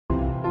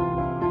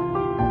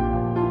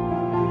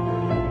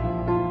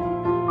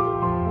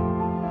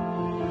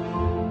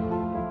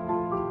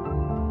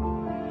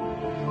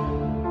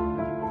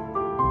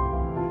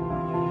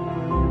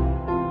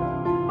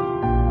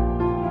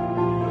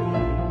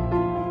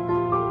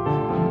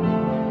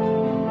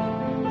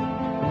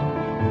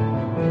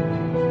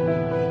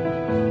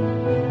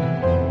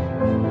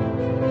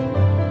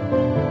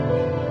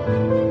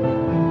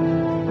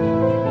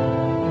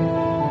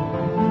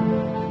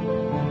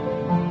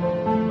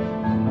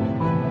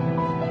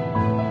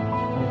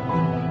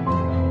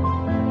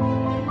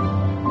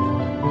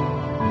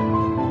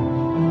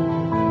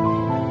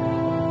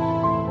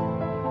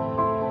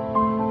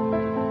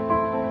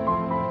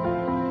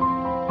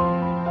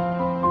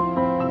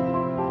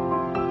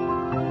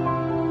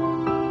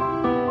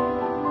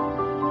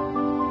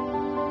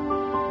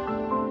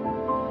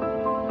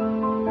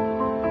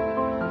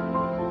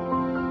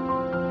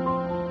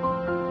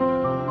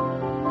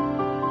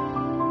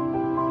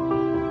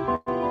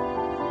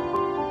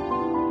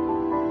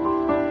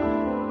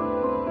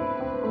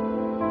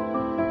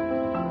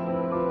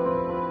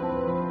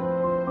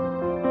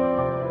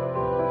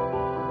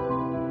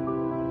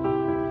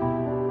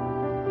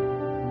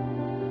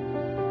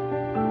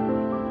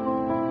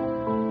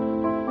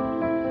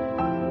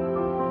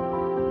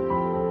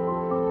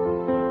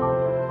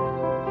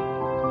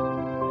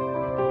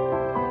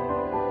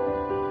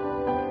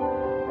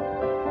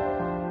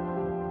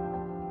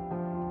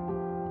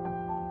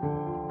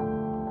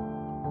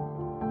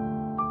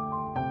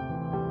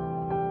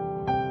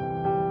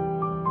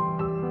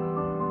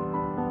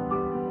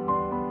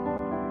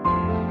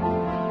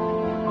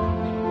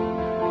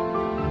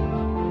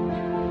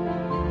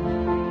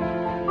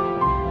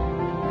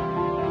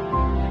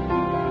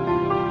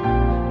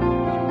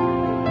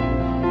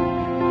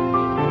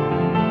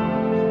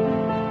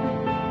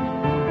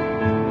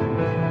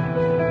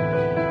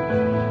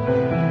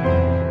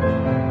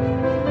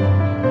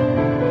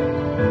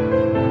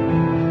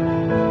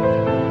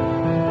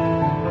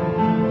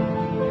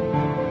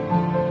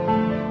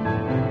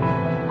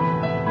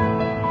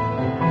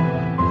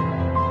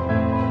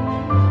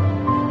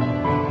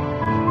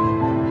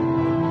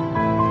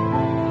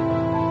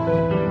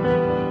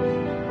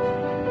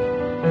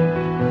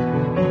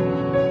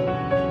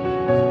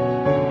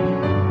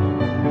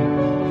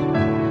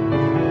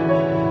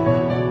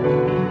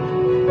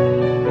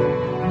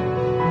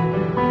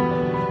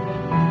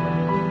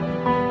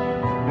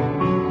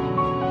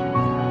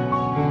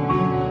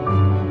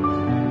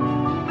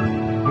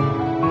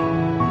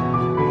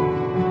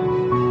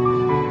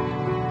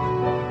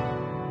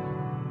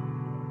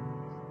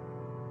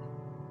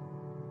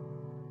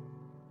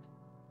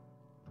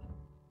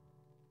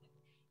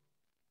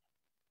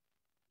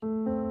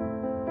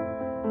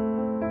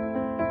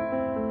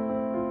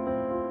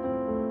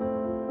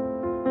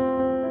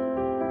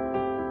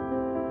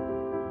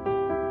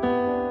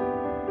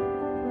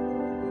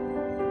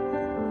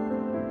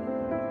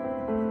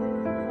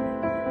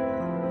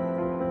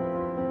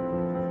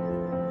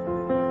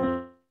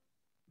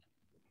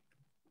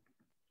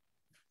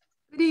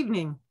Good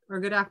evening or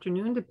good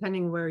afternoon,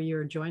 depending where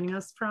you're joining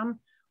us from.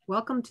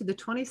 Welcome to the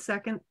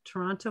 22nd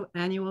Toronto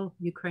Annual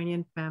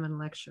Ukrainian Famine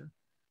Lecture.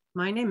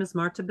 My name is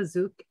Marta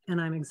Bazuk,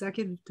 and I'm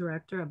Executive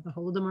Director of the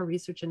Holodomor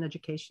Research and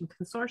Education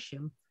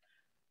Consortium.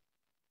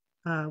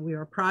 We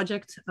are a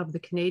project of the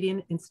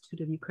Canadian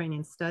Institute of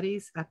Ukrainian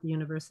Studies at the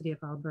University of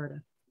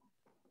Alberta.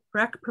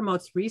 HREC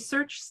promotes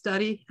research,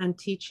 study, and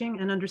teaching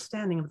and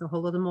understanding of the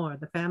Holodomor,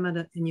 the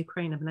famine in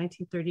Ukraine of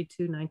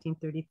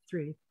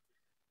 1932-1933,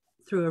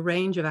 through a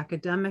range of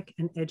academic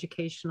and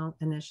educational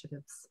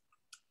initiatives.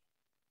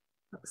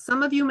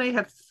 Some of you may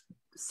have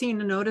seen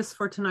a notice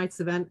for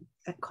tonight's event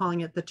calling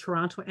it the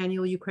Toronto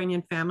Annual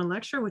Ukrainian Famine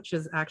Lecture, which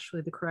is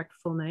actually the correct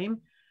full name.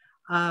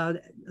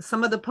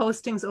 Some of the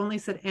postings only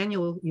said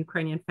Annual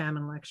Ukrainian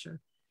Famine Lecture.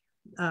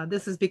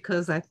 This is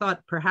because I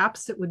thought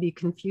perhaps it would be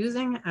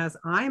confusing, as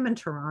I'm in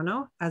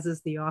Toronto, as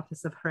is the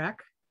office of HREC.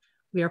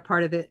 We are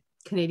part of the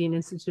Canadian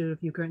Institute of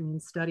Ukrainian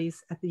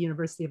Studies at the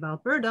University of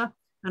Alberta,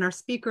 and our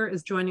speaker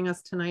is joining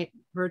us tonight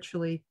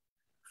virtually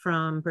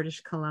from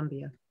British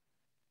Columbia.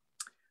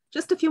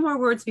 Just a few more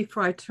words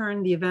before I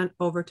turn the event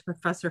over to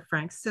Professor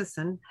Frank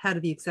Sisson, head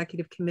of the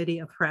Executive Committee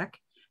of HREC,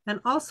 and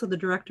also the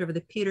director of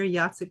the Serhy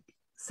Yekelchyk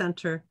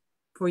Center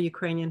for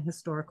Ukrainian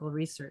Historical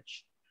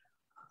Research.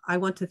 I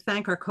want to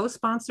thank our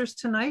co-sponsors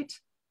tonight.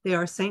 They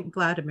are St.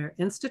 Vladimir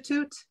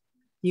Institute,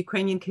 the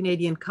Ukrainian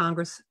Canadian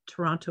Congress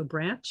Toronto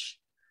branch,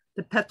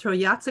 the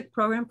Serhy Yekelchyk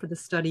Program for the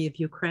Study of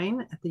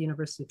Ukraine at the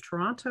University of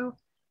Toronto,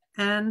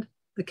 and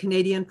the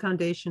Canadian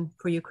Foundation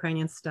for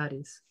Ukrainian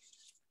Studies.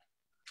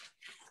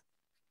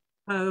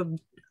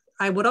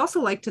 I would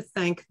also like to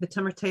thank the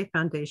Temerté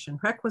Foundation.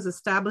 HREC was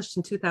established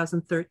in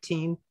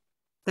 2013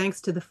 thanks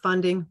to the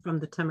funding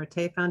from the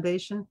Temerté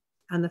Foundation,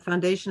 and the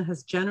foundation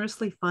has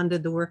generously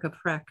funded the work of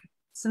HREC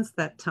since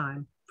that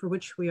time, for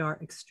which we are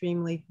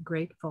extremely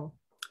grateful.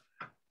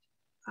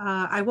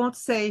 I won't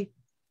say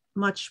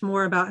much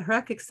more about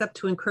HREC except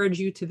to encourage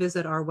you to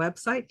visit our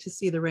website to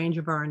see the range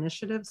of our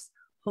initiatives,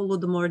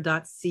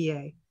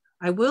 holodomor.ca.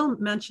 I will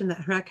mention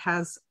that HREC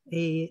has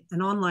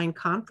an online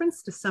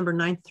conference, December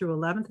 9th through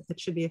 11th. It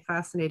should be a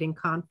fascinating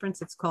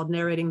conference. It's called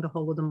Narrating the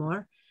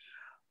Holodomor,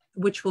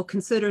 which will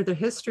consider the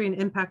history and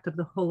impact of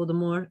the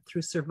Holodomor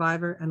through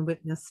survivor and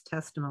witness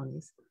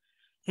testimonies.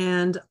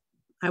 And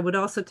I would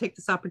also take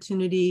this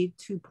opportunity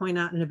to point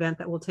out an event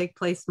that will take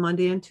place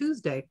Monday and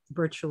Tuesday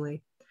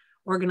virtually,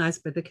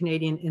 organized by the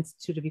Canadian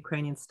Institute of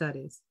Ukrainian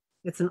Studies.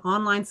 It's an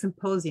online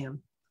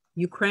symposium,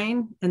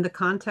 Ukraine in the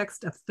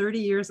context of 30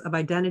 years of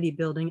identity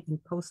building in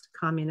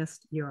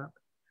post-communist Europe.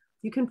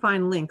 You can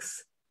find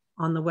links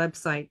on the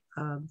website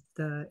of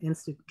the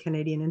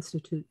Canadian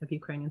Institute of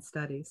Ukrainian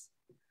Studies.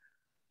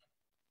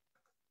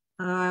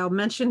 I'll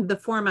mention the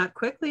format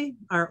quickly.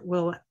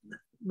 We'll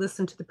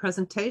listen to the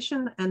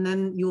presentation, and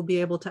then you'll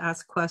be able to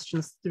ask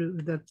questions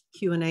through the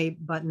Q&A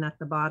button at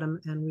the bottom,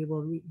 and we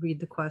will read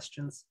the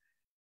questions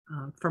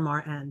from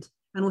our end.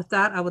 And with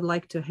that, I would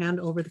like to hand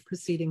over the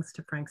proceedings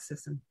to Frank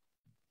Sisson.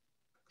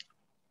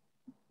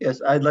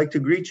 Yes, I'd like to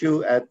greet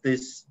you at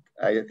this,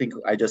 I think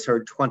I just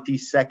heard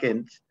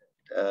 22nd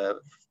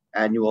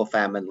annual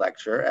famine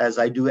lecture. As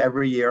I do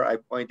every year, I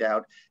point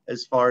out,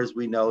 as far as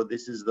we know,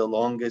 this is the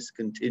longest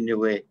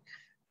continuing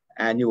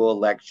annual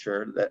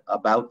lecture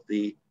about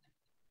the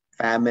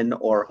famine,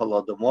 or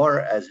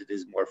Holodomor, as it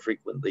is more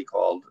frequently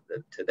called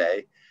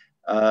today.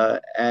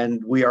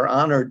 And we are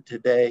honored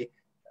today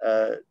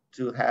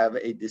to have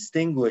a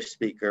distinguished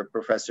speaker,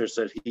 Professor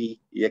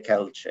Serhy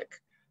Yekelchyk.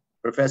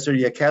 Professor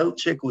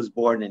Yekelchyk was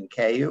born in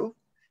Kyiv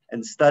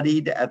and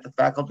studied at the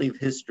Faculty of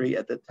History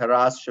at the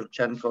Taras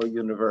Shevchenko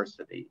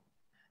University,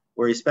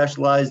 where he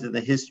specialized in the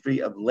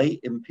history of late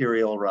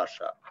imperial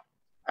Russia.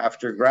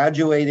 After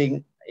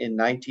graduating in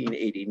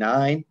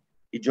 1989,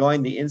 he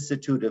joined the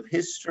Institute of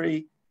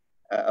History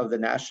of the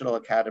National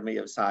Academy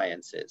of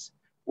Sciences,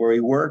 where he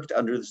worked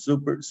under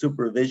the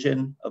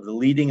supervision of the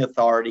leading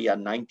authority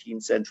on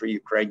 19th century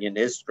Ukrainian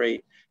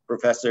history,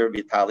 Professor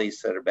Vitaly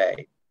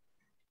Serbey.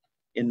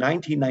 In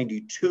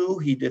 1992,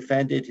 he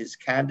defended his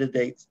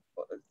candidate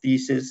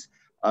thesis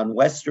on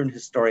Western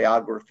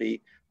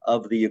historiography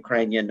of the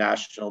Ukrainian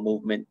national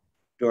movement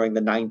during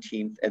the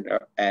 19th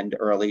and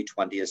early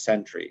 20th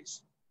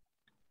centuries.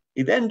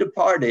 He then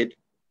departed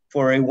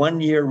for a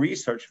one-year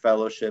research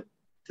fellowship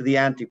to the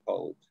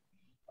Antipodes,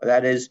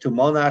 that is to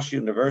Monash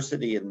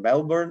University in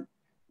Melbourne,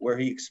 where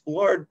he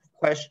explored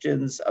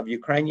questions of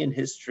Ukrainian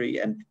history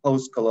and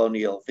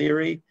post-colonial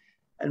theory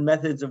and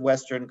methods of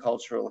Western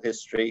cultural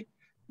history,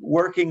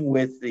 working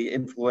with the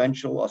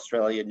influential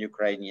Australian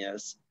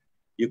Ukrainianist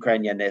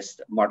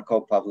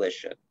Marko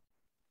Pavlishin.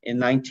 In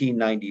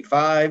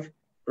 1995,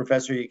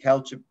 Professor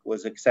Yekelchyk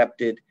was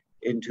accepted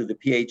into the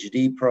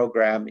PhD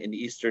program in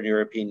Eastern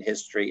European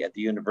history at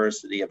the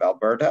University of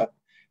Alberta,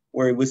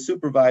 where he was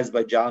supervised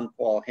by John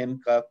Paul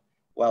Himka,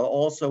 while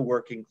also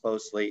working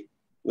closely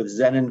with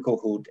Zenon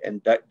Kohut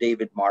and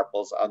David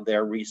Marples on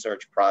their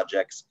research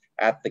projects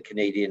at the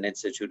Canadian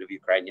Institute of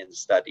Ukrainian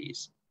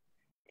Studies.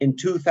 In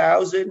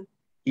 2000,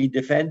 he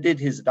defended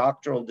his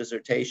doctoral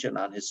dissertation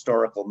on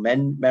historical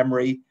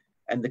memory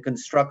and the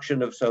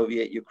Construction of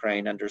Soviet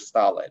Ukraine under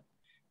Stalin,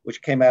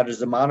 which came out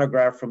as a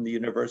monograph from the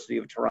University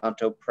of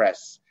Toronto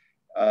Press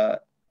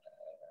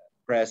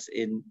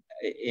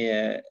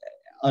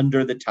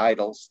under the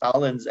title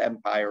Stalin's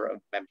Empire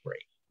of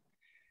Memory.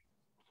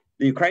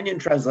 The Ukrainian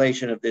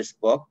translation of this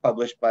book,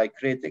 published by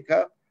Kritika,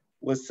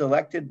 was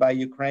selected by the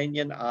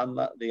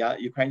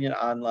Ukrainian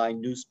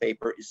online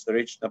newspaper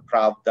Historichna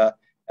Pravda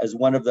as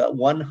one of the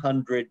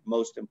 100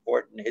 most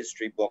important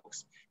history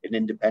books in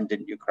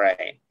independent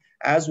Ukraine,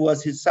 as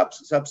was his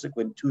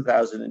subsequent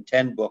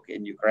 2010 book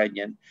in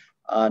Ukrainian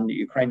on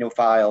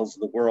Ukrainophiles,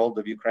 the world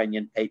of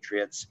Ukrainian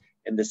patriots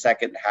in the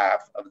second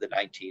half of the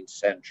 19th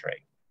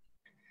century.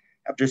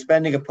 After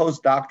spending a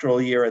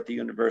postdoctoral year at the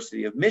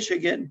University of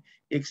Michigan,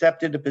 he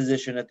accepted a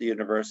position at the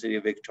University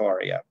of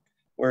Victoria,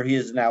 where he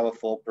is now a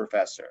full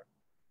professor.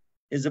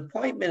 His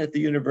appointment at the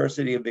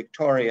University of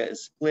Victoria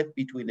is split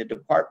between the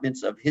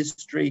departments of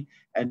history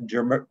and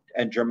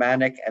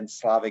Germanic and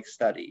Slavic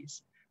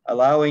studies,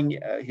 allowing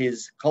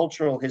his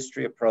cultural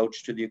history approach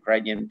to the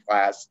Ukrainian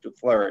class to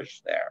flourish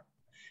there.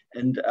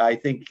 And I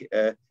think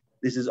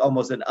this is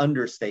almost an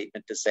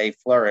understatement to say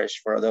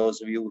flourish for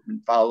those of you who've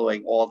been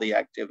following all the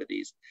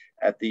activities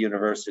at the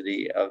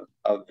University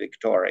of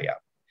Victoria.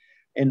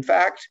 In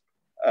fact,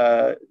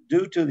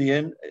 due to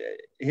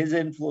his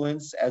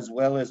influence, as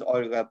well as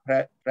Olga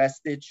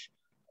Prestich,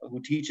 who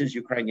teaches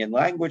Ukrainian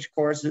language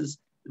courses,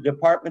 the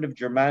Department of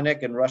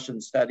Germanic and Russian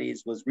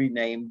Studies was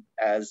renamed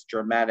as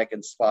Germanic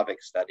and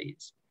Slavic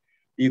Studies.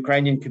 The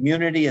Ukrainian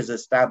community has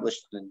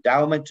established an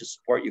endowment to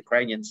support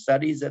Ukrainian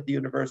studies at the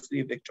University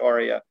of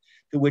Victoria,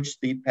 to which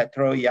the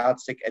Petro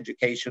Yatsik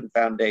Education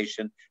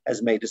Foundation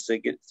has made a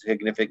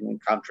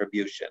significant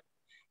contribution.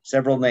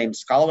 Several named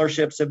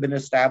scholarships have been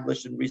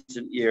established in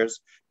recent years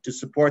to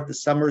support the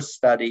summer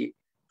study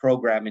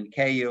program in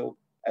KU,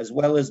 as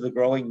well as the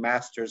growing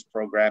master's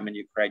program in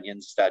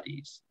Ukrainian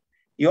studies.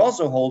 He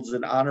also holds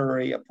an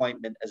honorary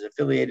appointment as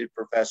affiliated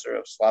professor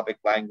of Slavic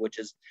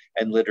languages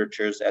and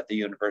literatures at the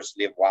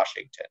University of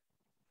Washington.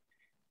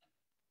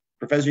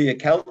 Professor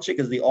Yekelchyk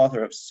is the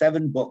author of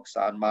 7 books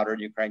on modern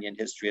Ukrainian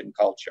history and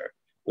culture,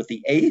 with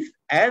the 8th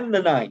and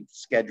the 9th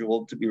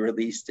scheduled to be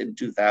released in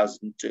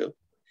 2002.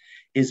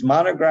 His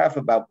monograph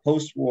about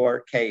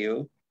post-war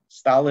KU,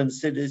 Stalin's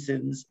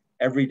Citizens,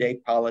 Everyday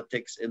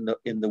Politics in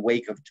the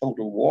Wake of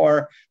Total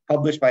War,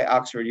 published by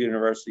Oxford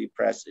University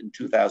Press in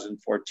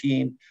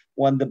 2014,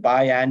 won the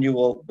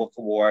biannual book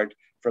award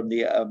from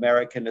the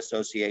American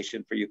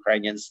Association for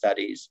Ukrainian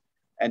Studies.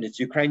 And its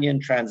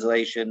Ukrainian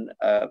translation,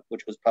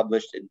 which was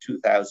published in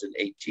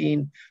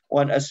 2018,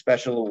 won a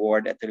special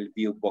award at the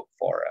Lviv Book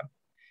Forum.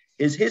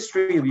 His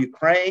History of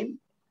Ukraine,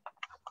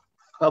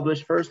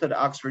 published first at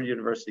Oxford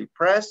University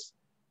Press,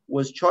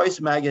 was Choice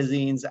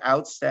Magazine's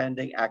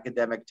outstanding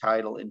academic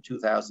title in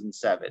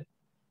 2007,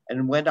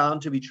 and went on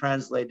to be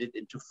translated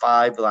into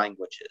 5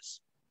 languages.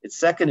 Its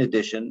second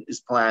edition is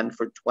planned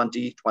for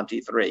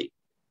 2023.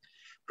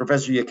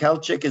 Professor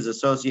Yekelchyk is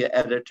associate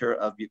editor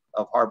of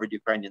Harvard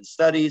Ukrainian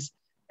Studies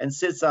and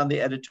sits on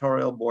the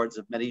editorial boards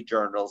of many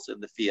journals in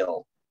the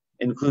field,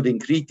 including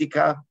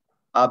Kritika,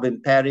 Ab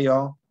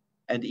Imperio,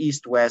 and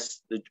East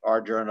West,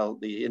 our journal,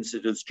 the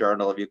Institute's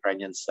Journal of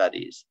Ukrainian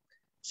Studies.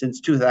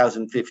 Since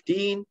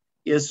 2015,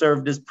 he has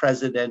served as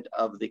president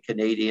of the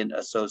Canadian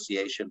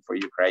Association for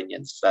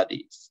Ukrainian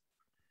Studies.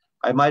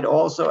 I might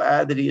also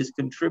add that he has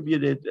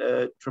contributed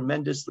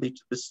tremendously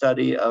to the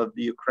study of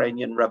the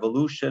Ukrainian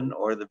Revolution,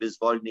 or the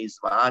Vyzvolny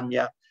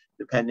Zmagania,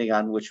 depending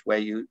on which way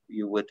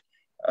you would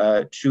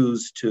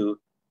choose to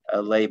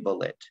label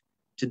it.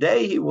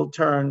 Today, he will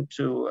turn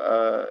to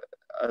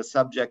a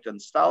subject on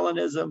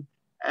Stalinism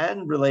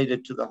and related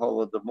to the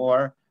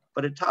Holodomor,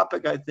 but a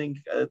topic I think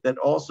that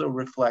also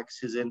reflects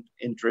his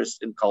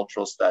interest in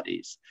cultural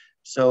studies.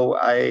 So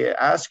I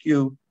ask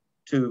you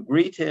to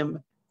greet him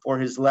for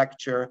his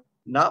lecture,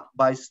 Not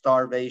by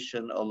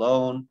Starvation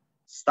Alone,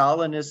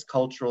 Stalinist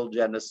Cultural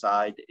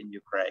Genocide in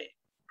Ukraine.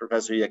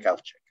 Professor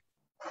Yekelchyk.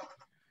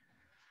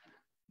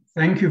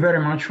 Thank you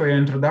very much for your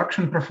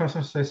introduction,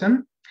 Professor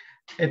Sisson.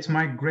 It's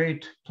my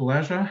great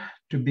pleasure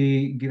to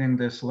be giving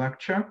this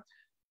lecture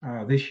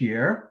this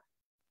year.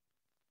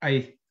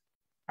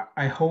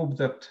 I hope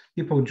that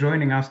people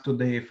joining us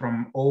today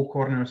from all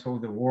corners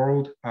of the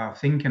world are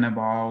thinking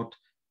about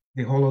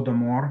the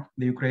Holodomor,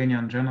 the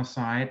Ukrainian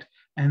genocide,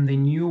 and the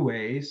new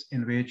ways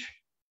in which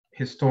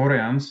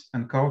historians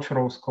and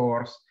cultural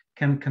scholars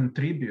can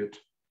contribute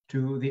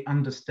to the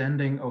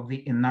understanding of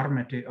the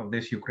enormity of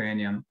this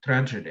Ukrainian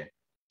tragedy.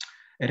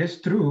 It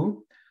is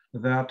true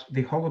that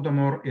the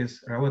Holodomor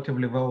is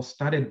relatively well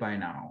studied by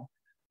now,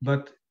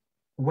 but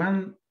when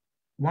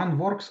one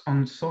works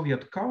on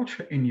Soviet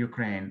culture in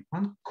Ukraine,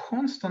 one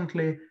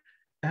constantly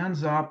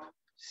ends up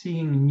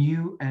seeing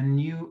new and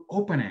new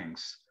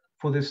openings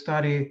for the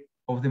study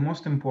of the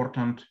most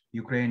important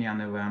Ukrainian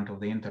event of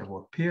the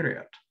interwar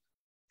period,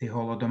 the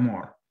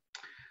Holodomor.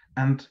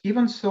 And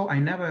even so, I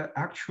never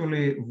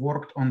actually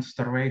worked on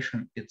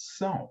starvation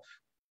itself,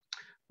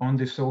 on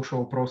the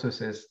social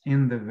processes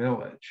in the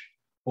village,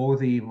 or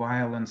the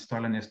violent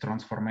Stalinist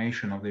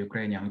transformation of the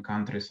Ukrainian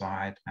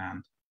countryside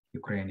and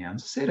Ukrainian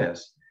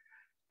cities,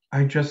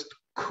 I just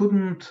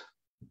couldn't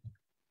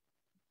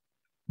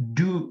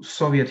do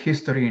Soviet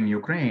history in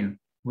Ukraine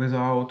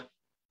without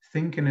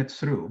thinking it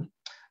through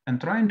and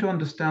trying to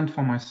understand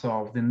for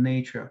myself the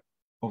nature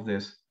of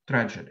this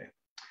tragedy.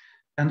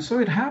 And so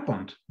it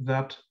happened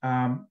that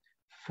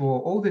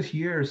for all these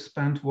years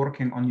spent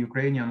working on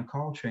Ukrainian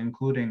culture,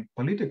 including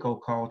political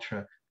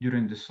culture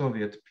during the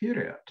Soviet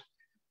period,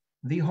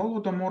 the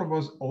Holodomor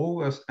was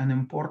always an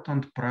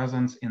important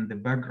presence in the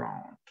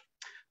background,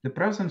 the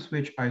presence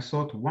which I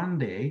thought one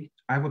day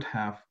I would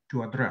have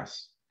to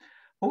address.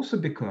 Also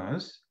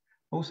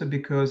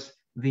because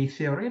the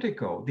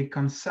theoretical, the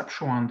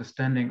conceptual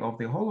understanding of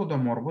the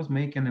Holodomor was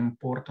making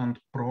important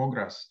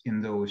progress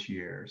in those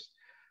years.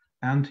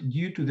 And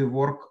due to the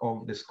work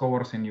of the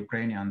scholars in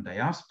Ukrainian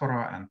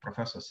diaspora and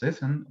Professor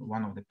Sissin,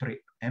 one of the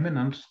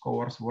preeminent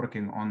scholars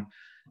working on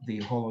the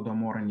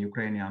Holodomor in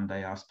Ukrainian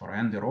diaspora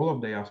and the role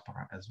of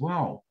diaspora as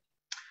well,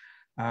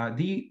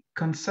 the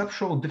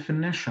conceptual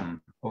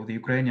definition of the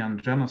Ukrainian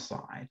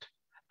genocide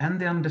and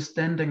the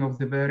understanding of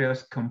the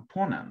various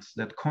components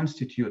that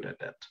constituted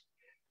it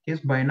is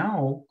by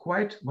now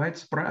quite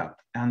widespread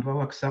and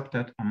well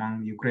accepted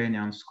among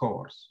Ukrainian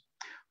scholars.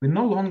 We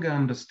no longer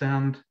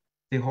understand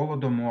the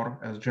Holodomor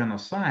as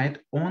genocide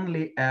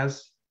only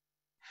as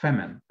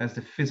famine, as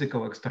the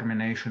physical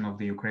extermination of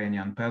the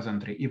Ukrainian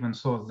peasantry, even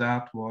so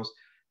that was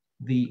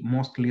the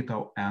most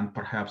lethal and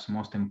perhaps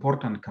most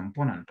important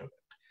component of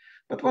it.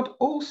 But what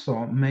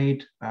also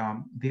made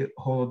the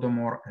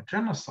Holodomor a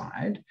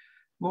genocide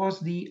was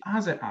the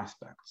other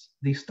aspects,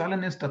 the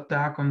Stalinist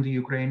attack on the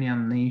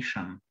Ukrainian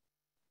nation,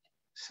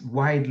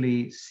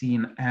 widely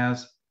seen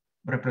as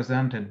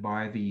represented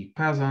by the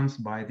peasants,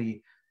 by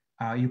the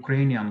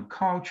Ukrainian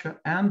culture,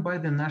 and by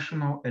the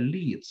national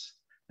elites.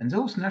 And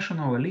those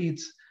national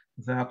elites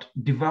that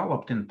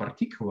developed in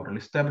particular,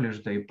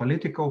 established a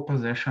political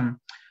position,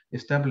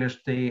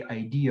 established the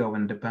idea of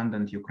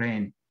independent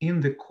Ukraine in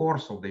the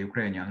course of the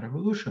Ukrainian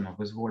Revolution of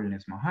Vyzvolilne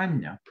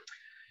Zmagання.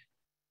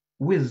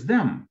 With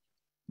them,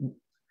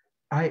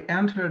 I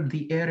entered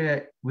the area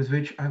with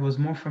which I was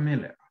more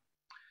familiar,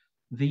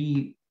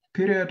 the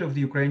period of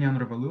the Ukrainian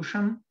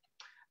Revolution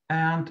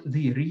and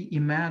the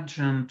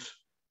reimagined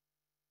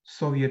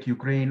Soviet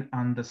Ukraine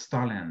under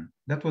Stalin.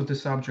 That was the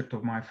subject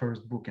of my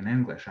first book in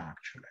English,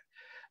 actually.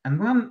 And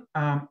when,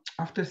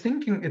 after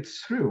thinking it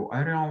through, I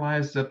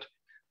realized that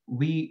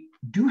we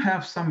do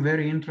have some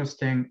very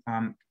interesting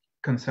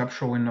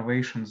conceptual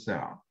innovations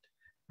there,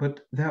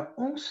 but there are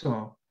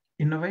also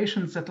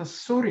innovations that are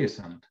so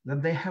recent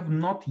that they have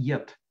not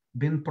yet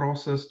been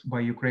processed by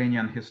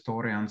Ukrainian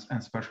historians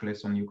and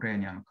specialists on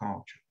Ukrainian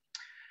culture.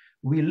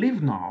 We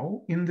live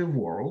now in the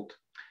world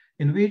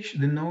in which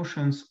the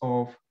notions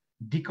of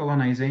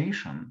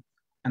decolonization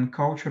and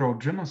cultural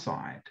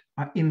genocide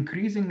are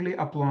increasingly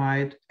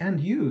applied and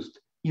used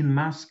in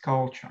mass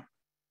culture.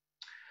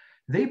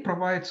 They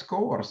provide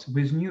scholars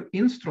with new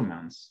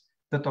instruments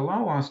that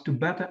allow us to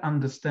better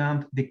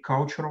understand the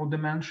cultural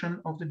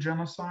dimension of the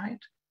genocide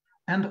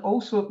and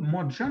also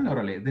more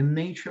generally the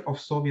nature of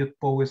Soviet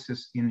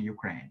policies in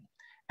Ukraine.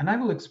 And I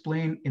will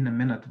explain in a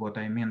minute what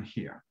I mean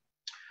here.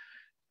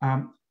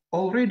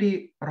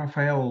 Already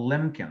Raphael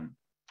Lemkin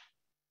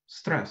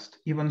stressed,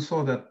 even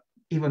so the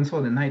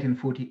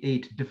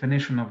 1948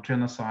 definition of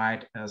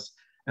genocide as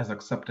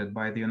accepted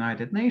by the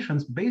United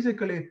Nations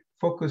basically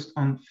focused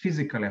on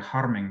physically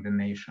harming the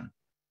nation.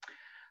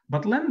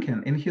 But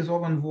Lemkin, in his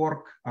own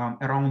work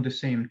around the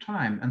same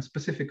time, and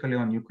specifically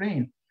on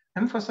Ukraine,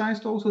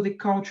 emphasized also the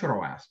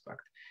cultural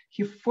aspect.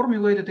 He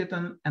formulated it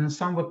in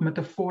somewhat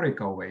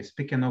metaphorical way,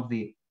 speaking of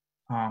the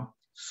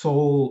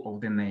soul of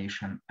the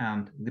nation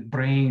and the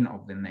brain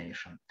of the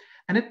nation.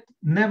 And it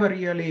never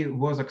really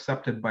was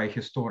accepted by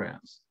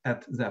historians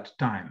at that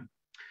time.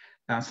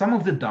 Some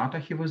of the data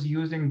he was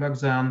using back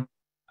then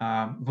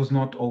was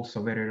not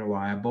also very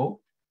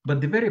reliable,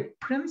 but the very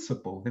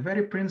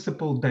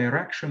principle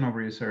direction of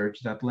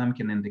research that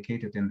Lemkin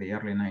indicated in the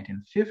early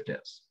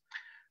 1950s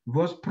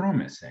was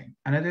promising.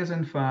 And it is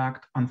in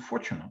fact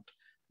unfortunate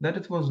that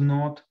it was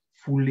not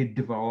fully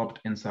developed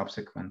in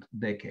subsequent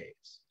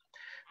decades.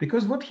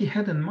 Because what he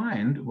had in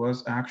mind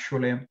was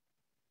actually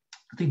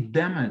the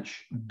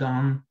damage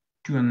done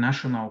to a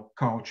national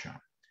culture.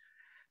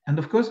 And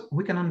of course,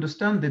 we can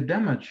understand the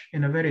damage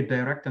in a very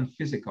direct and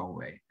physical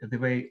way, the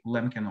way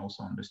Lemkin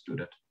also understood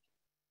it,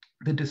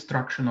 the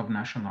destruction of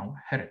national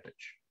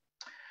heritage.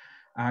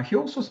 He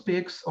also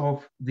speaks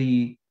of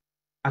the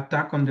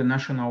attack on the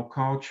national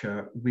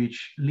culture,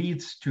 which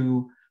leads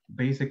to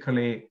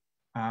basically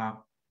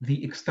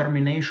the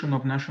extermination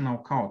of national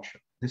culture,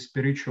 the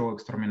spiritual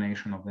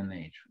extermination of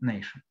the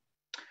nation.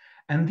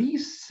 And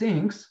these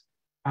things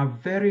are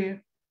very,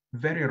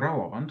 very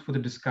relevant for the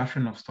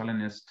discussion of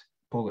Stalinist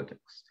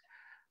politics.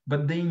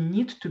 But they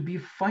need to be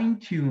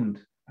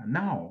fine-tuned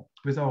now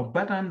with our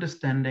better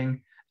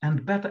understanding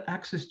and better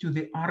access to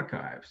the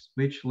archives,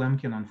 which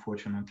Lemkin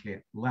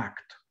unfortunately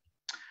lacked.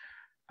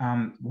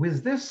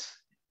 With this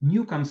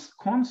new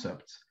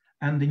concepts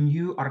and the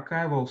new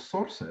archival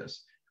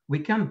sources, we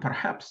can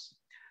perhaps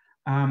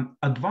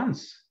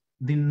advance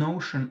the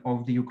notion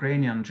of the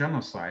Ukrainian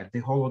genocide,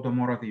 the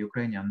Holodomor of the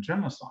Ukrainian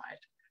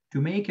genocide, to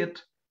make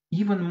it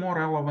even more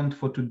relevant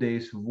for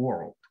today's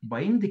world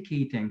by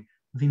indicating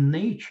the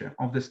nature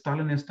of the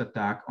Stalinist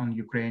attack on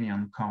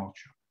Ukrainian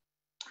culture.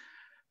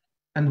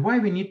 And why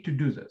we need to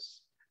do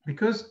this?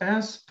 Because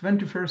as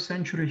 21st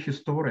century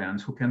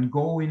historians who can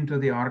go into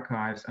the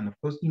archives, and of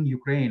course in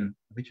Ukraine,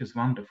 which is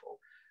wonderful,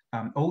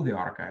 all the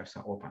archives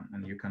are open,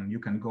 and you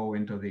can go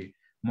into the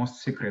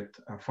most secret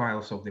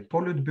files of the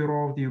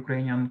Politburo of the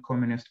Ukrainian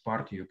Communist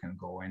Party. You can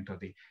go into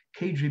the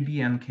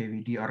KGB and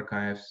KVD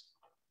archives.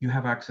 You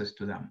have access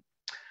to them.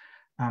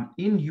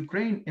 In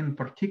Ukraine in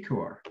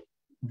particular,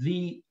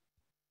 the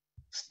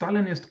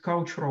Stalinist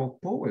cultural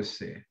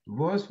policy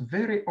was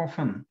very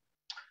often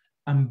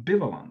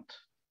ambivalent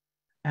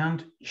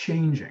and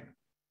changing.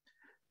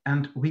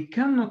 And we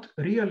cannot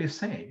really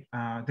say,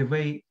 the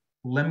way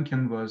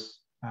Lemkin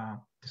was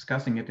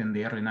discussing it in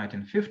the early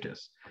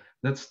 1950s,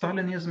 that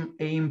Stalinism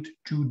aimed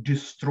to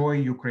destroy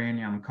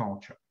Ukrainian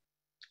culture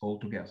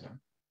altogether.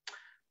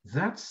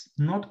 That's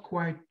not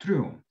quite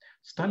true.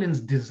 Stalin's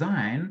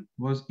design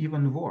was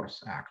even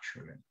worse,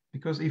 actually,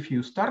 because if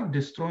you start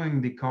destroying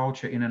the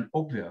culture in an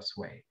obvious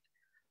way,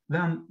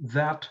 then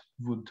that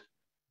would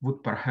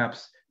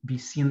perhaps be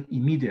seen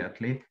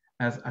immediately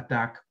as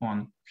attack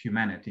on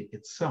humanity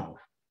itself.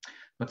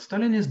 But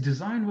Stalin's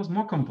design was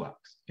more complex.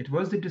 It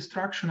was the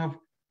destruction of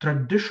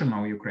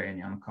traditional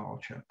Ukrainian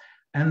culture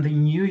and the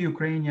new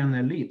Ukrainian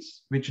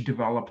elites which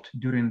developed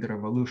during the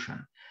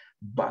revolution.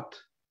 But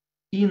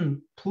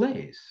in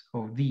place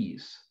of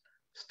these,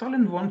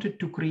 Stalin wanted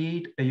to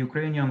create a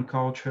Ukrainian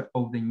culture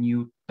of the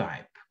new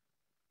type.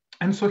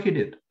 And so he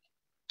did.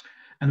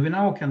 And we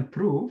now can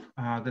prove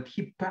that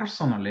he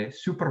personally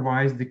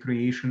supervised the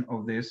creation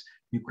of this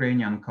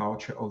Ukrainian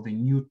culture of the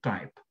new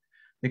type.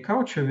 The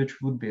culture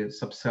which would be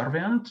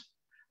subservient,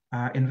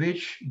 in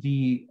which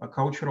the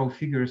cultural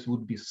figures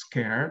would be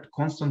scared,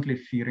 constantly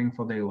fearing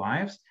for their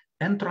lives,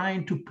 and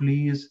trying to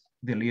please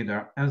the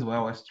leader as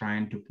well as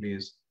trying to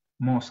please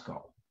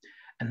Moscow.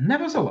 And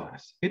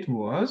nevertheless, it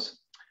was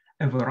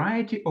a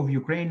variety of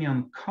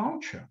Ukrainian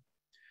culture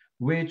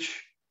which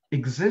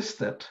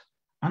existed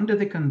under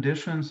the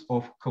conditions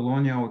of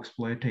colonial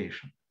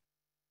exploitation.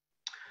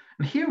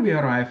 And here we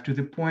arrive to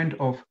the point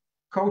of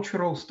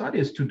cultural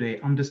studies today,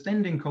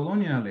 understanding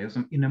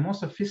colonialism in a more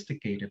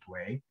sophisticated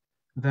way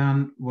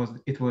than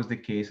it was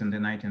the case in the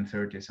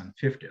 1930s and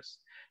 50s.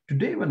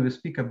 Today, when we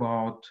speak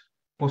about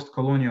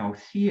post-colonial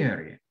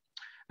theory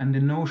and the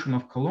notion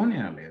of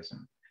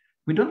colonialism,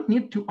 we don't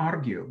need to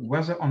argue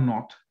whether or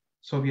not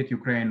Soviet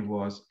Ukraine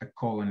was a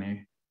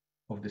colony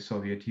of the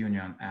Soviet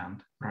Union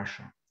and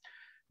Russia.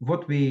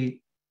 What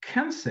we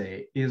can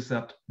say is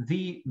that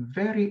the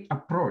very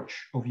approach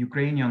of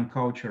Ukrainian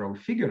cultural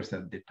figures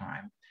at the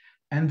time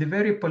and the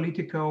very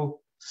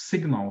political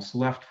signals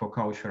left for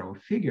cultural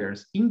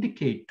figures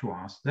indicate to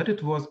us that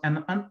it was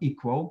an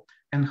unequal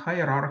and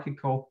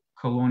hierarchical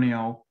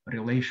colonial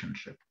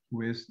relationship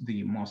with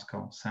the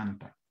Moscow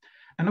center.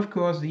 And of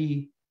course,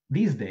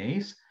 these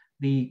days,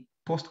 the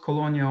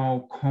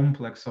post-colonial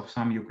complex of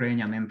some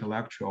Ukrainian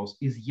intellectuals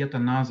is yet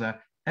another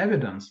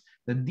evidence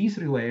that these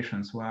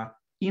relations were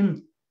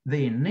in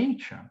their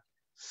nature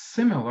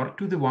similar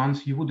to the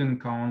ones you would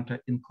encounter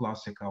in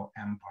classical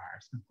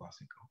empires and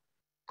classical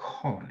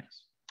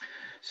colonies.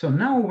 So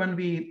now when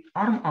we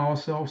arm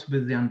ourselves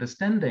with the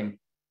understanding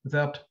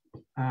that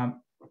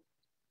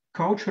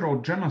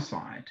cultural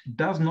genocide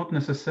does not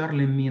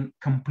necessarily mean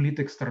complete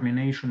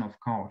extermination of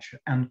culture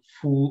and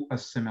full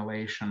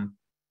assimilation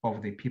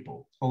of the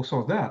people.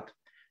 Also that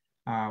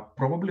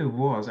probably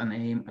was an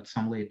aim at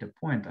some later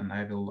point, and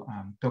I will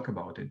talk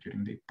about it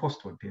during the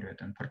post-war period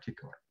in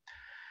particular.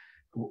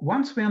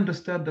 Once we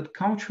understood that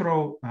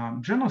cultural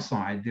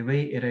genocide, the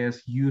way it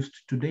is used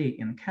today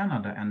in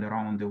Canada and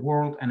around the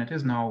world, and it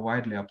is now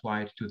widely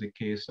applied to the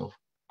case of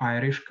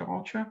Irish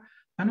culture,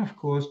 and of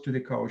course to the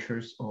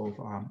cultures of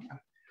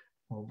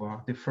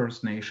the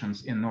First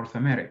Nations in North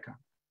America.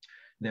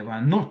 They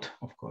were not,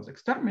 of course,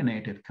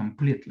 exterminated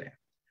completely.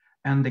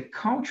 And the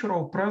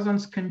cultural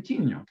presence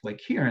continued. Like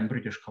here in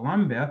British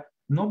Columbia,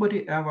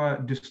 nobody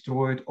ever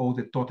destroyed all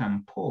the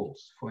totem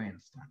poles, for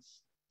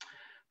instance.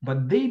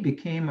 But they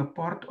became a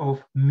part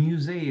of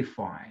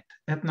museified,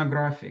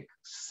 ethnographic,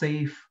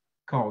 safe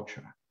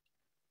culture.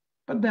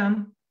 But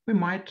then we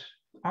might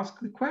ask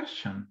the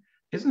question,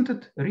 isn't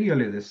it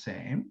really the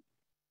same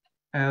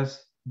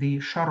as the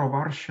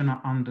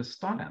Sharovarshina under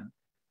Stalin,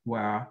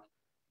 where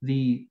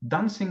the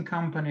dancing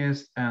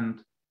companies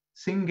and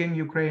singing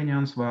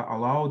Ukrainians were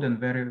allowed and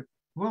very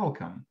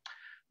welcome,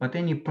 but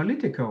any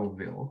political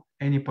will,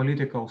 any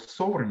political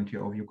sovereignty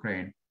of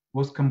Ukraine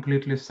was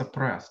completely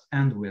suppressed,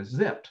 and with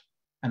that,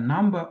 a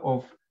number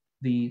of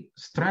the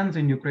strands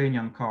in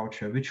Ukrainian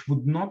culture which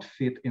would not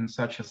fit in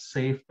such a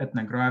safe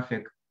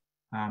ethnographic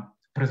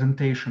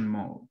presentation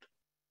mode.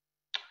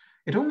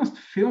 It almost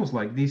feels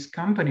like these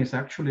companies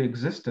actually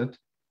existed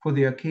for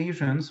the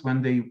occasions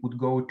when they would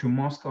go to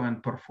Moscow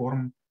and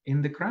perform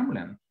in the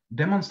Kremlin,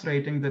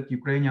 demonstrating that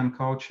Ukrainian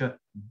culture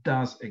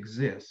does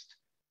exist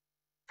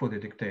for the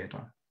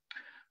dictator.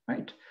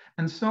 right?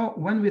 And so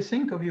when we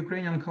think of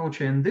Ukrainian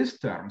culture in these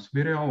terms,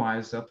 we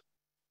realize that,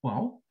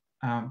 well,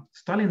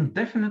 Stalin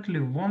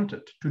definitely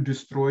wanted to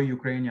destroy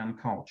Ukrainian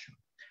culture.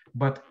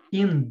 But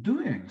in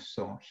doing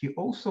so, he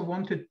also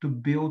wanted to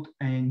build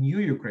a new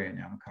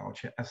Ukrainian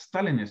culture, a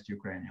Stalinist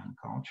Ukrainian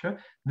culture,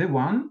 the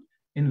one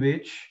in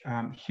which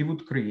he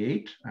would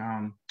create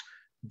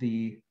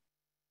the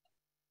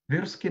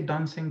Virsky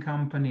Dancing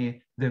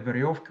Company, the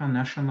Veryovka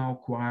National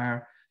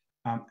Choir,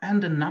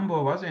 and a number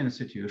of other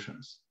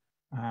institutions,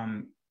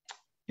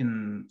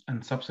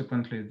 and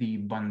subsequently the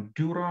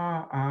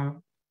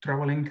Bandura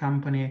Traveling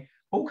Company,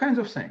 all kinds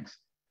of things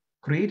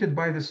created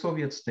by the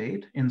Soviet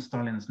state in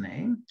Stalin's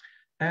name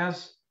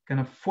as kind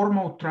of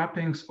formal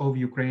trappings of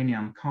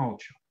Ukrainian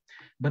culture,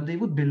 but they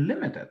would be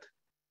limited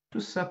to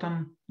certain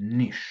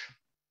niche.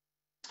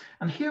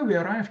 And here we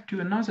arrive to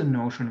another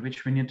notion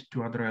which we need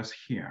to address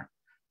here.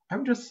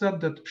 I've just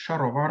said that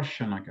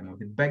Sharovarshchina,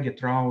 the baggy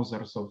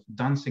trousers of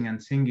dancing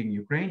and singing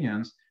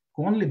Ukrainians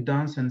who only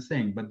dance and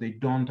sing, but they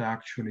don't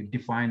actually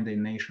define their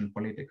nation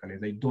politically.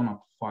 They do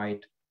not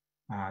fight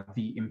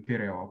the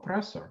imperial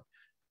oppressor,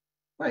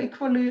 were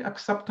equally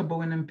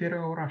acceptable in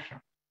Imperial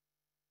Russia.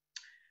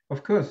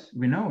 Of course,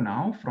 we know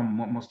now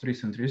from most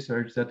recent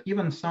research that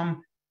even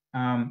some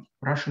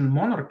Russian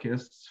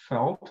monarchists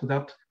felt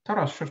that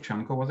Taras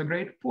Shevchenko was a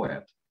great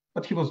poet,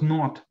 but he was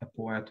not a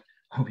poet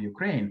of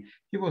Ukraine.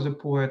 He was a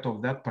poet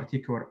of that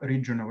particular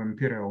region of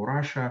Imperial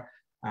Russia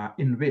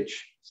in which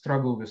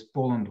struggle with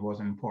Poland was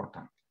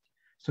important.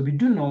 So we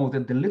do know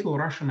that the Little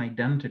Russian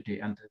identity,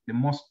 and the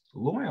most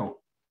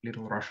loyal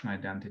Little Russian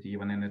identity,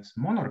 even in its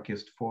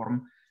monarchist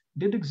form,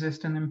 did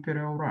exist in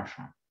Imperial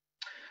Russia.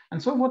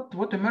 And so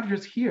what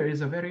emerges here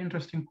is a very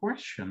interesting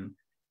question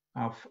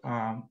of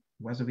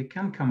whether we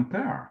can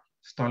compare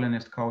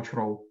Stalinist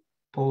cultural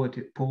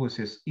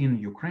policies in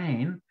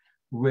Ukraine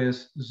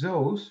with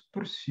those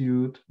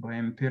pursued by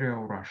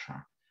Imperial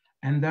Russia.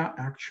 And there are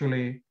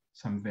actually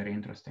some very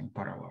interesting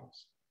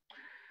parallels.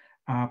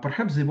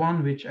 Perhaps the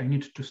one which I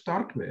need to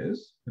start with,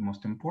 the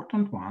most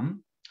important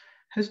one,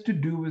 has to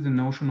do with the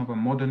notion of a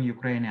modern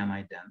Ukrainian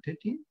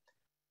identity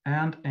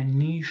and a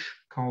niche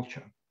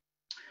culture.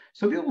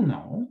 So we all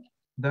know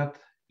that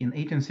in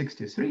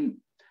 1863,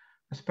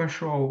 a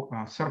special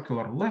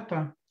circular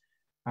letter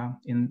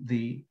in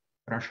the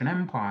Russian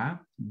Empire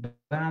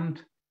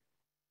banned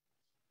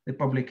the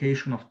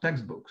publication of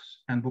textbooks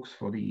and books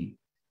for the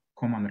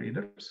common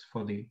readers,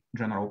 for the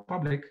general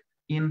public,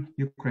 in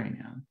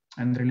Ukrainian,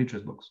 and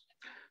religious books.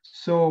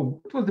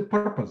 So what was the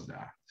purpose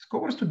there?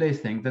 Scholars today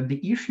think that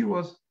the issue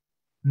was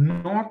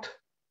not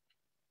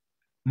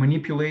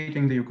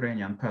manipulating the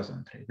Ukrainian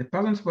peasantry. The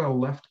peasants were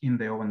left in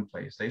their own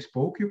place. They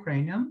spoke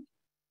Ukrainian,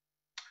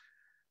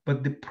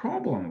 but the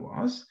problem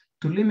was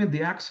to limit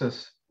the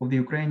access of the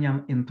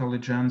Ukrainian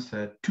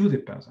intelligentsia to the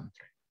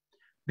peasantry,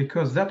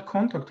 because that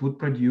contact would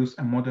produce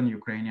a modern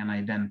Ukrainian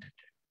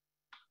identity.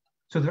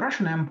 So the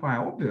Russian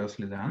Empire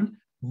obviously then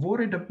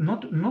worried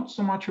not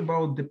so much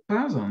about the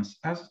peasants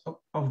as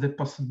of the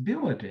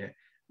possibility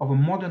of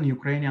a modern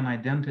Ukrainian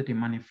identity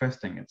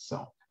manifesting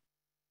itself.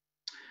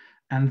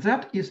 And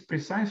that is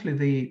precisely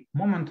the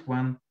moment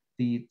when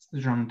the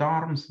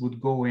gendarmes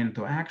would go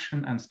into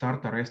action and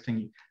start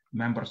arresting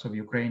members of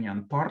Ukrainian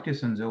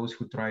parties and those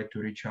who tried to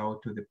reach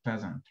out to the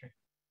peasantry.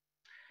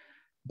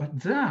 But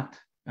that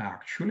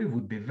actually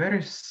would be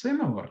very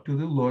similar to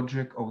the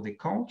logic of the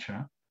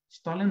culture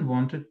Stalin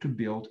wanted to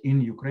build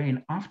in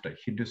Ukraine after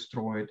he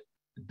destroyed,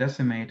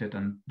 decimated,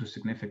 and to a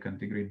significant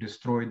degree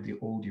destroyed the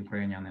old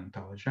Ukrainian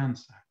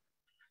intelligentsia.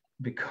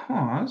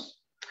 Because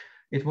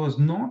it was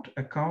not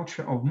a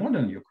culture of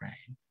modern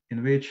Ukraine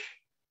in which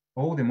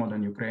all the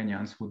modern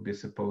Ukrainians would be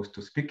supposed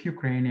to speak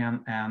Ukrainian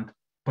and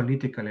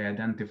politically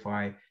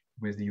identify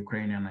with the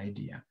Ukrainian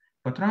idea.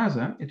 But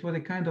rather, it was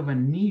a kind of a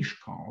niche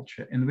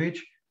culture in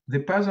which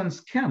the peasants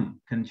can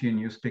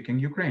continue speaking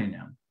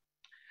Ukrainian.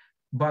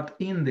 But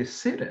in the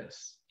cities,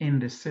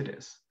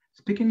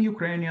 speaking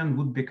Ukrainian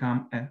would become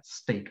a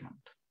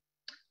statement,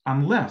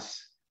 unless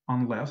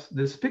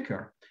the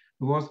speaker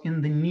was in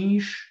the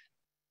niche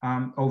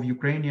of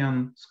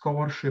Ukrainian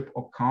scholarship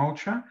or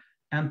culture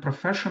and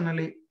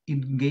professionally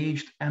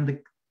engaged and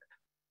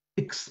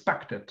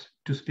expected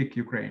to speak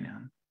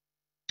Ukrainian.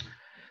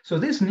 So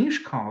this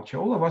niche culture,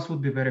 all of us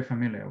would be very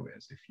familiar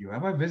with. If you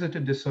ever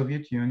visited the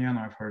Soviet Union,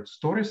 I've heard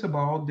stories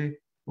about the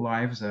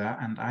lives there,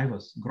 and I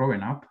was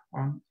growing up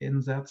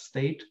in that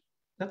state.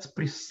 That's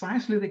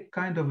precisely the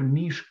kind of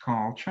niche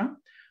culture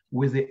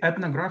with the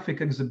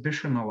ethnographic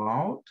exhibition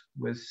allowed,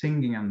 with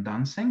singing and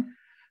dancing.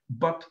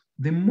 But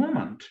the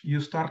moment you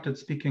started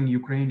speaking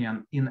Ukrainian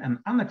in an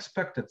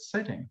unexpected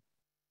setting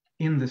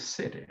in the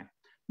city,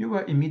 you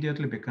were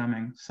immediately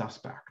becoming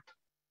suspect.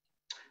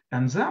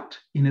 And that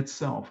in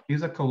itself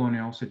is a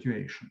colonial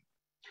situation.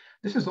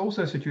 This is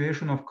also a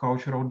situation of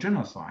cultural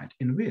genocide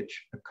in which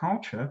a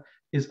culture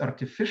is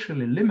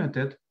artificially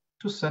limited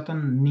to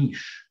certain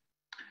niche,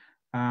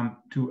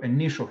 to a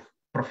niche of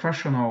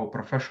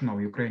professional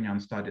Ukrainian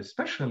studies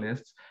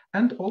specialists,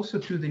 and also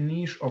to the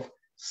niche of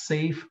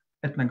safe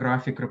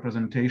ethnographic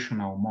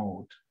representational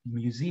mode,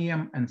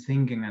 museum and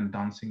singing and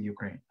dancing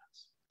Ukrainians.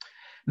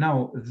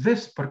 Now,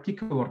 this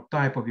particular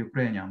type of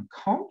Ukrainian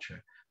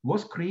culture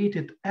was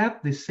created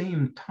at the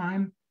same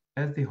time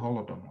as the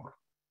Holodomor.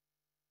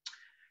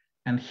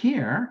 And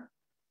here,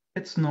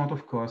 it's not,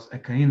 of course, a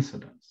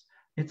coincidence.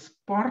 It's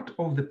part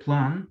of the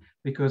plan,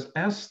 because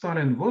as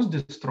Stalin was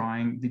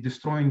destroying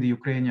the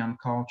Ukrainian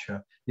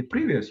culture, the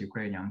previous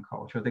Ukrainian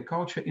culture, the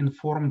culture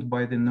informed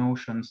by the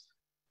notions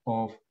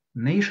of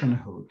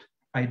nationhood,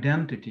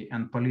 identity,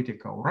 and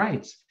political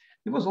rights,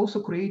 he was also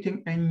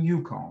creating a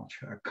new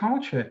culture, a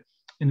culture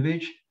in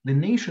which the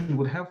nation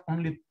would have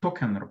only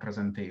token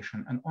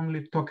representation and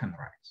only token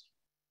rights.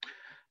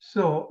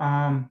 So,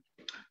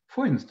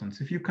 for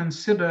instance, if you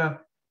consider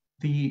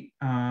the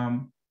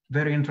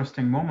very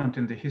interesting moment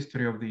in the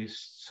history of the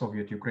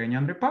Soviet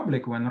Ukrainian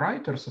Republic, when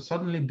writers are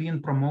suddenly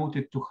being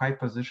promoted to high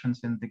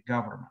positions in the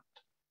government.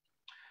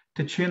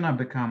 Tychina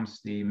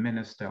becomes the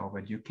Minister of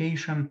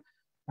Education,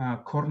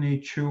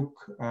 Korneychuk,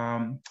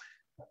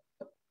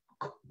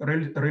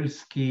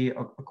 Rylsky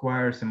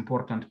acquires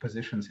important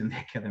positions in the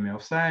Academy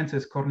of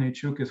Sciences.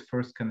 Korneychuk is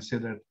first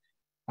considered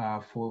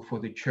for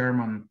the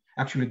chairman.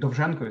 Actually,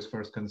 Dovzhenko is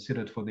first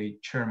considered for the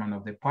chairman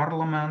of the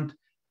parliament.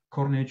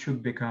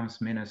 Korneychuk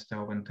becomes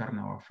Minister of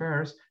Internal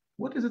Affairs.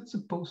 What is it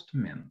supposed to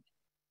mean?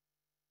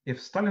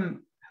 If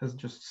Stalin has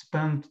just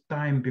spent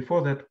time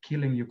before that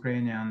killing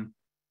Ukrainian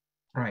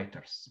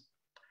writers.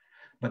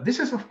 But this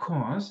is, of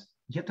course,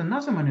 yet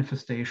another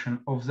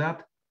manifestation of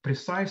that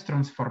precise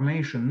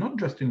transformation, not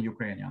just in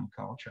Ukrainian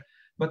culture,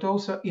 but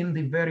also in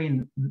the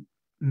very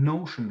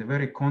notion, the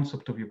very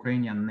concept of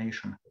Ukrainian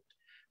nationhood,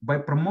 by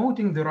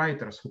promoting the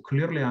writers who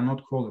clearly are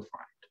not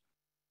qualified.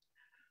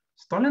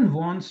 Stalin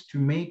wants to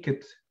make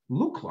it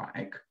look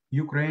like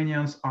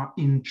Ukrainians are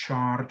in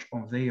charge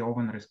of their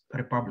own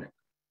republic.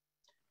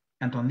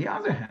 And on the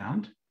other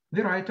hand,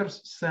 the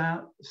writers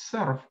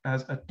serve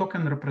as a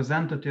token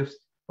representatives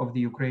of the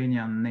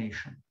Ukrainian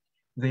nation.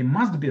 They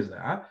must be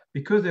there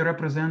because they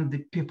represent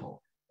the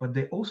people, but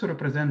they also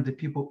represent the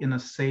people in a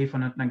safe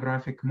and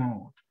ethnographic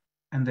mode.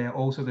 And they are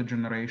also the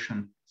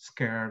generation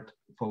scared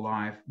for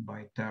life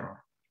by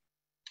terror.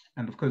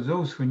 And of course,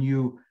 those who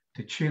knew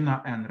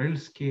Tychina and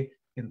Rylsky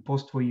in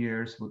post-war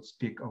years would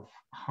speak of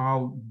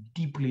how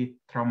deeply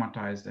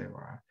traumatized they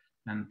were.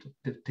 And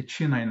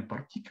Tychina in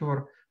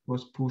particular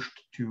was pushed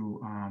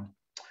to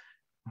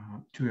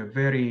a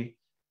very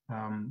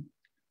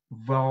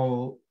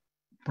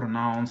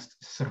well-pronounced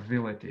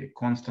servility,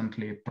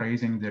 constantly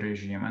praising the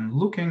regime and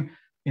looking,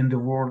 in the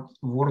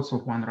words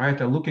of one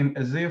writer, looking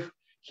as if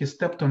he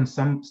stepped on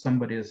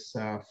somebody's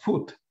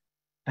foot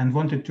and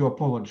wanted to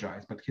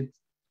apologize, but he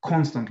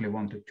constantly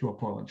wanted to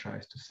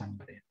apologize to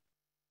somebody.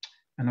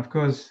 And of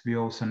course, we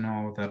also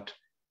know that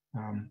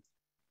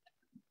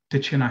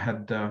Tychina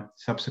had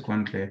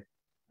subsequently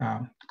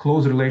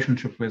close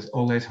relationship with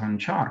Oles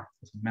Honchar,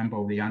 as a member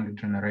of the younger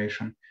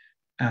generation.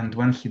 And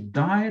when he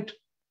died,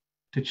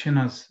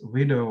 Tychina's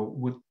widow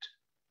would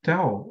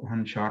tell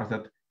Honchar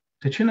that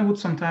Tychina would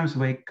sometimes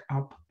wake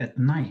up at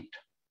night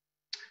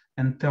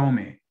and tell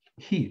me,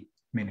 he,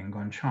 meaning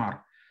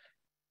Honchar,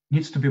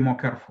 needs to be more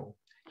careful.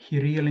 He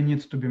really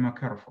needs to be more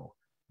careful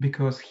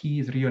because he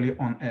is really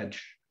on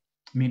edge,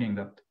 meaning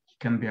that he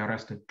can be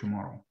arrested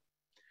tomorrow.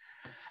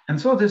 And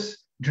so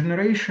this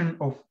generation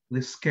of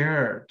the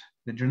scared,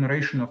 the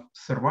generation of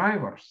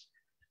survivors,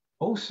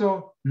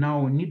 also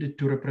now needed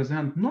to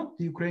represent not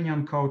the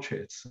Ukrainian culture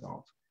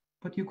itself,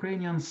 but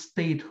Ukrainian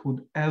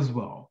statehood as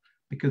well,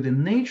 because the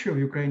nature of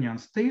Ukrainian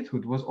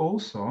statehood was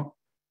also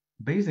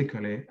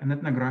basically an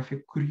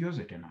ethnographic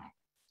curiosity now,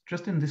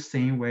 just in the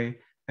same way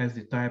as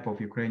the type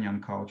of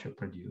Ukrainian culture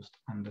produced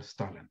under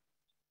Stalin.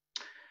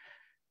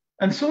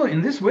 And so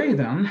in this way,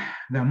 then,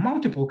 there are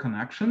multiple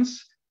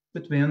connections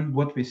between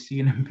what we see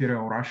in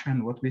Imperial Russia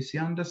and what we see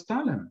under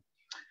Stalin.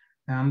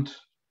 And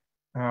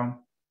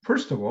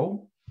first of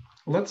all,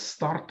 let's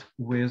start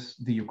with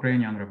the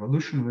Ukrainian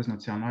Revolution, with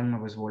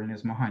Nationalno-Vyzvolnie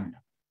Zmagання.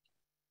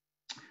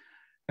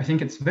 I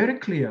think it's very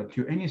clear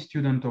to any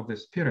student of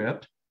this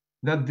period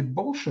that the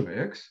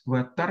Bolsheviks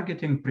were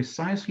targeting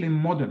precisely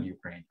modern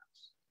Ukrainians,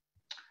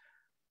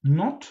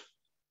 not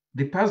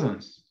the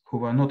peasants who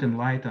were not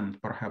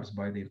enlightened perhaps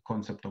by the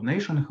concept of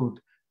nationhood,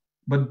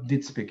 but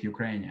did speak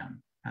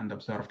Ukrainian and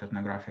observed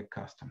ethnographic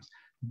customs,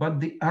 but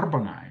the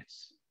urbanites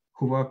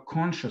who were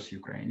conscious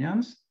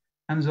Ukrainians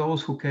and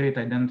those who carried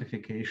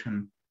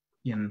identification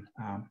in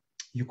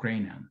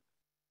Ukrainian,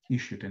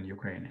 issued in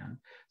Ukrainian.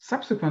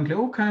 Subsequently,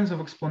 all kinds of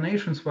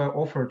explanations were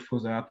offered for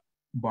that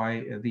by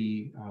the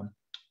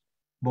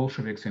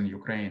Bolsheviks in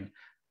Ukraine.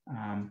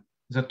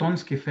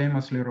 Zatonsky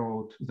famously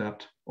wrote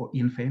that, or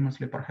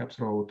infamously perhaps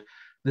wrote,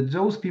 that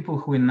those people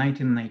who in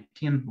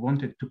 1919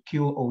 wanted to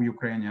kill all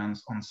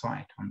Ukrainians on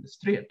sight, on the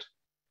street,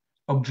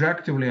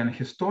 objectively and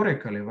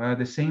historically were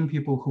the same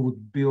people who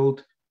would build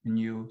a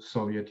new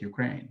Soviet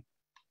Ukraine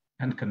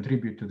and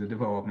contribute to the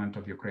development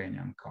of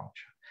Ukrainian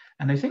culture.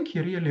 And I think he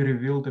really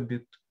revealed a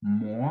bit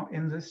more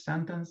in this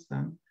sentence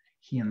than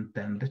he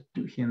intended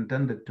to. He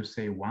intended to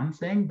say one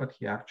thing, but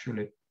he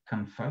actually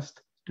confessed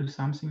do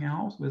something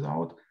else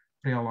without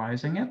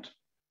realizing it.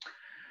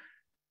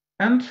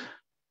 And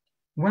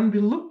when we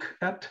look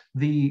at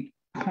the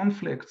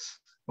conflicts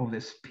of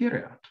this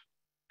period,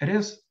 it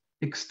is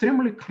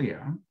extremely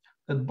clear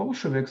that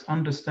Bolsheviks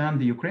understand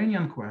the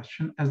Ukrainian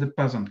question as the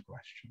peasant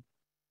question.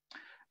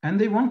 And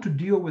they want to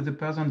deal with the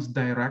peasants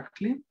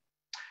directly.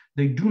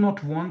 They do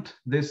not want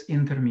this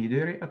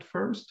intermediary at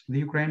first, the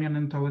Ukrainian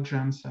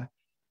intelligentsia,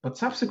 but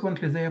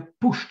subsequently they are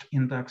pushed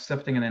into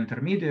accepting an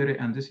intermediary,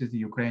 and this is the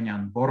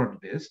Ukrainian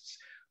Borodbists,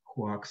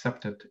 who are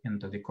accepted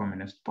into the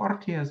Communist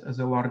Party as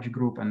a large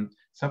group and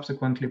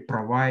subsequently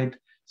provide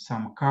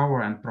some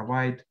cover and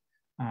provide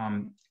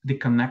the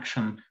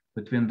connection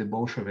between the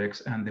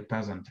Bolsheviks and the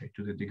peasantry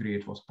to the degree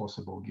it was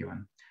possible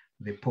given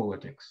the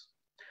politics.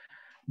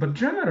 But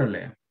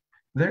generally,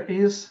 there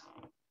is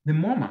the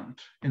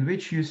moment in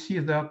which you see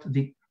that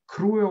the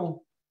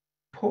cruel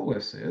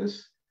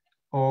policies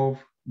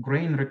of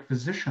grain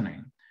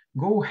requisitioning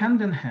go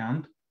hand in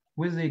hand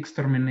with the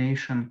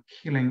extermination,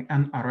 killing,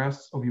 and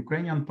arrests of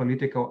Ukrainian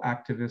political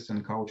activists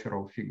and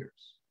cultural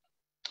figures.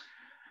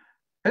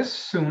 As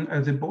soon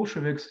as the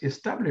Bolsheviks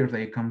established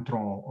their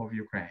control of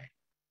Ukraine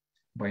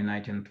by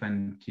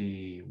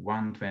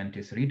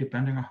 1921-23,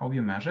 depending on how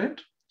you measure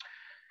it,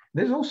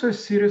 there's also a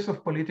series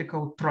of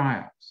political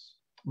trials,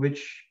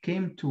 which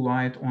came to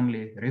light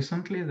only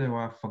recently. They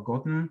were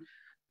forgotten,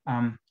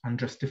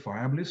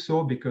 unjustifiably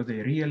so, because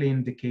they really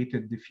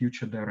indicated the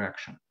future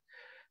direction.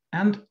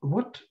 And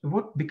what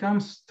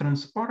becomes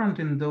transparent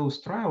in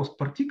those trials,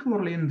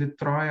 particularly in the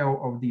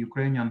trial of the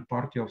Ukrainian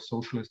Party of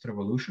Socialist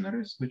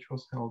Revolutionaries, which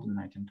was held in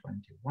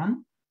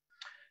 1921,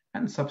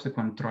 and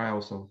subsequent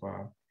trials of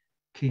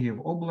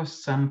Kyiv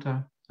Oblast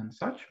Center and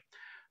such,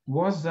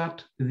 was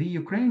that the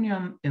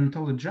Ukrainian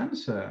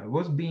intelligentsia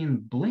was being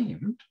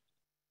blamed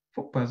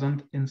for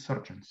peasant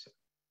insurgency.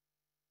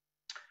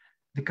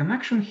 The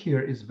connection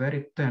here is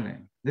very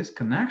telling. This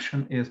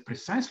connection is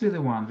precisely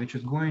the one which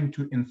is going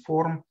to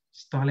inform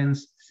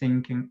Stalin's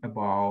thinking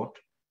about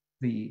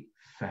the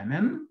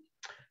famine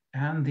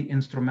and the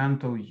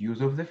instrumental use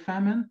of the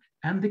famine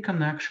and the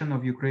connection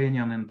of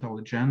Ukrainian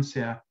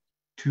intelligentsia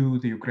to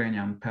the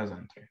Ukrainian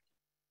peasantry.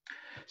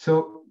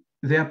 So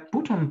they are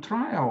put on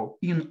trial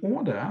in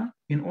order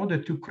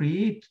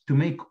to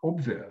make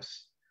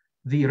obvious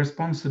the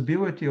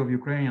responsibility of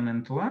Ukrainian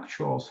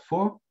intellectuals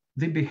for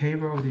the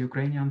behavior of the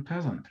Ukrainian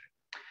peasantry,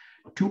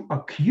 to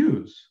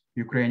accuse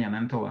Ukrainian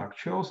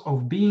intellectuals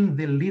of being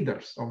the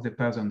leaders of the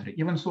peasantry.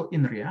 Even so,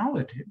 in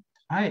reality,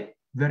 I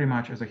very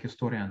much as a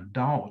historian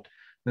doubt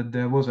that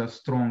there was a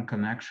strong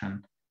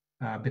connection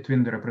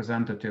between the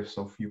representatives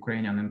of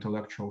Ukrainian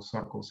intellectual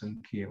circles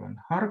in Kyiv and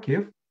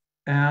Kharkiv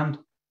and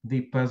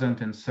the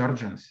peasant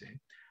insurgency.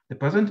 The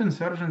peasant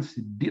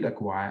insurgency did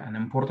acquire an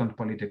important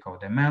political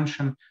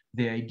dimension.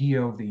 The idea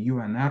of the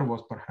UNR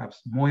was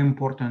perhaps more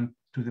important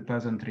to the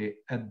peasantry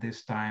at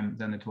this time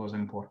than it was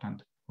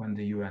important when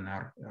the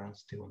UNR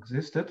still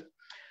existed.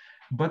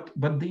 But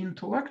the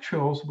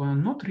intellectuals were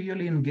not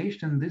really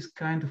engaged in this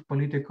kind of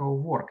political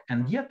work.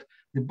 And yet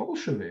the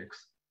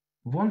Bolsheviks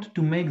want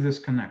to make this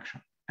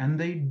connection. And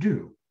they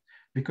do,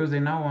 because they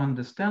now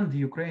understand the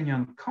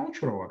Ukrainian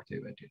cultural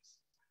activities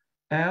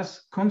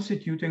as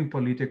constituting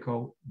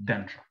political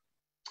danger.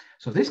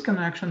 So this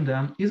connection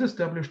then is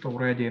established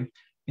already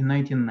in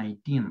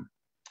 1919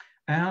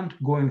 and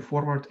going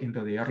forward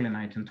into the early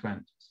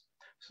 1920s.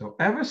 So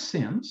ever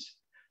since,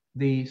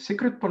 the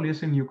secret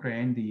police in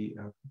Ukraine, the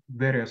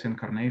various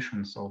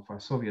incarnations of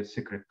Soviet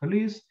secret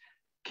police,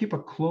 keep a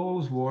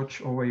close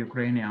watch over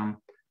Ukrainian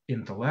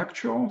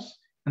intellectuals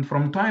and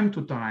from time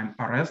to time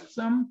arrest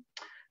them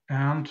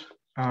and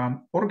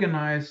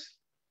organize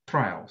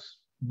trials.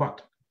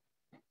 But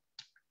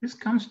this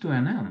comes to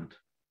an end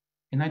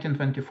in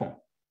 1924.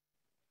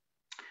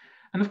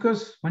 And of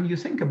course, when you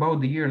think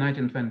about the year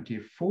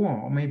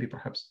 1924, or maybe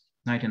perhaps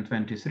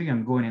 1923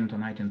 and going into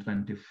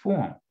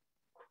 1924,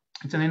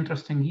 it's an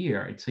interesting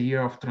year. It's a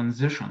year of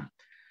transition,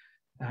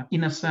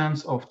 in a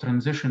sense of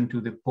transition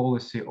to the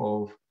policy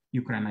of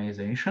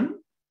Ukrainization,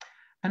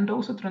 and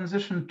also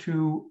transition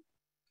to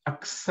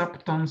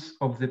acceptance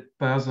of the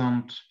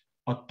peasant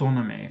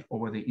autonomy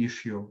over the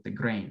issue of the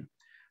grain,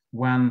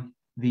 when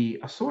the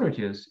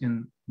authorities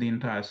in the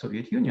entire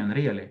Soviet Union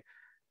really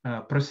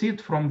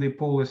proceed from the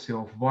policy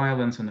of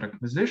violence and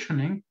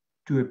requisitioning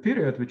to a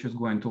period which is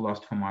going to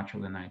last for much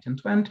of the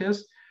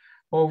 1920s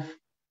of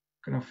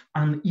kind of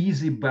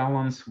uneasy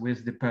balance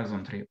with the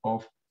peasantry,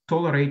 of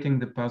tolerating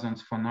the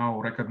peasants for now,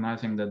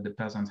 recognizing that the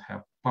peasants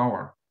have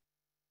power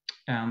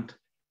and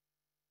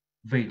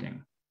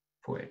waiting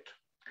for it.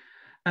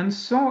 And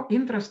so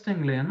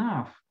interestingly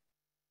enough,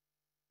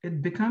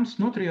 it becomes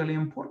not really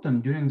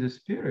important during this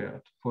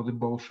period for the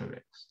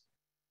Bolsheviks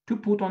to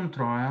put on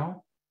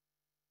trial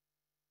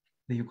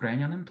the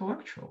Ukrainian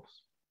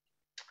intellectuals.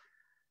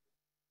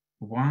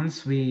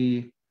 Once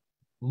we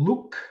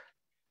look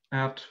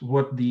at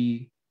what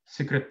the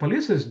secret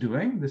police is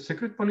doing, the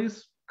secret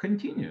police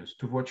continues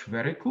to watch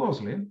very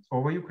closely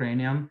over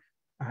Ukrainian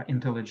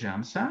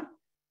intelligentsia.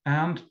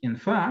 And in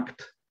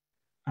fact,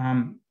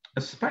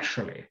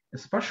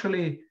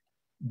 especially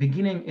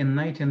beginning in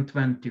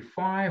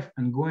 1925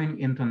 and going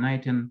into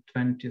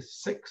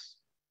 1926.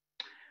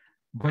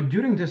 But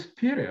during this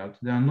period,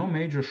 there are no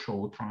major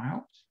show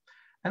trials,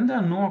 and there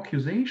are no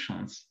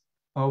accusations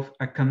of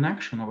a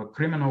connection, of a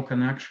criminal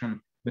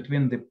connection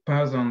between the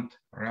peasant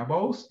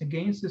rebels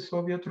against the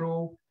Soviet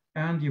rule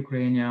and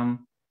Ukrainian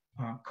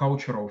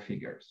cultural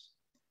figures.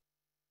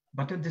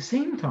 But at the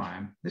same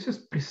time, this is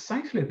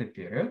precisely the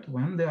period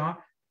when there are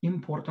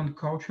important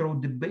cultural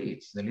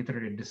debates, the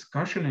literary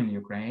discussion in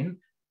Ukraine,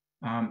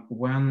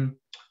 when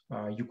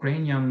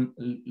Ukrainian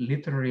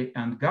literary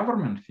and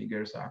government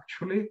figures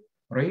actually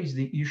raise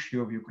the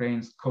issue of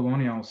Ukraine's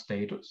colonial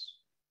status,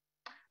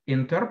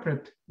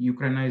 interpret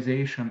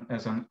Ukrainization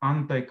as an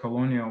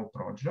anti-colonial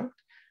project.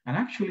 And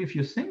actually, if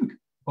you think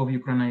of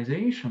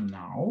Ukrainization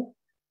now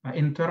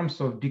in terms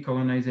of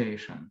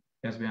decolonization,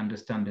 as we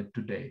understand it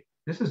today,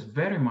 this is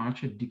very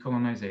much a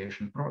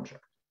decolonization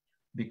project,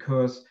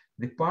 because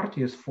the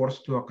party is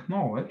forced to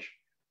acknowledge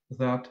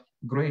that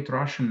great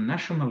Russian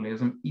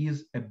nationalism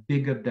is a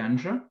bigger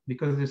danger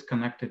because it's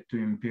connected to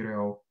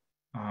imperial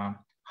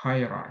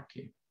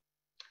hierarchy.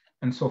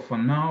 And so for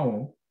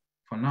now,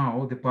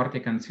 the party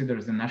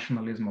considers the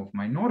nationalism of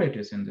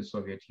minorities in the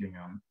Soviet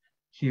Union,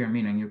 here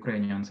meaning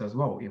Ukrainians as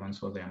well, even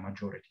so they are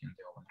majority in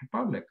the old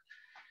republic,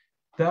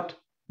 that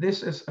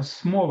this is a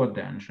smaller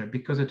danger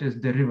because it is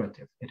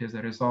derivative. It is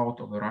a result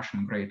of the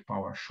Russian great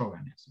power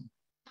chauvinism.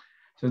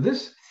 So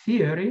this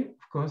theory,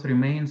 of course,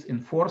 remains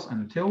in force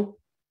until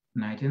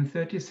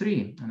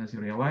 1933. And as you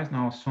realize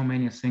now, so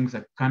many things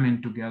are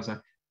coming together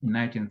in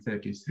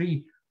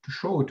 1933 to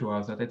show to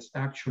us that it's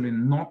actually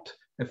not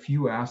a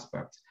few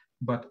aspects,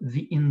 but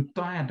the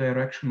entire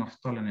direction of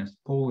Stalinist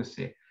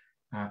policy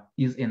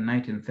is in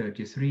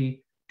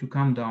 1933 to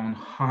come down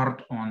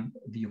hard on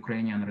the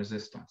Ukrainian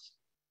resistance.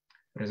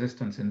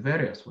 Resistance in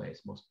various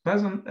ways, both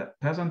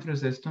peasant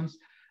resistance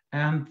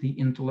and the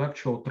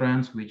intellectual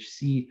trends which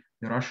see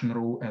the Russian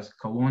rule as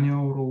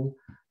colonial rule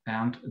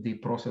and the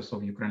process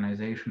of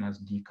Ukrainization as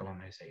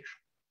decolonization.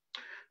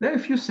 There are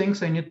a few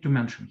things I need to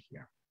mention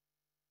here.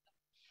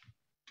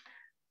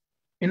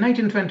 In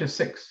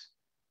 1926,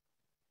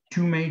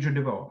 two major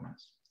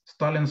developments.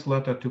 Stalin's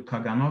letter to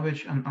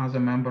Kaganovich and other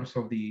members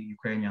of the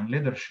Ukrainian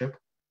leadership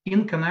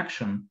in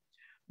connection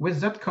with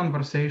that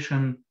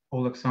conversation.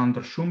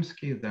 Alexander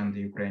Shumsky, then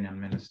the Ukrainian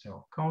Minister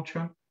of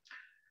Culture,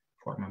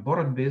 former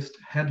Borodbist,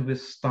 had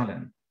with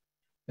Stalin.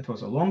 It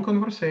was a long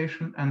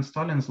conversation, and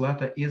Stalin's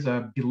letter is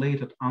a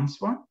belated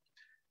answer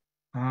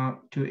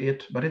to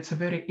it, but it's a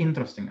very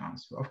interesting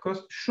answer. Of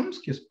course,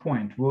 Shumsky's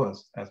point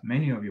was, as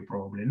many of you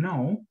probably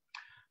know,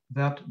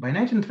 that by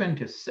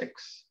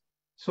 1926,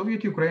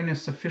 Soviet Ukraine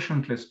is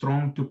sufficiently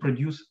strong to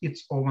produce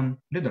its own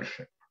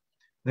leadership.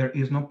 There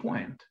is no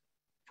point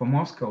for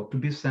Moscow to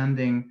be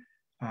sending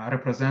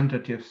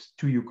representatives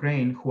to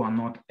Ukraine who are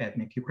not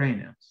ethnic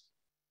Ukrainians.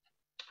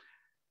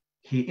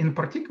 He in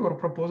particular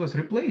proposes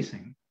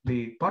replacing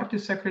the party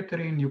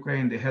secretary in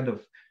Ukraine, the head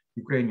of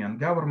Ukrainian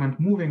government,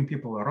 moving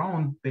people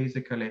around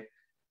basically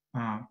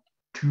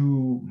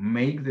to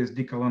make this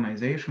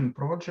decolonization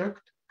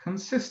project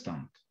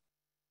consistent,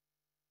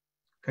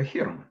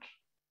 coherent,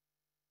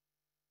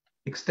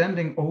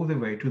 extending all the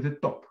way to the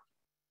top.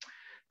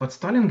 But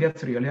Stalin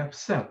gets really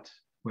upset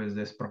with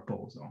this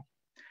proposal.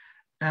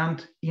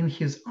 And in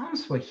his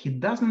answer, he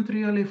doesn't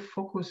really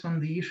focus on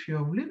the issue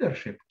of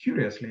leadership,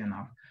 curiously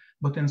enough,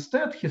 but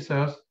instead he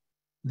says,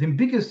 the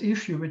biggest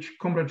issue which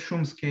Comrade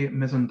Shumsky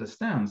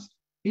misunderstands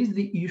is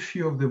the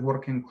issue of the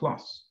working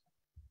class.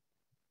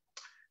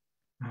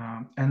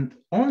 And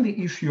on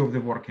the issue of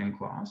the working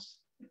class,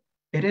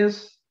 it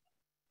is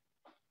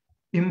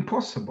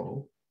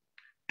impossible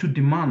to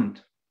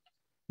demand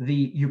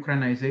the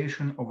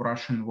Ukrainization of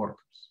Russian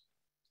workers.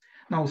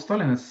 Now,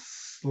 Stalin is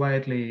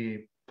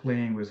slightly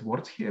playing with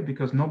words here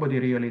because nobody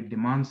really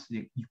demands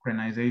the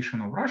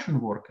Ukrainization of Russian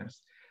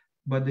workers,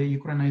 but the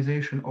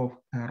Ukrainization of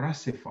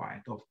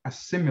Russified, of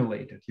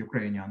assimilated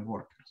Ukrainian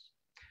workers.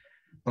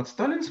 But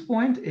Stalin's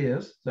point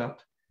is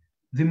that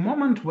the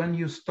moment when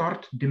you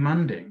start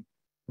demanding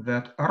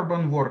that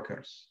urban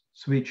workers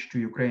switch to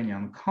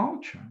Ukrainian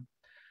culture,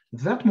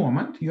 that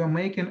moment you are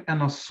making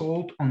an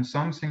assault on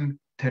something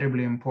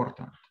terribly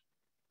important.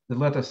 The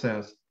letter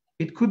says,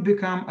 it could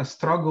become a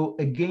struggle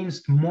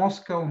against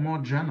Moscow more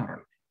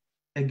generally,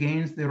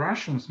 against the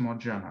Russians more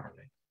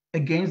generally,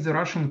 against the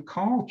Russian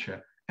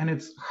culture and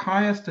its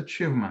highest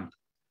achievement,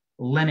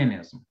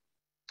 Leninism.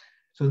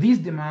 So these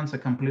demands are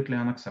completely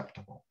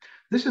unacceptable.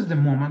 This is the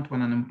moment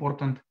when an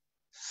important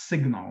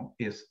signal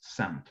is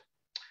sent.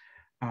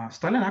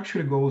 Stalin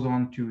actually goes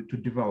on to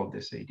develop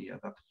this idea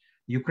that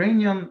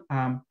Ukrainian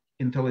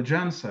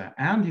intelligentsia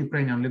and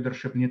Ukrainian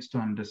leadership needs to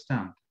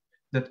understand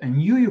that a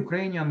new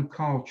Ukrainian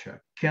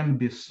culture can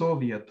be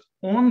Soviet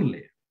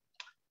only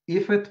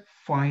if it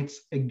fights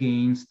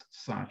against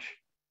such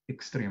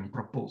extreme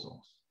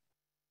proposals.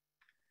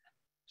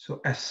 So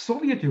a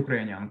Soviet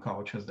Ukrainian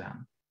culture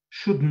then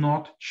should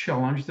not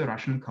challenge the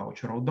Russian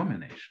cultural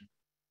domination.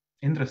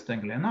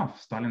 Interestingly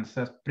enough, Stalin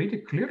says pretty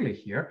clearly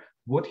here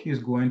what he is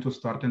going to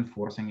start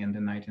enforcing in the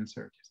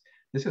 1930s.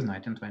 This is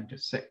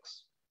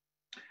 1926.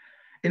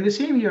 In the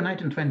same year,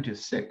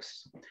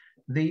 1926,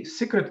 the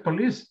secret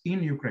police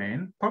in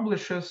Ukraine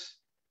publishes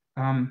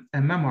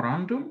a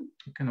memorandum,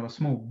 kind of a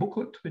small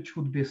booklet, which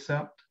would be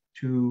sent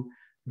to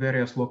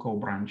various local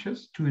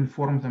branches to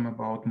inform them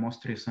about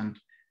most recent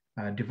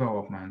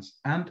developments.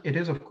 And it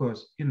is, of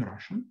course, in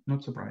Russian,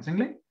 not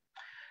surprisingly.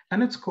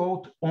 And it's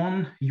called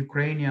On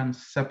Ukrainian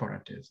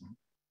Separatism.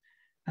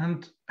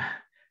 And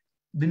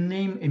the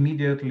name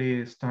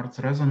immediately starts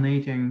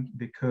resonating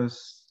because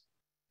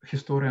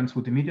historians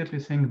would immediately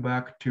think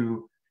back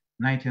to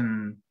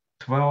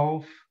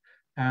 1912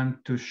 and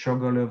to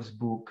Shogolev's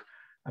book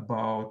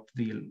about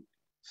the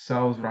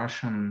South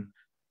Russian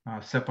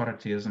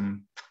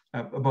separatism,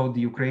 about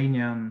the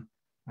Ukrainian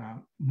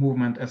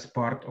movement as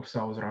part of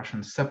South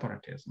Russian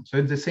separatism. So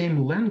it's the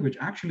same language,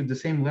 actually the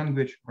same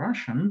language,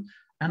 Russian,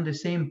 and the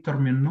same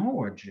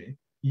terminology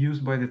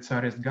used by the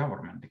Tsarist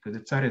government, because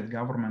the Tsarist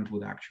government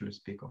would actually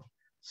speak of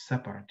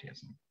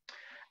separatism.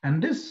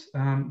 And this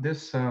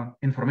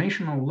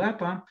informational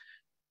letter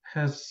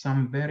has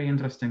some very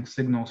interesting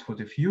signals for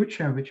the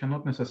future, which are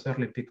not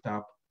necessarily picked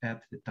up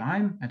at the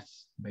time.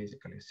 It's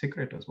basically a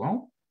secret as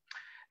well.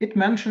 It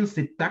mentions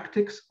the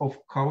tactics of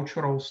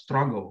cultural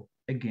struggle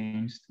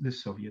against the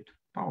Soviet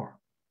power.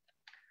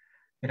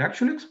 It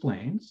actually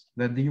explains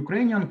that the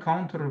Ukrainian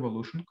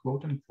counter-revolution,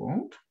 quote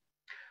unquote,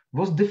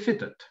 was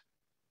defeated.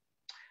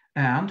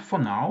 And for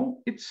now,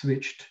 it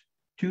switched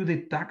to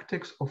the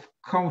tactics of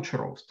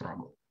cultural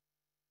struggle.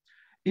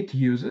 It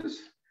uses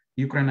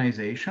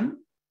Ukrainization.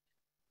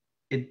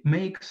 It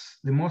makes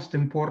the most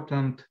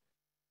important,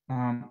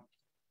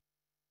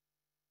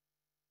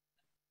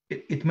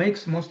 it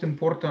makes most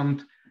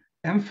important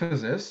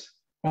emphasis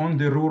on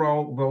the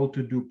rural,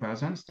 well-to-do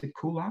peasants, the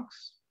kulaks.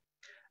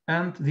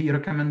 And the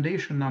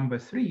recommendation number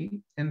 3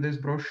 in this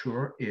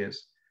brochure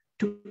is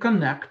to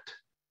connect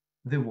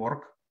the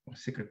work, or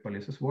secret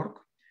police's work,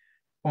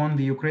 on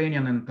the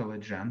Ukrainian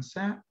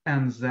intelligentsia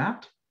and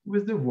that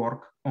with the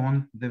work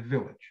on the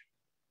village.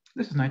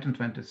 This is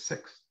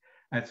 1926.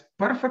 It's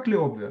perfectly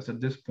obvious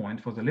at this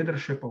point for the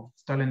leadership of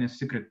Stalinist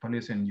secret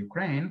police in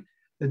Ukraine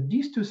that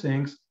these two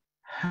things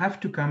have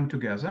to come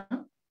together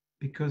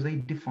because they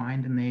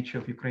define the nature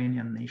of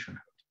Ukrainian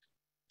nationhood,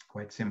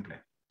 quite simply.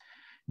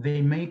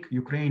 They make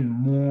Ukraine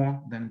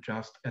more than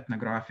just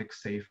ethnographic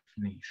safe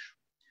niche.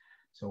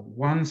 So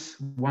once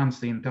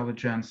the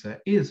intelligentsia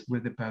is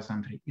with the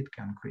peasantry, it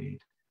can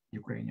create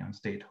Ukrainian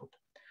statehood.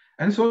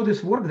 And so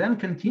this work then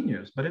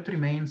continues, but it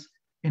remains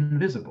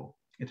invisible.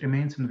 It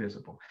remains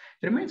invisible.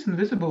 It remains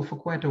invisible for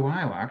quite a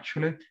while,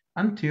 actually,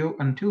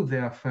 until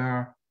the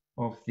affair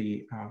of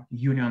the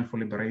Union for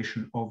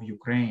Liberation of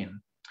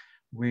Ukraine,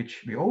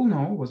 which we all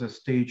know was a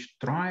staged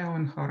trial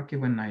in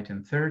Kharkiv in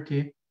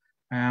 1930,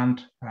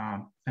 and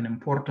an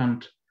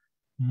important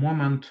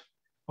moment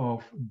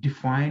of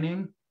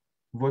defining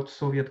what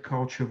Soviet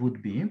culture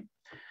would be.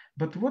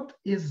 But what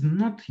is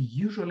not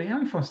usually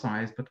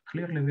emphasized, but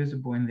clearly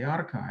visible in the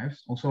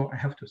archives, also I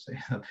have to say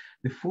that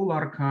the full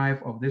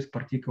archive of this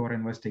particular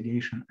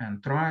investigation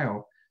and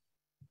trial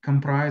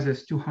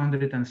comprises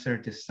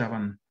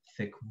 237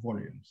 thick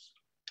volumes.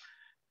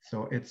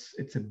 So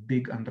it's a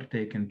big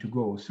undertaking to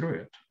go through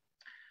it.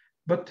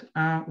 But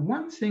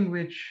one thing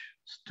which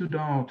stood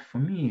out for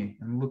me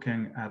in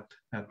looking at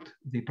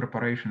the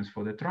preparations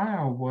for the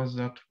trial was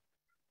that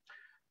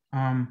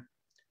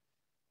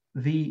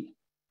the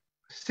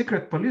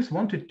secret police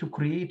wanted to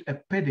create a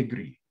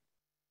pedigree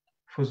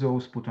for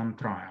those put on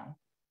trial.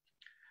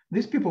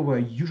 These people were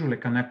usually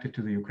connected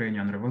to the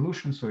Ukrainian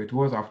Revolution, so it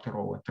was, after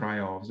all, a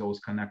trial of those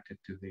connected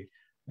to the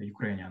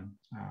Ukrainian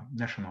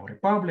National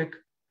Republic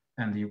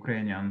and the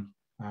Ukrainian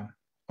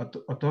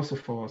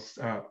Autocephalous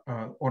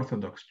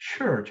Orthodox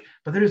Church,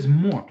 but there is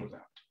more to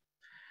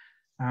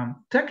that.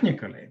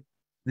 Technically,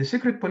 the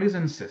secret police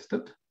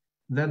insisted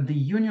that the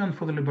Union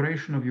for the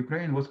Liberation of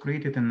Ukraine was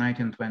created in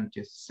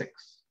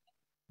 1926.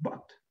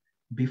 But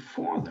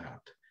before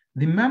that,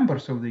 the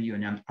members of the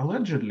union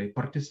allegedly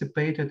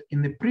participated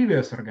in the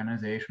previous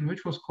organization,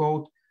 which was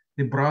called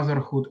the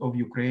Brotherhood of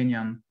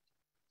Ukrainian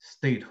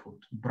Statehood,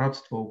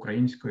 Bratstvo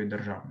Ukrainskої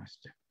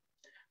Державності,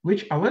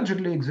 which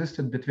allegedly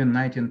existed between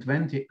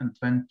 1920 and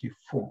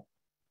 24.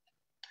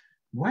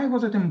 Why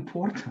was it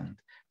important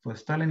for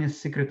Stalinist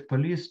secret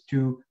police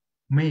to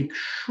make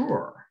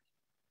sure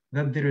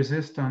that the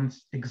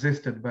resistance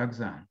existed back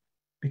then?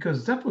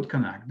 Because that would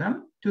connect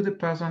them to the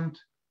peasant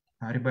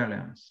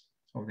rebellions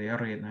of the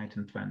early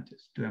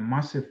 1920s, to a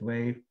massive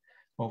wave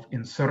of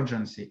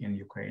insurgency in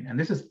Ukraine. And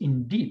this is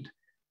indeed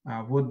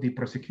what the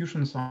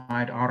prosecution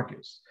side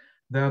argues,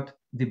 that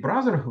the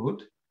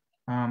Brotherhood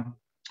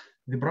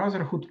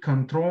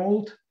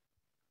controlled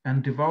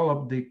and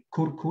developed the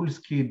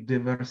Kurkulski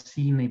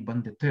diversijny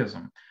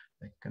banditism,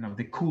 kind of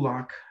the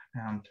kulak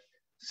and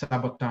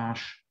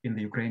sabotage in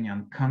the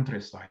Ukrainian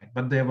countryside,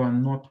 but they were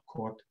not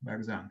caught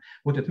back then.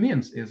 What it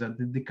means is that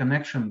the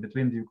connection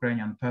between the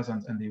Ukrainian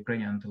peasants and the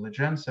Ukrainian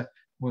intelligentsia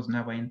was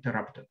never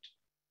interrupted.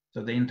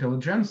 So the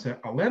intelligentsia,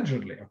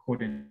 allegedly,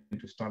 according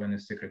to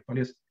Stalinist secret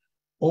police,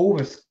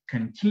 always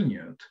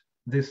continued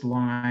this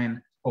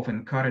line of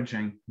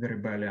encouraging the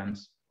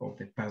rebellions of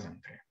the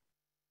peasantry.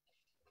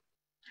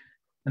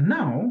 And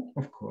now,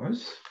 of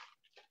course,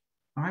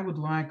 I would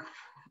like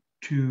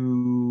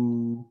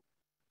to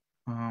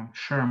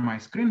share my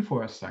screen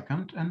for a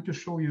second and to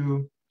show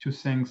you two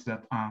things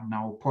that are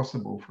now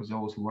possible for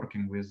those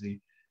working with the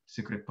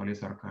secret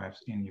police archives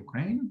in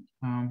Ukraine.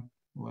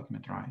 Let me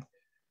try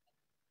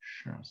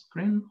share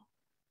screen.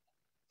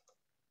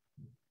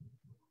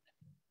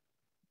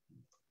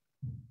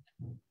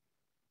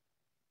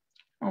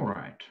 All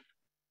right.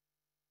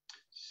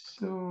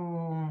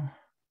 So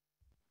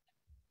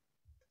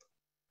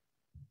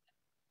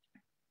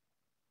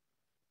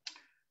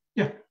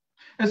yeah,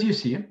 as you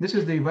see, this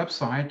is the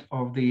website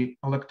of the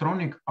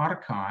electronic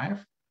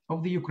archive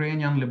of the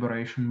Ukrainian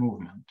liberation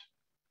movement.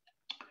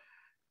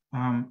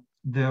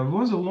 There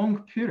was a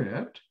long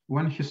period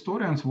when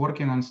historians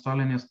working on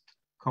Stalinist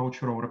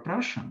cultural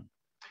repression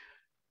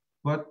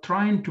were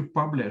trying to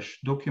publish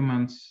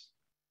documents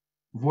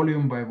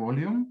volume by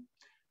volume,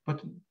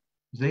 but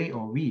they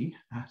or we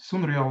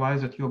soon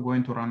realized that you're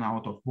going to run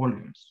out of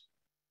volumes.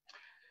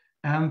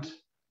 And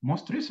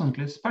most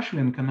recently, especially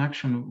in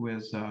connection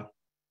with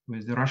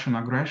the Russian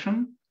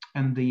aggression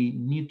and the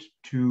need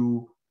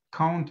to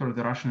counter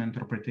the Russian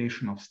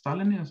interpretation of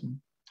Stalinism,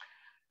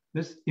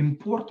 this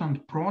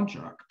important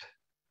project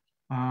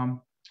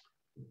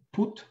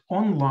put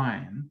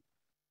online,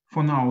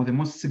 for now, the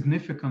most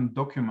significant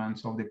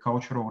documents of the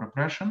cultural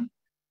repression.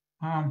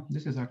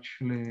 This is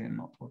actually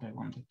not what I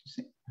wanted to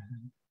see.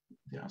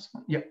 This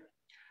one, yeah.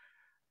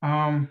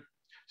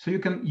 So you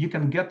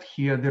can get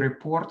here the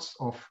reports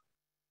of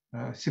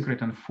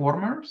secret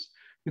informers.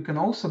 You can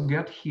also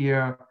get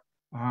here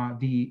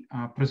the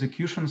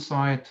prosecution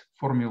side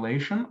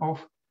formulation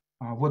of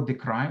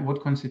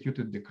what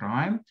constituted the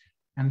crime.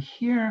 And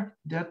here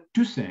there are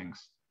two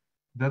things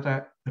that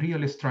are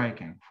really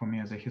striking for me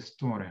as a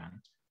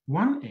historian.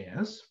 One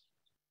is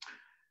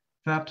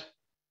that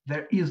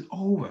there is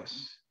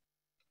always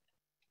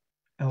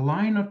a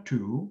line or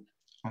two,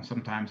 or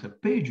sometimes a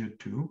page or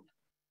two,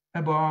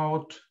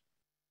 about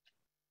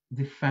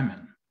the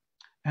famine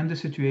and the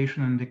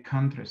situation in the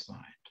countryside.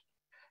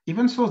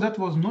 Even so, that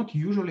was not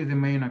usually the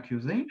main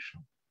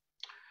accusation.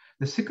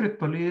 The secret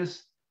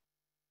police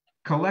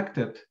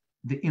collected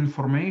the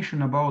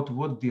information about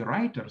what the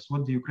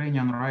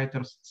Ukrainian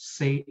writers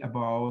say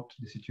about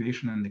the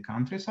situation in the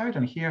countryside.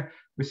 And here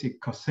we see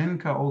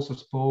Kosinka also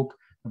spoke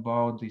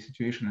about the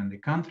situation in the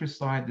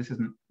countryside. This is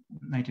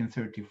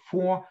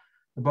 1934,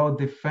 about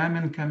the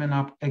famine coming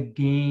up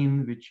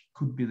again, which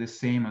could be the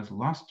same as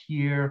last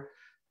year.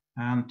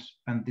 And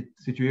the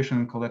situation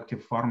in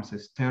collective farms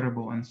is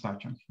terrible and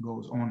such, and he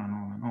goes on and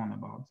on and on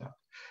about that.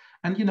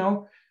 And you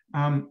know,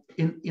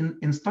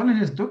 in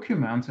Stalinist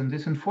documents and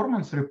these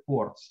informants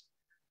reports,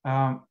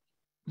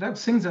 there are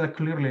things that are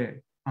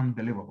clearly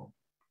unbelievable.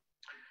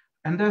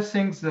 And there are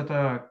things that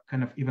are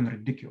kind of even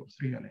ridiculous,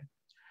 really.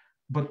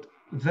 But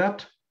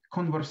that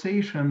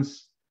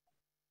conversations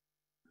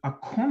are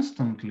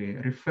constantly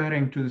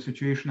referring to the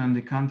situation in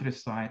the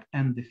countryside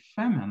and the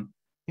famine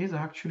is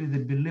actually the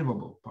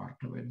believable part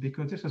of it,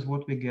 because this is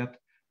what we get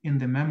in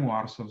the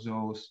memoirs of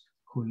those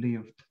who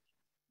lived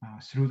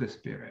through this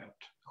period,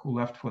 who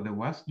left for the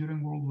West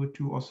during World War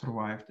II or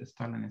survived the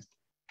Stalinist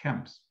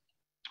camps.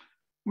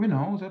 We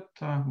know that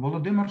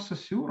Holodomor,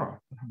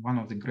 one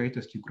of the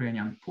greatest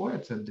Ukrainian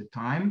poets at the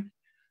time,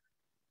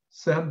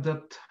 said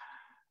that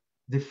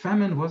the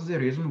famine was the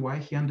reason why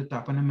he ended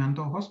up in a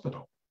mental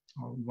hospital,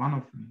 or one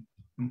of the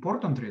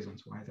important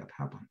reasons why that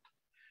happened.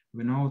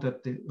 We know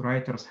that the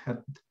writers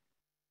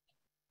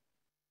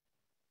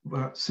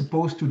were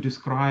supposed to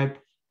describe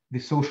the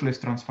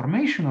socialist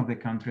transformation of the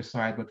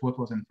countryside, but what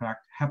was in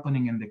fact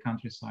happening in the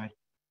countryside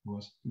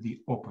was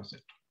the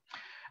opposite.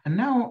 And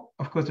now,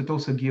 of course, it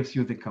also gives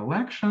you the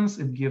collections,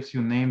 it gives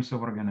you names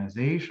of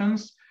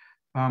organizations,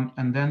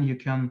 and then you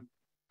can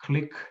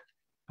click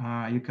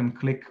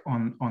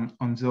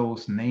on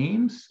those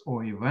names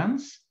or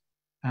events,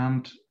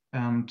 and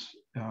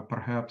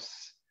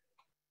perhaps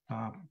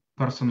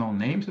personal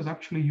names is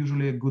actually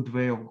usually a good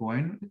way of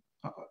going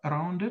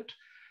around it.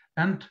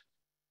 And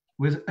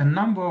with a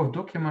number of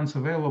documents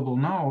available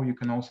now, you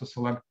can also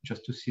select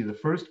just to see the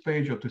first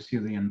page or to see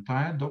the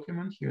entire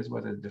document. Here's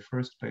whether it's the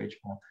first page,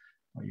 or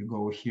you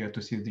go here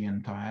to see the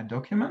entire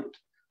document.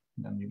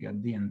 Then you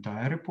get the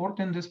entire report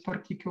in this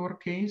particular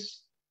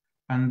case.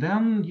 And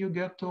then you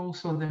get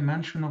also the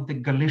mention of the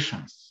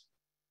Galicians.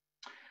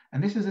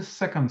 And this is a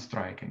second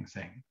striking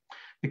thing,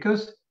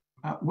 because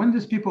when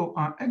these people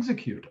are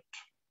executed,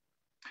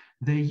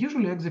 they're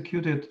usually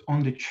executed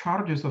on the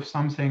charges of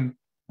something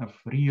of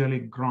really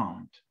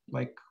grand,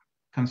 like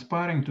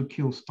conspiring to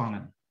kill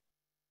Stalin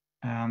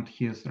and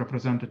his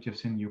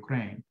representatives in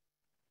Ukraine.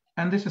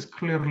 And this is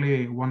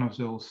clearly one of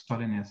those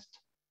Stalinist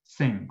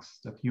things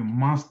that you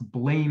must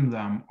blame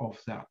them of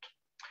that.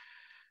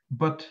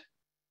 But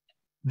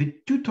the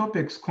two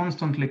topics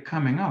constantly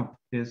coming up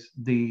is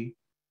the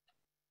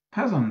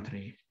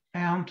peasantry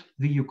and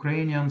the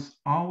Ukrainians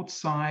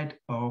outside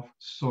of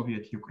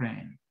Soviet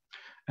Ukraine.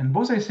 And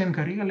both, I think,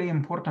 are really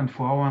important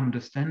for our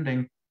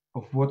understanding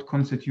of what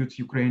constitutes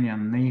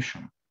Ukrainian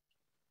nation.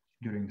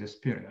 during this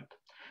period.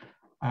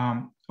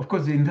 Of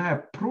course, the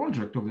entire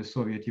project of the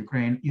Soviet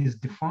Ukraine is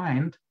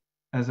defined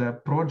as a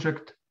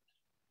project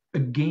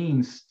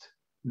against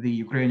the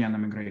Ukrainian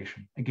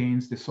immigration,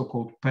 against the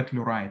so-called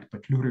Petlurite,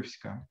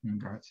 Petlurivska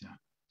immigration,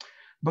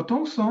 but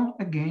also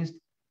against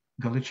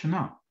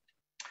Galiciana,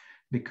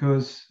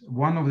 because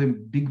one of the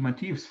big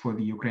motives for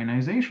the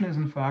Ukrainization is,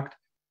 in fact,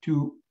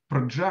 to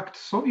project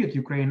Soviet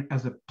Ukraine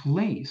as a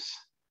place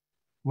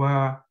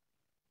where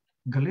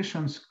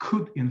Galicians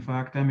could, in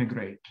fact,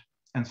 emigrate,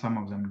 and some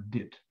of them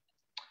did.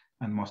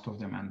 And most of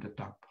them ended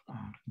up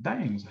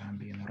dying and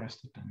being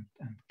arrested and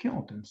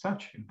killed and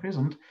such,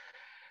 imprisoned.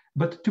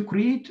 But to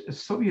create a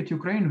Soviet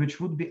Ukraine which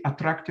would be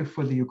attractive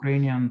for the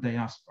Ukrainian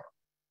diaspora.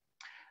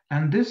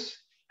 And this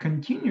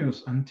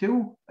continues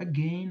until,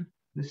 again,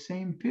 the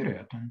same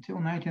period, until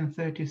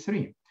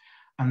 1933.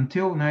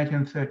 Until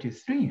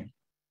 1933,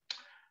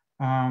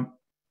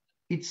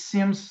 it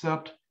seems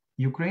that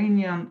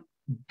Ukrainian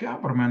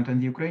government and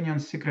the Ukrainian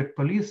secret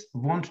police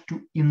want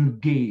to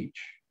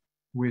engage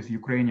with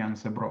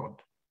Ukrainians abroad.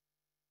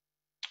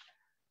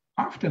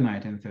 After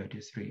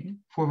 1933,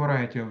 for a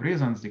variety of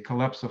reasons, the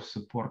collapse of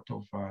support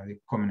of the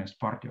Communist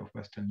Party of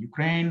Western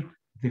Ukraine,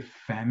 the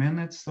famine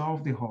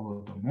itself, the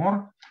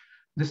Holodomor,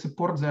 the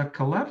support there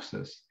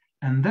collapses.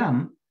 And then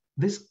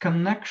this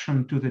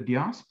connection to the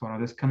diaspora,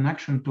 this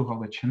connection to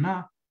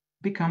Galiciana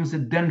becomes a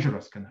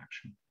dangerous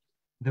connection,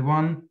 the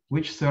one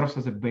which serves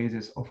as a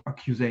basis of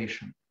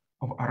accusation,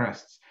 of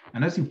arrests.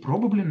 And as you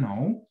probably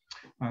know,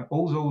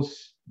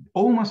 almost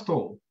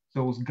all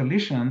those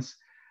Galicians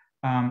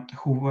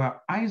who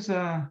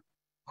either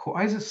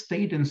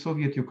stayed in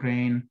Soviet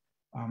Ukraine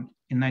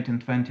in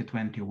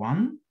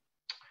 1920-21,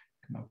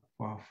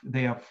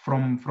 they are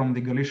from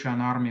the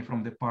Galician army,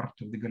 from the part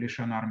of the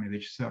Galician army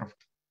which served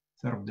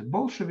the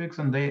Bolsheviks,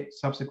 and they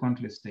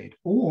subsequently stayed,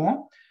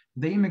 or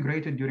they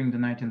immigrated during the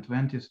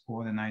 1920s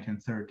or the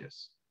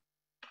 1930s.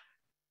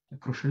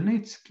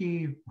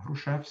 Krushelnitsky,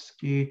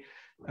 Hrushevsky,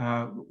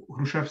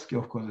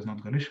 of course, is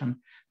not Galician,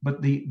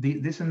 but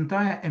this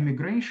entire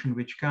emigration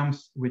which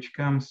comes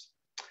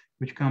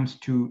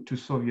to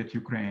Soviet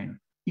Ukraine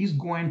is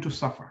going to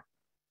suffer.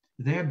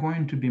 They are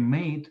going to be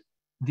made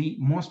the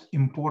most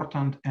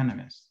important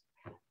enemies.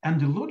 And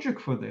the logic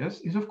for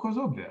this is, of course,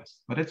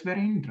 obvious, but it's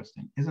very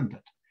interesting, isn't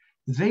it?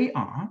 They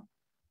are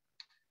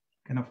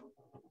kind of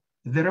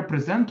the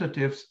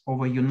representatives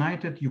of a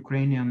united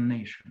Ukrainian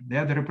nation. They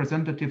are the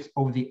representatives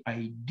of the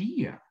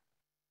idea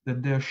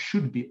that there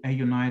should be a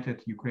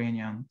united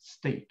Ukrainian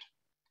state.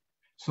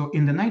 So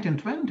in the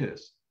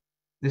 1920s,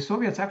 the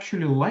Soviets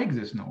actually like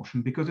this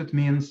notion because it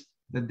means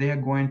that they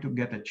are going to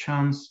get a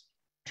chance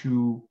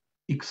to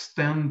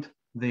extend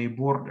their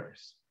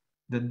borders,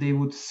 that they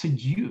would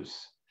seduce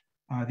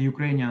the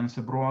Ukrainians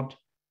abroad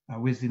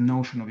with the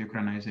notion of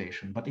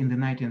Ukrainization. But in the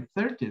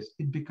 1930s,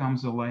 it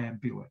becomes a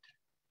liability.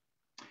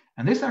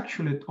 And this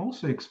actually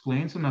also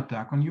explains an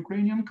attack on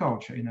Ukrainian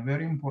culture in a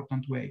very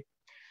important way.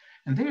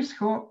 And there's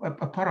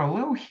a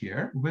parallel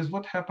here with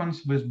what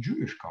happens with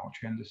Jewish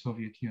culture in the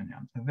Soviet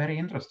Union, a very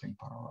interesting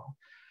parallel.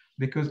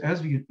 Because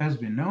as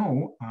we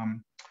know,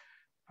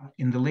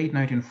 in the late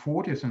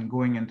 1940s and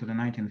going into the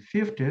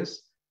 1950s,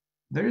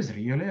 there is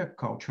really a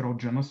cultural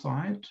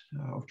genocide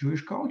of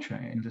Jewish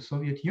culture in the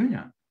Soviet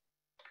Union.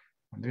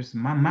 And there's a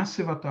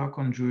massive attack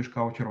on Jewish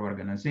cultural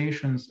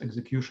organizations,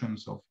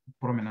 executions of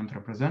prominent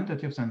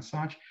representatives and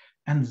such.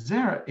 And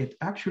there it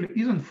actually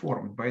is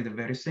informed by the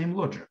very same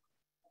logic.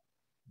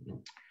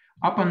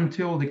 Up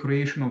until the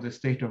creation of the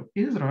State of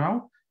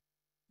Israel,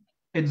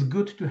 it's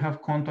good to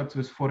have contacts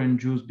with foreign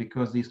Jews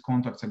because these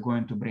contacts are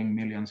going to bring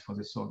millions for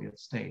the Soviet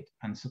state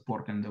and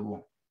support in the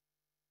war.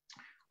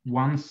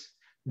 Once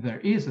there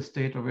is a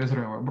State of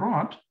Israel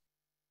abroad,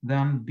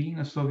 then being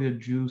a Soviet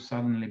Jew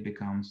suddenly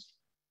becomes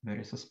a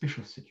very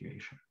suspicious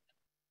situation.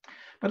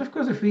 But of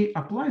course, if we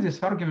apply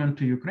this argument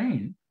to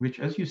Ukraine, which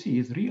as you see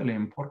is really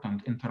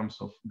important in terms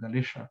of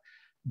Galicia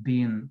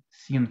being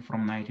seen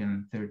from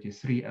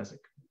 1933 as a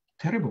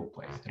terrible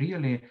place,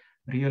 really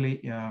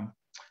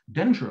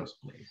dangerous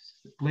place,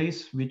 a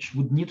place which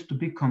would need to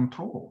be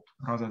controlled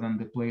rather than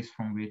the place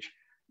from which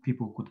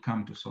people could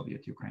come to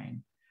Soviet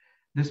Ukraine.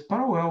 This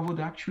parallel would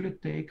actually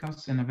take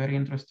us in a very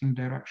interesting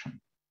direction.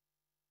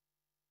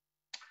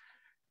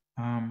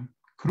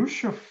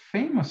 Khrushchev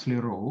famously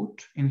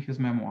wrote in his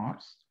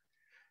memoirs,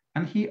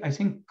 and he, I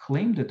think,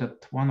 claimed it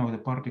at one of the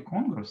party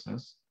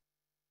congresses,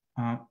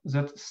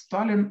 that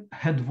Stalin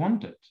had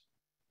wanted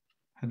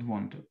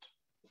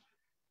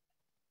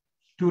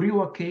to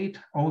relocate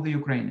all the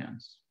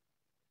Ukrainians,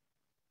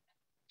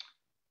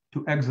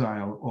 to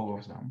exile all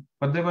of them.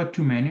 But there were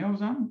too many of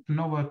them,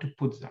 nowhere to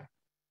put them.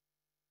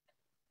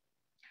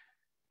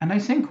 And I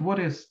think what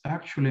is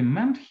actually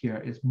meant here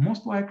is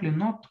most likely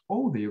not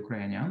all the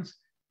Ukrainians,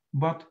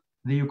 but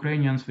the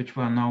Ukrainians which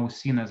were now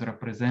seen as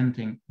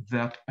representing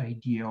that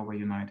idea of a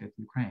united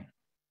Ukraine,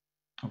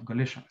 of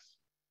Galicians,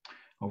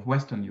 of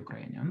Western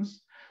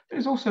Ukrainians. There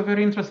is also a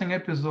very interesting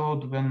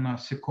episode when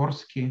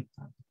Sikorsky,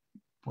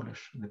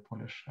 the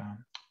Polish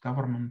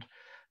government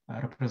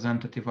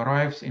representative,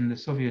 arrives in the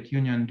Soviet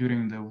Union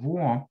during the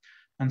war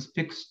and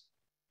speaks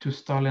to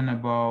Stalin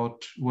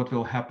about what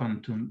will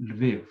happen to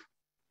Lviv.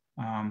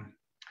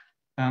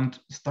 And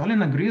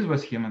Stalin agrees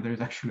with him, and there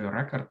is actually a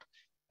record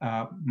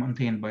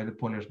maintained by the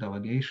Polish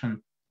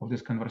delegation of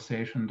this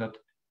conversation that,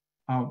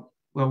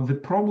 well,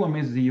 the problem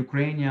is the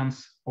Ukrainians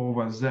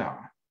over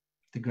there,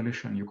 the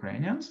Galician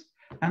Ukrainians,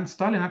 and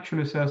Stalin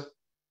actually says,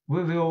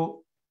 we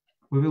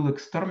will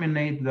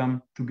exterminate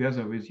them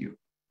together with you,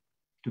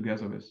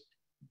 together with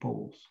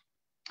Poles.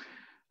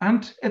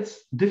 And it's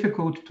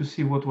difficult to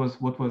see what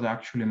was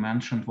actually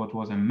mentioned, what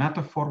was a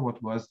metaphor,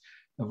 what was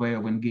a way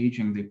of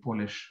engaging the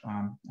Polish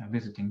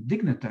visiting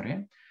dignitary.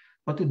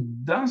 But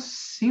it does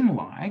seem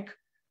like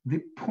the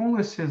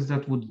policies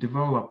that would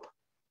develop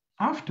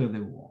after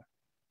the war,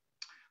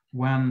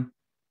 when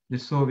the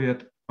Soviet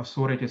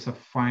authorities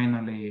are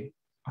finally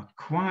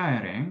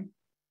acquiring,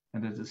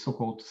 and the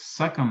so-called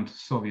second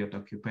Soviet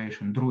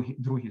occupation,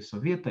 Drugi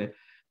Sovieti,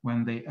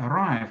 when they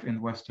arrive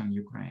in Western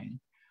Ukraine,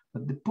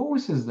 but the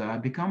policies there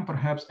become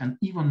perhaps an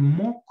even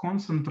more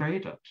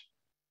concentrated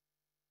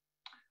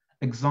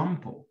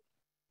example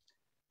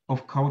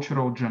of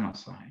cultural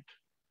genocide.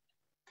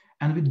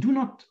 And we do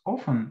not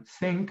often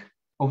think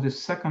of the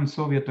second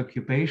Soviet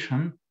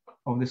occupation,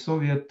 of the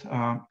Soviet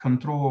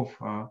control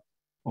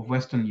of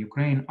Western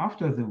Ukraine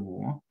after the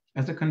war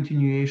as a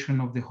continuation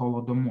of the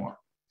Holodomor.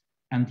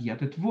 And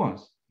yet it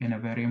was in a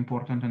very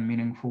important and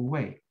meaningful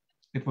way.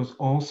 It was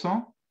also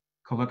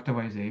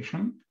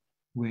collectivization,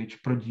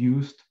 which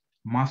produced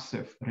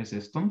massive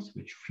resistance,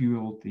 which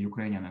fueled the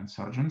Ukrainian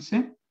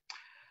insurgency.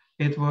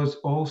 It was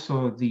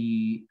also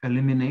the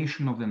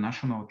elimination of the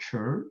national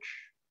church.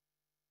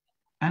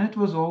 And it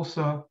was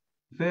also,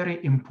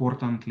 very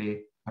importantly,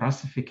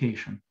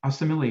 Russification,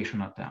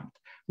 assimilation attempt,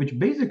 which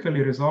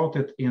basically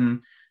resulted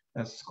in,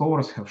 as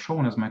scholars have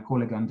shown, as my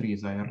colleague Andriy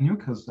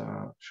Zayarnyuk has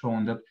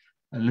shown, that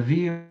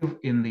Lviv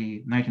in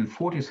the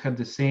 1940s had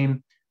the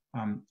same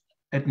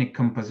ethnic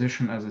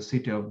composition as the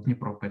city of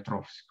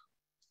Dnipropetrovsk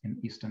in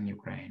eastern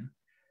Ukraine.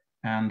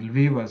 And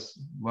Lviv, as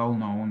well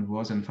known,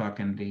 was in fact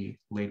in the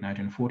late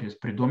 1940s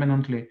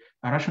predominantly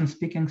a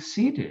Russian-speaking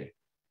city.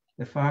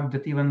 The fact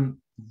that even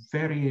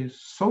very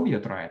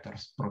Soviet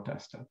writers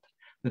protested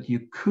that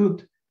you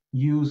could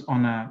use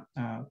on a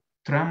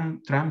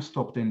tram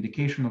stop the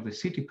indication of the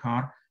city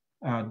car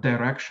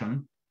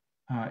direction.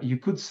 You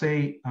could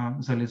say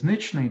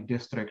Zaliznychny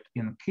district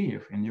in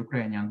Kiev in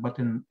Ukrainian, but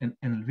in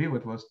Lviv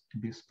it was to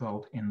be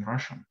spelled in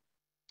Russian.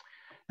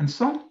 And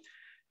so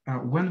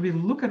when we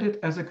look at it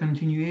as a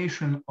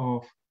continuation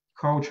of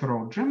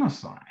cultural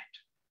genocide,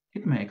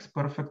 it makes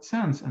perfect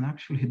sense, and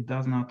actually it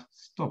does not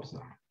stop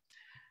there.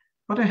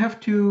 But I have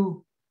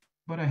to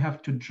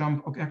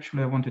jump. Okay,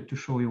 actually, I wanted to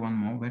show you one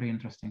more very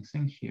interesting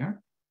thing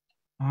here.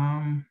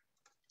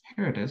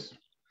 Here it is.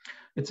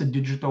 It's a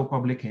digital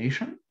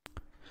publication.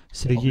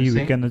 Serhy,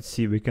 we cannot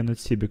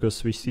see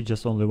because we see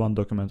just only one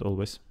document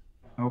always.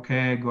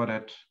 Okay, got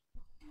it.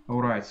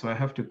 All right, so I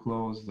have to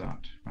close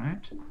that,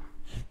 right?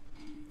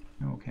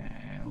 Okay,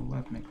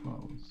 let me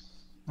close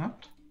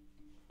that.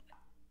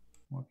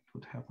 What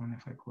would happen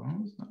if I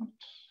close that?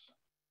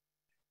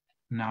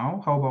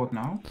 Now, how about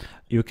now?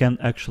 You can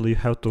actually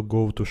have to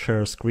go to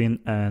share screen,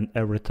 and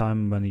every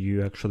time when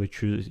you actually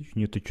choose, you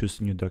need to choose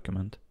new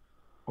document.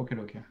 Okay,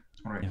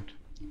 all right. Yeah.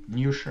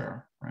 New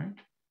share, right?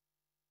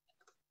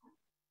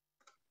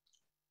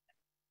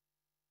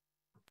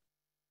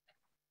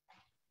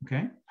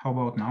 Okay, how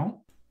about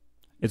now?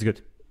 It's good.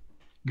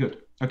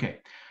 Good, okay.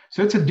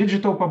 So it's a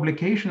digital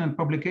publication and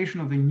publication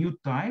of the new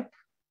type,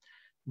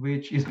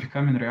 which is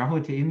becoming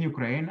reality in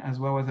Ukraine as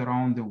well as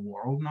around the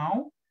world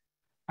now.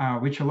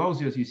 Which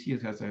allows you, as you see,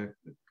 it has a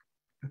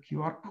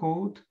QR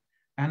code,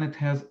 and it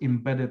has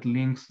embedded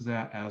links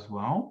there as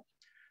well.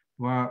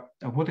 Well,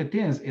 what it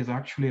is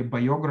actually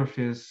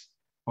biographies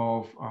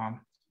of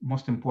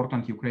most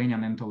important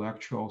Ukrainian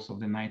intellectuals of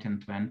the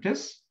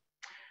 1920s,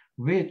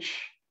 which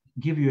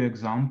give you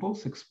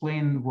examples,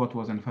 explain what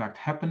was in fact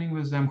happening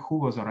with them, who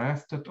was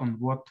arrested, on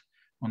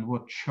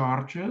what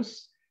charges,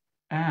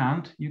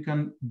 and you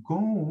can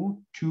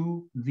go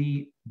to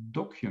the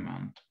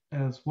document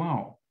as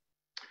well,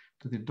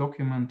 to the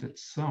document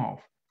itself.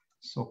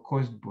 So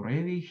Kost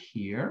Burevi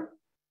here,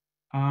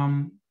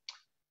 and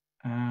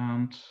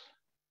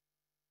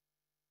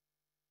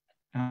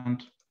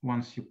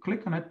once you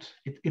click on it,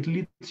 it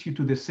leads you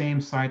to the same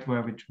site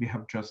which we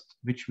have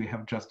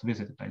just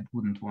visited. I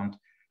wouldn't want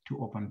to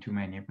open too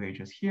many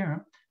pages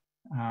here.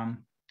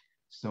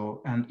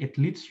 And it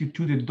leads you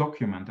to the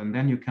document, and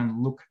then you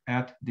can look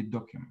at the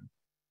document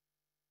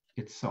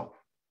itself.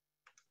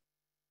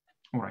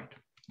 All right,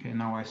 okay,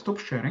 now I stop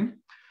sharing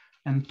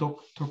and talk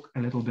a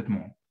little bit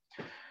more.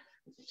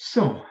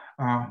 So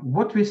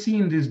what we see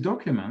in these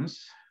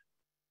documents,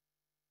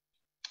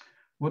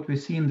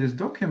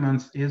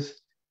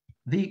 is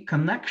the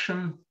connection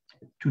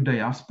to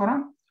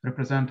diaspora,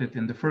 represented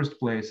in the first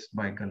place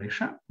by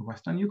Galicia,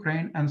 Western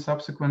Ukraine, and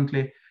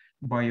subsequently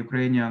by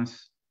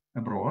Ukrainians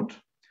abroad.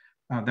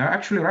 There are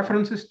actually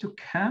references to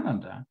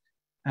Canada,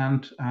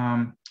 and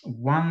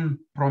one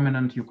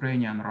prominent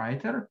Ukrainian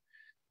writer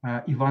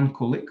Ivan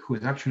Kulik, who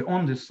is actually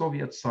on the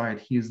Soviet side.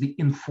 He is the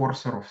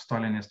enforcer of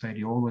Stalinist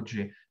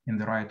ideology in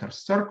the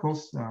writers'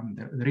 circles.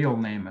 The real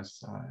name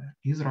is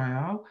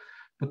Israel,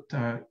 but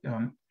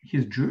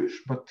he's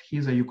Jewish, but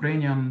he's a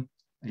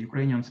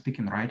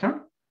Ukrainian-speaking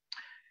writer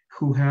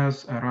who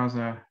has a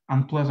rather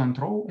unpleasant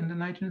role in the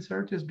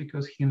 1930s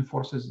because he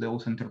enforces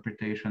those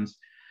interpretations.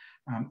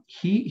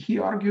 He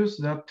argues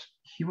that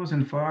he was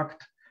in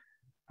fact,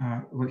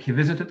 he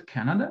visited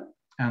Canada,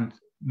 and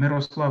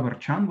Miroslav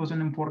Erchan was an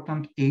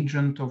important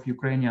agent of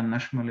Ukrainian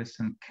nationalists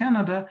in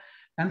Canada,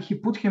 and he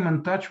put him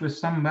in touch with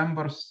some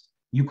members,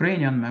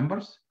 Ukrainian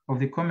members of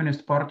the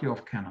Communist Party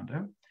of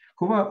Canada,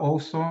 who were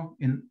also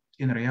in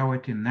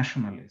reality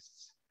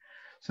nationalists.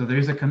 So there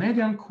is a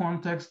Canadian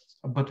context,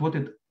 but what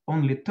it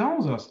only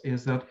tells us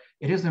is that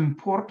it is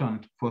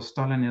important for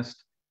Stalinist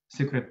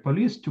secret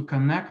police to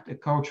connect a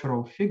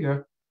cultural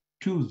figure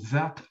to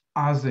that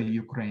other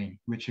Ukraine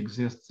which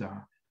exists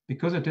there,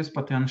 because it is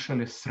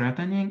potentially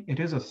threatening, it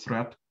is a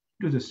threat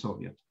to the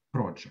Soviet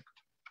project.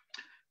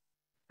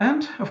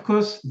 And of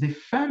course, the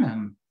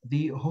famine,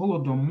 the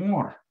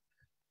Holodomor,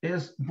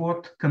 is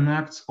what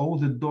connects all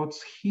the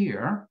dots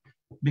here,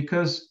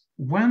 because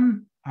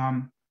when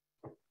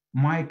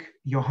Mike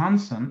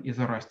Johansson is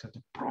arrested,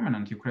 a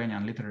prominent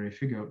Ukrainian literary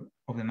figure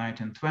of the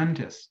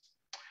 1920s,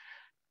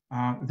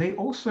 they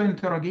also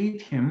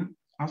interrogate him,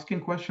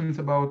 asking questions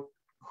about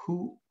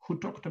who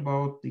talked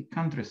about the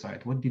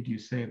countryside. What did you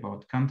say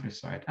about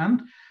countryside?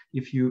 And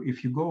if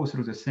you go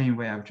through the same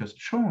way I've just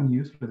shown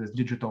you, through this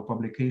digital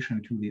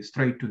publication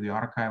straight to the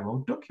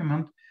archival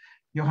document,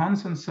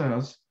 Johansson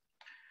says,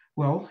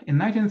 well, in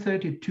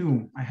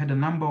 1932, I had a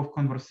number of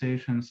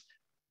conversations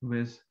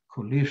with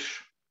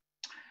Kulish,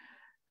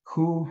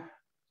 who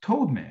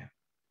told me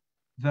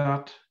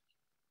that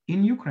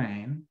in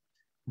Ukraine,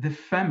 the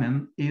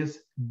famine is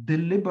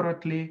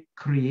deliberately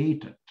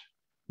created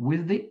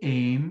with the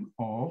aim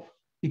of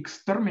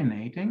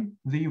exterminating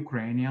the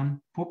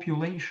Ukrainian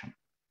population.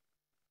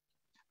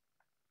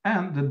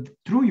 And the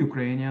true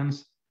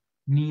Ukrainians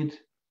need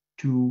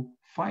to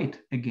fight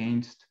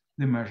against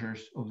the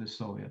measures of the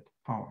Soviet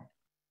power.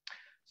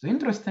 So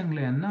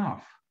interestingly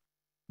enough,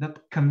 that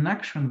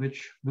connection,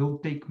 which will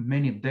take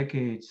many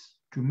decades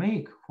to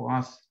make for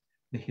us,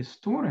 the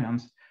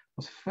historians,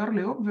 was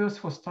fairly obvious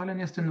for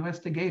Stalinist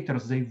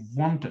investigators. They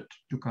wanted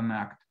to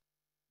connect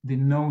the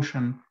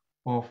notion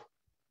of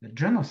the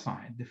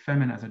genocide, the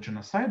famine as a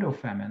genocidal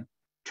famine,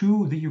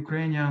 to the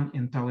Ukrainian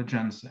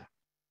intelligentsia.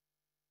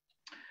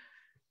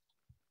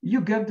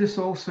 You get this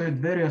also at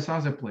various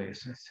other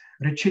places.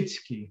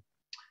 Rechitsky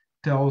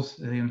tells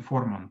the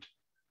informant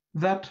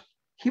that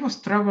he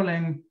was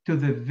traveling to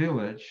the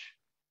village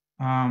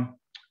on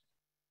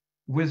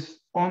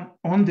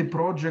the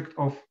project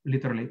of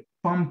literally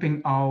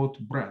pumping out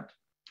bread,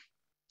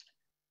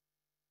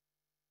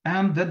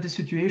 and that the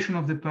situation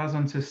of the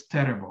peasants is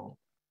terrible.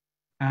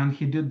 And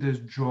he did this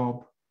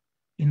job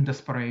in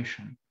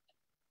desperation,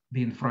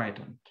 being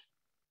frightened.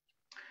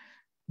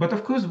 But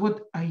of course,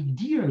 what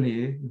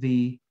ideally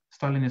the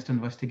Stalinist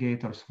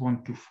investigators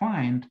want to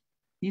find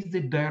is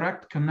the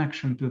direct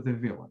connection to the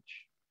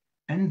village.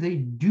 And they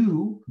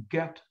do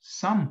get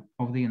some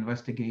of the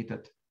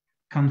investigated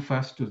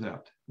confess to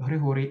that.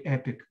 Grigory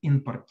Epik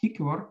in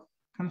particular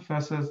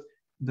confesses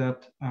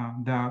that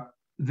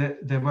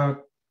there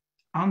were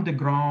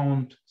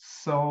underground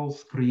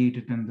cells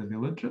created in the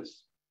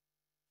villages.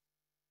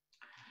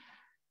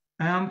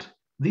 And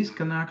this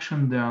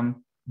connection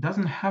then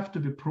doesn't have to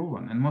be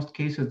proven. In most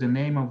cases, the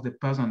name of the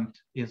peasant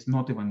is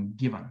not even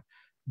given,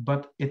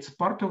 but it's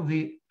part of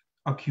the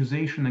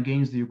accusation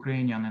against the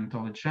Ukrainian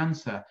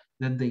intelligentsia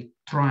that they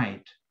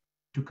tried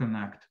to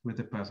connect with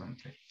the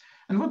peasantry.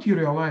 And what you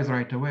realize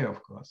right away,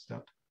 of course,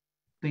 that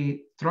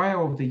the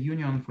trial of the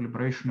Union for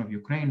Liberation of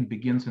Ukraine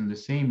begins in the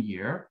same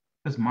year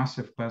as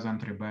massive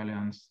peasant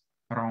rebellions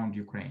around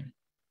Ukraine.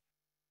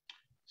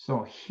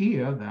 So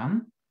here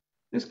then,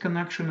 this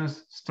connection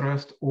is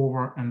stressed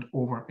over and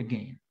over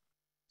again.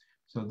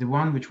 So the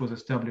one which was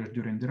established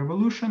during the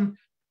revolution,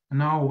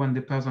 now when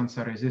the peasants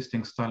are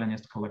resisting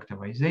Stalinist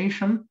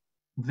collectivization,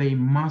 they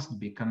must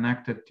be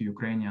connected to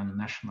Ukrainian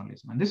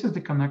nationalism. And this is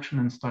the connection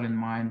in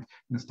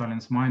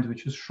Stalin's mind,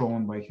 which is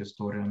shown by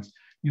historians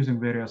using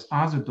various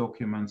other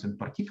documents, in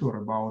particular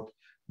about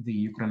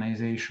the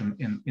Ukrainization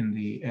in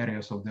the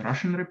areas of the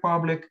Russian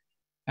Republic,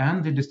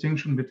 and the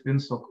distinction between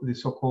the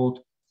so-called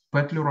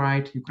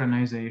Petlurite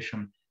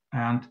Ukrainization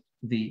and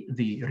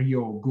the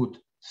real good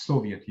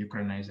Soviet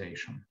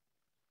Ukrainization.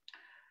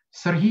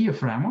 Serhy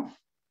Yekelchyk,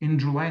 in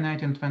July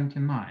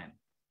 1929,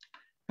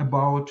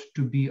 about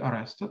to be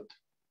arrested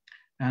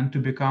and to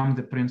become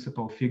the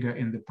principal figure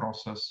in the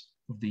process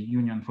of the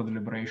Union for the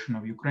Liberation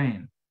of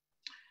Ukraine.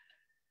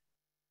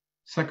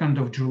 2nd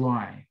of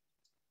July,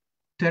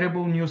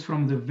 terrible news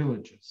from the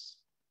villages.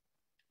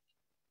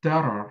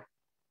 Terror,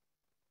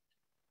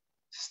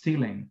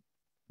 stealing.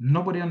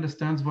 Nobody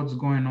understands what's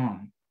going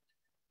on.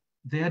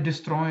 They are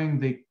destroying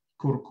the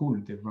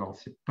kurkul, the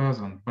wealthy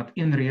peasant, but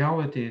in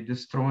reality,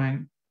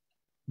 destroying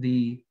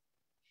the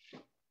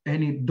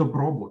any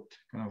dobrobut,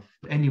 kind of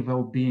any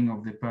well-being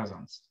of the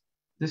peasants.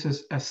 This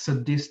is a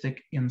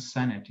sadistic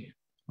insanity,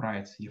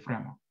 writes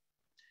Yefremov.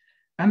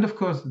 And of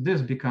course,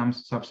 this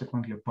becomes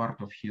subsequently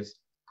part of his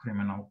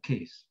criminal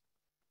case.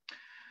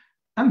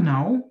 And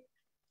now,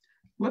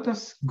 let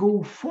us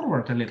go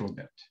forward a little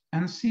bit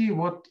and see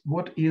what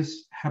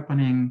is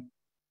happening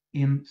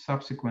in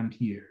subsequent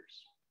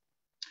years.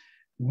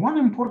 One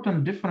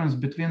important difference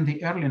between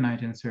the early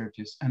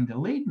 1930s and the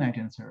late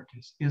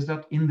 1930s is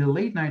that in the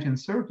late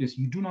 1930s,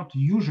 you do not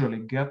usually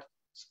get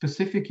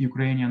specific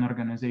Ukrainian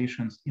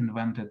organizations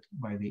invented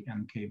by the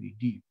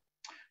NKVD.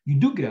 You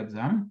do get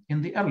them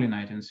in the early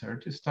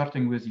 1930s,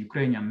 starting with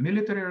Ukrainian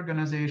military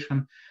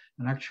organization,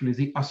 and actually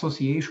the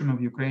Association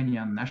of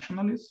Ukrainian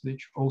Nationalists,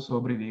 which also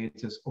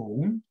abbreviates as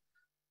OUN,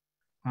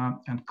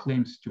 and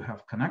claims to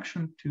have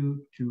connection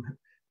to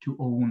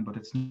OUN, but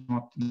it's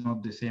not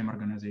the same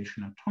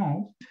organization at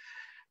all.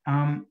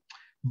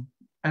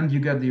 And you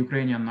get the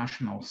Ukrainian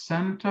National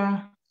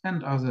Center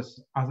and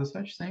other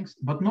such things,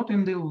 but not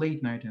in the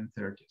late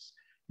 1930s.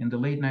 In the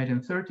late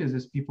 1930s,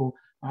 these people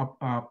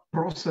are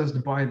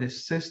processed by the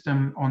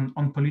system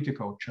on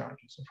political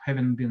charges of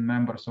having been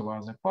members of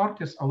other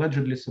parties,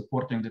 allegedly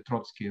supporting the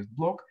Trotskyist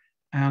bloc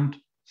and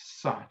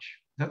such.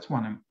 That's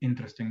one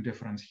interesting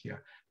difference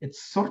here. It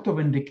sort of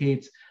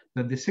indicates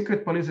that the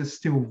secret police is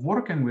still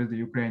working with the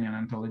Ukrainian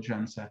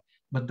intelligentsia,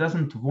 but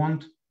doesn't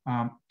want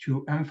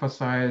to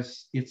emphasize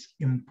its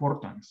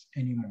importance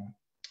anymore.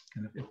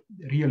 And it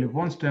really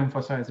wants to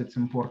emphasize its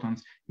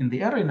importance in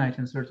the early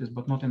 1930s,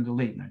 but not in the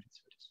late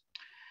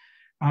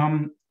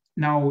 1930s.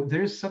 Now,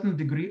 there is a certain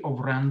degree of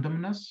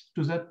randomness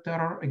to that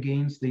terror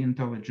against the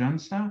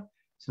intelligentsia.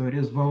 So it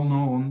is well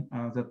known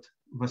that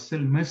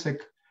Vasil Misik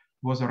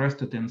was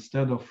arrested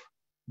instead of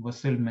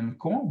Vasil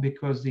Minko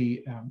because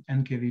the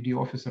NKVD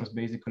officers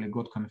basically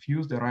got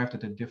confused, arrived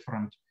at a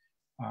different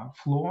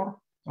floor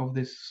of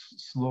this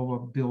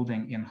Slovo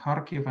building in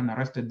Kharkiv and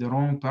arrested the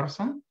wrong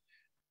person.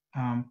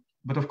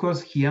 But of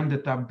course, he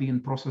ended up being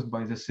processed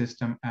by the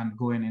system and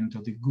going into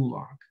the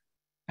Gulag.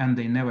 And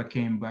they never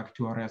came back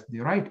to arrest the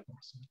right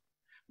person,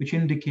 which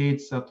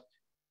indicates that,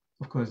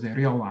 of course, they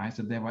realized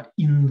that they were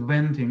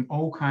inventing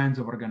all kinds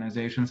of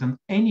organizations and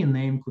any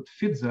name could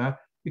fit there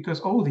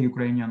because all the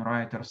Ukrainian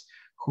writers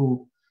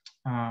who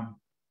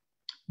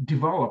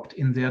developed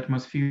in the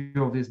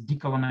atmosphere of this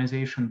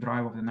decolonization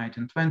drive of the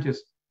 1920s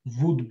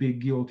would be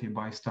guilty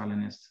by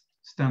Stalinist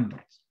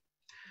standards.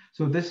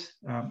 So this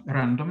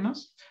randomness,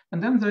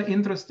 and then the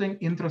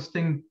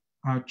interesting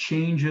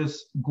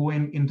changes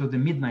going into the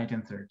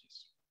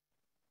mid-1930s.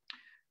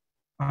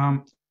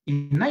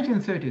 In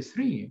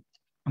 1933,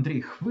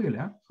 Andrei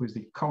Khvylya, who is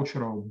the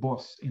cultural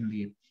boss in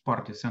the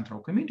party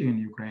central committee in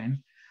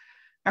Ukraine,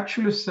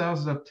 actually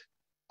says that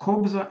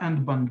Kobza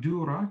and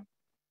Bandura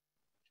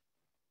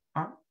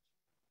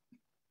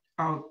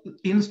are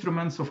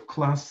instruments of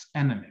class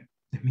enemy,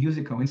 the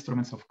musical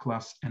instruments of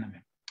class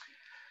enemy.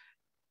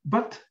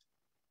 But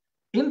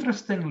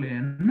interestingly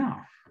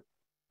enough,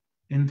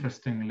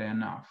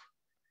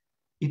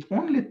 it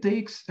only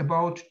takes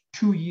about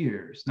 2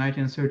 years,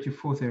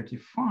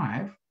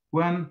 1934-35,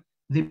 when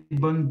the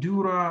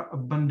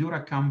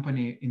Bandura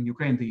company in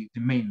Ukraine, the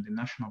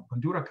national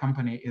Bandura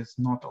company is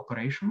not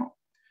operational.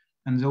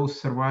 And those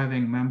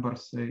surviving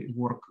members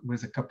work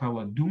with a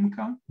Capella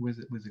Dumka, with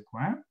a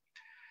choir.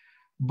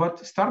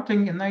 But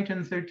starting in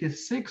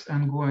 1936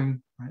 and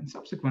going in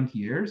subsequent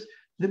years,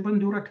 the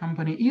Bandura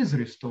company is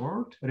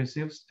restored,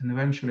 receives an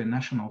eventually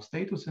national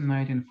status in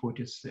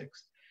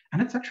 1946.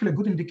 And it's actually a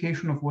good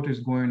indication of what is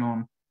going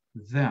on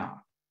there.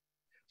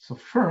 So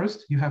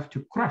first, you have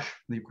to crush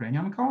the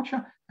Ukrainian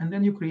culture, and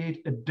then you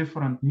create a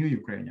different new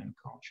Ukrainian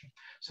culture.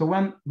 So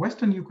when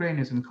Western Ukraine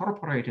is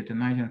incorporated in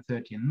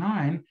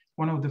 1939,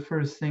 one of the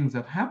first things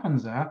that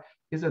happens there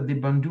is that the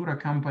Bandura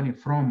company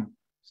from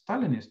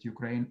Stalinist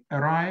Ukraine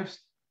arrives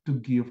to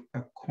give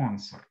a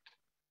concert.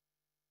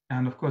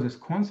 And of course, this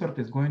concert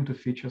is going to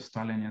feature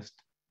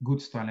good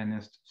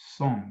Stalinist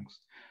songs.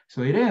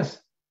 So it is,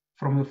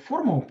 from a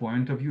formal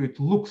point of view, it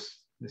looks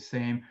the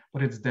same,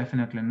 but it's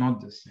definitely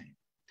not the same.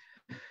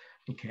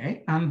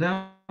 Okay, and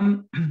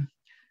then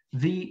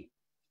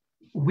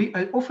we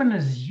often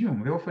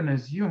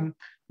assume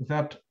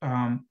that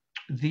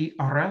the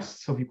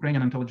arrests of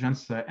Ukrainian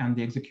intelligentsia and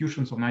the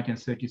executions of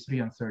 1933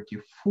 and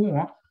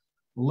 34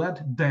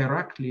 led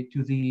directly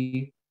to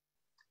the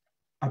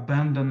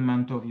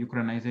abandonment of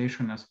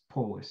Ukrainization as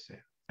policy.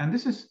 And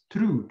this is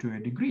true to a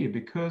degree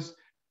because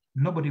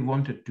nobody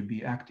wanted to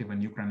be active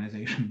in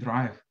Ukrainization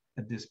drive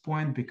at this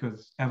point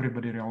because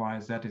everybody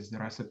realized that is the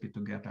recipe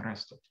to get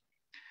arrested.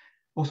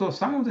 Also,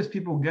 some of these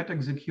people get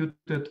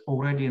executed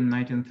already in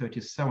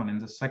 1937 in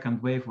the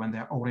second wave when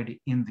they're already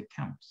in the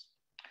camps.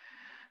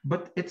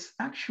 But it's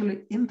actually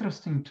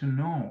interesting to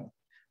know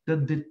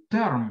that the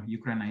term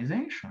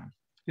Ukrainization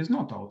is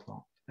not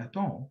outlawed at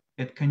all.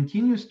 It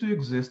continues to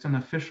exist in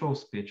official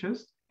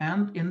speeches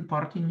and in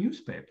party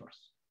newspapers.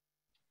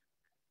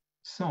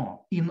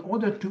 So in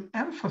order to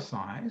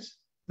emphasize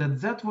that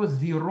that was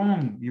the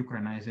wrong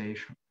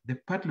Ukrainization, the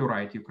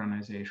Petlurite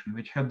Ukrainization,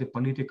 which had the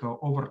political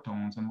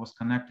overtones and was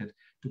connected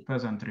to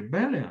peasant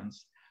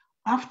rebellions,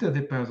 after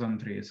the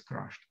peasantry is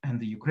crushed and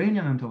the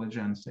Ukrainian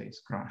intelligentsia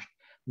is crushed,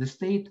 the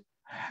state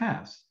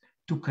has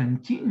to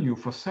continue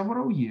for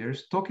several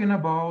years talking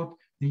about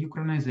the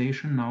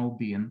Ukrainization now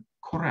being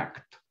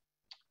correct.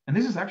 And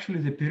this is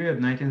actually the period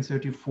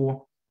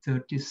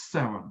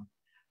 1934-37.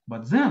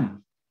 But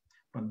then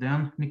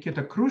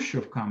Nikita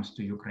Khrushchev comes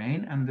to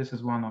Ukraine, and this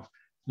is one of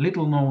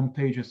little known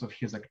pages of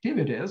his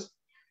activities.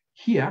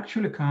 He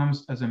actually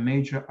comes as a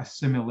major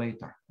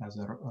assimilator, as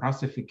a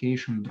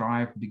Russification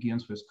drive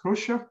begins with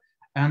Khrushchev.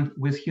 And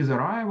with his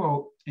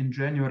arrival in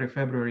January,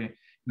 February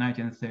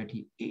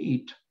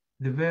 1938,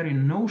 the very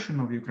notion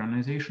of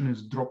Ukrainization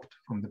is dropped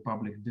from the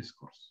public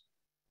discourse.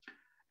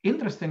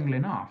 Interestingly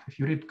enough, if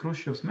you read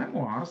Khrushchev's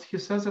memoirs, he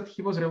says that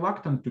he was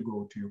reluctant to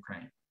go to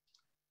Ukraine,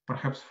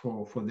 perhaps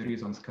for the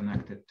reasons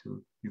connected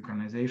to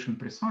Ukrainization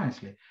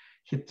precisely.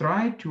 He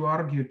tried to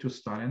argue to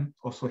Stalin,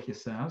 also he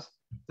says,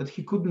 that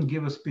he couldn't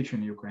give a speech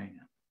in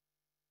Ukrainian.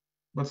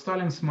 But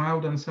Stalin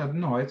smiled and said,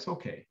 no, it's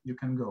okay, you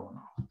can go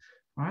now,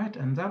 right?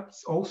 And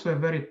that's also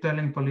a very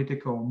telling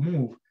political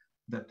move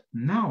that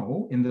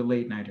now, in the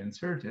late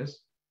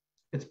 1930s,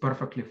 it's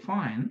perfectly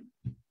fine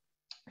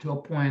to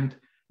appoint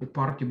a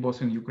party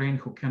boss in Ukraine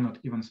who cannot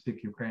even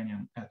speak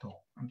Ukrainian at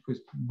all, and who is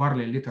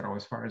barely literal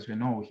as far as we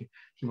know.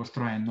 He was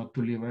trying not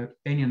to leave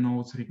any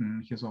notes written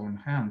in his own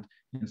hand,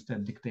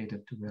 instead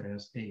dictated to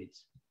various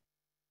aides.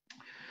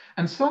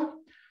 And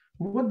so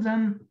what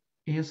then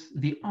is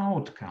the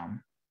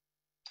outcome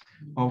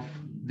of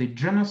the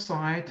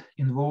genocide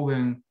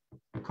involving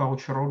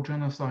cultural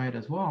genocide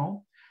as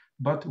well,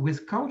 but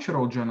with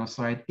cultural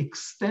genocide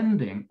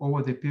extending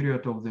over the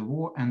period of the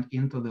war and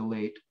into the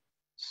late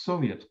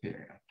Soviet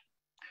period?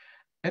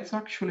 It's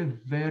actually a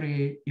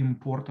very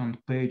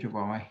important page of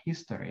our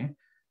history,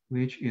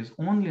 which is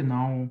only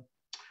now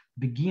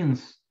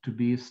begins to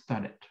be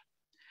studied,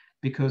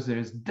 because there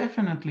is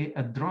definitely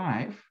a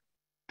drive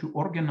to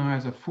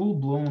organize a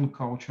full-blown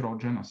cultural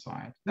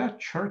genocide. There are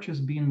churches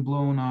being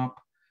blown up,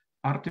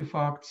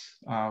 artifacts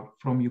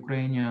from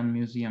Ukrainian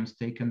museums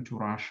taken to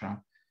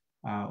Russia,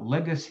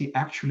 legacy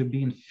actually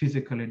being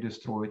physically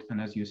destroyed,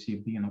 and as you see,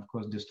 being, of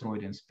course,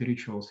 destroyed in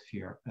spiritual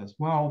sphere as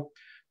well.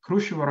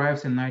 Khrushchev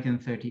arrives in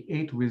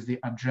 1938 with the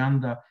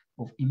agenda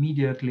of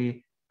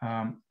immediately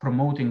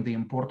promoting the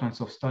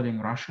importance of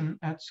studying Russian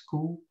at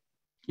school.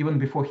 Even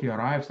before he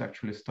arrives,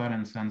 actually,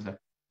 Stalin sends a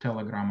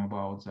telegram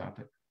about that.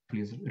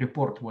 Please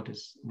report what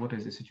is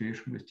the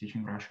situation with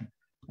teaching Russian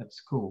at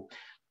school.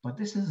 But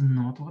this is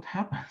not what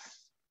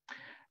happens.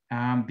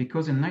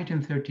 Because in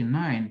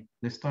 1939,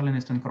 the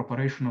Stalinist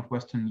incorporation of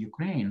Western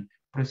Ukraine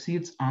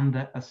proceeds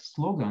under a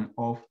slogan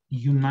of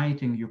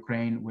uniting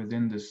Ukraine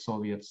within the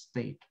Soviet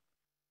state.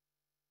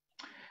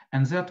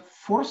 And that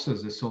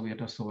forces the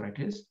Soviet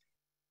authorities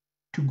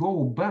to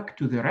go back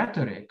to the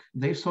rhetoric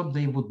they thought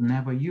they would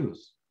never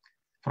use.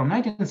 From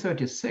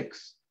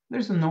 1936,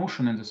 there's a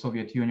notion in the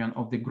Soviet Union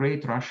of the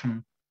great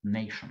Russian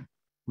nation,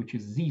 which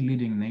is the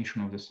leading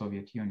nation of the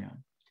Soviet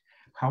Union.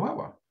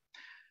 However,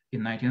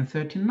 in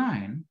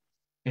 1939,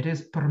 it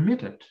is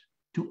permitted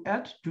to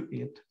add to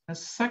it a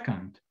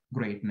second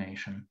great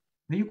nation,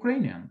 the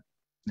Ukrainian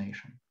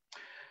nation.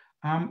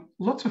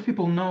 Lots of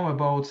people know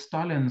about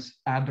Stalin's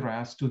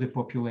address to the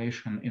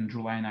population in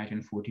July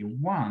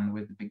 1941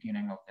 with the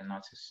beginning of the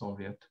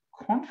Nazi-Soviet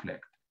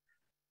conflict.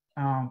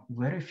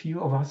 Very few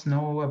of us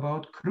know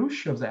about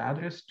Khrushchev's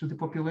address to the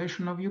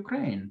population of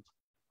Ukraine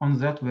on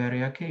that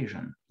very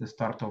occasion, the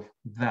start of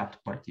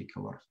that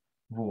particular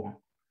war.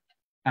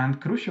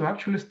 And Khrushchev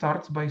actually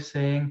starts by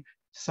saying,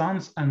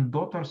 sons and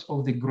daughters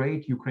of the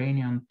great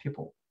Ukrainian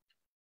people.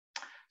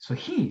 So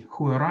he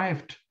who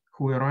arrived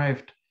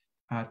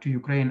to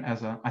Ukraine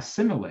as an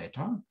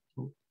assimilator,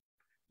 who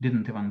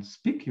didn't even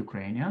speak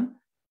Ukrainian,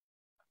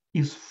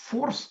 is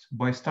forced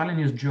by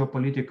Stalinist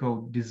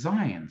geopolitical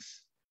designs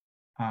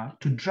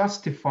to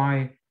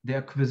justify the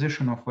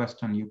acquisition of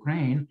Western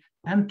Ukraine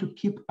and to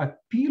keep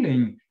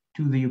appealing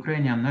to the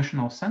Ukrainian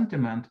national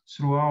sentiment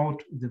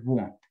throughout the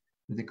war,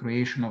 with the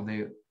creation of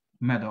the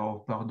Medal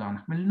of Bogdan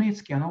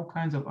Khmelnytsky and all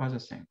kinds of other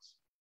things.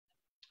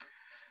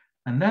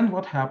 And then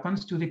what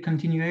happens to the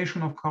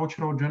continuation of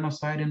cultural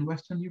genocide in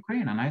Western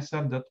Ukraine? And I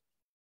said that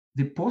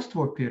the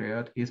post-war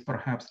period is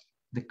perhaps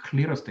the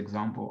clearest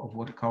example of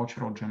what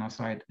cultural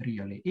genocide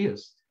really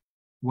is,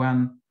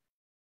 when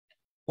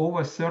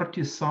over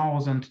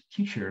 30,000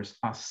 teachers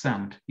are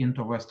sent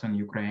into Western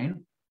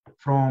Ukraine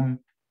from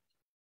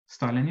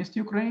Stalinist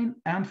Ukraine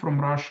and from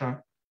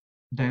Russia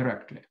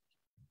directly.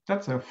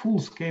 That's a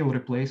full-scale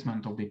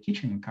replacement of the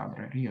teaching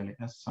cadre, really,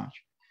 as such.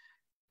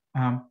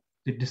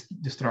 The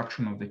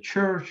destruction of the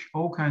church,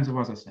 all kinds of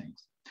other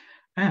things.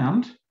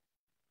 And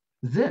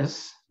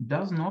this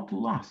does not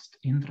last,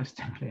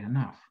 interestingly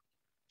enough.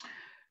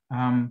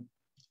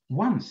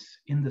 Once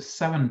in the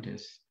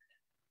 70s,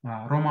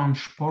 Roman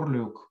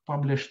Shporlyuk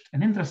published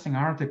an interesting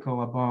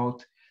article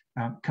about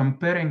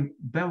comparing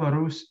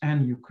Belarus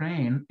and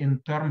Ukraine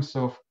in terms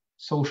of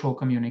social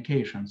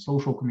communication.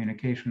 Social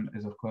communication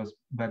is, of course,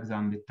 back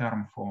then the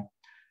term for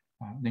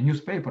the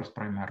newspapers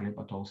primarily,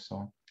 but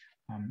also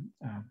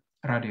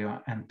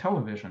radio and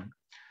television.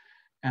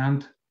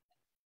 And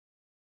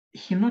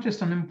he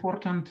noticed an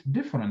important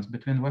difference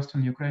between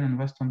Western Ukraine and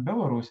Western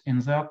Belarus in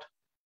that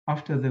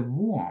after the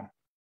war,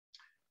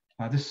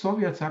 the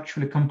Soviets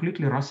actually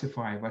completely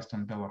Russify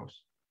Western Belarus.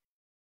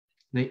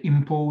 They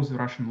impose the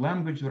Russian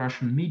language, the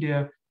Russian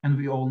media, and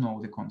we all know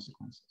the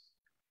consequences.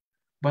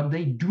 But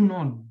they do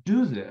not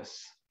do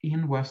this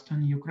in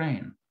Western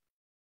Ukraine.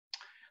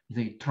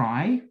 They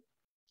try,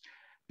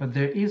 but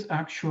there is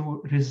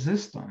actual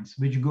resistance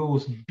which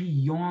goes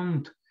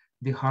beyond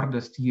the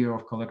hardest year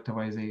of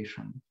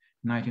collectivization,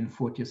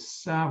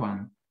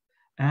 1947.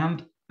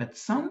 And at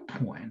some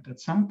point,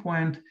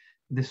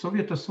 the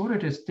Soviet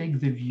authorities take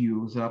the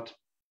view that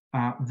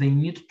they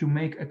need to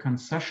make a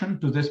concession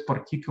to this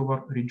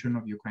particular region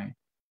of Ukraine,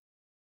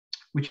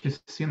 which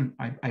is seen,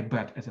 I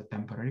bet, as a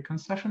temporary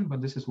concession,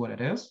 but this is what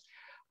it is,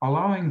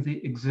 allowing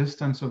the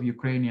existence of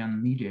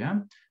Ukrainian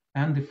media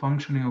and the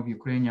functioning of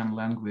Ukrainian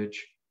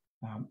language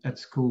at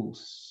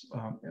schools,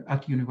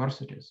 at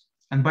universities.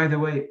 And by the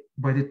way,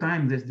 by the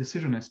time this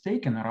decision is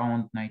taken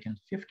around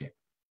 1950,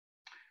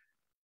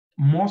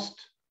 most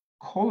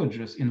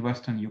colleges in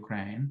Western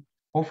Ukraine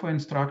offer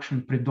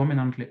instruction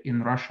predominantly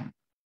in Russian,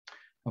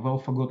 a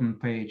well-forgotten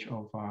page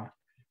of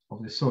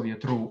the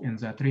Soviet rule in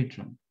that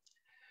region.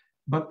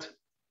 But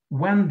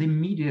when the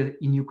media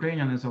in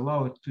Ukrainian is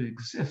allowed to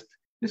exist,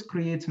 this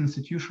creates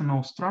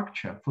institutional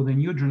structure for the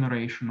new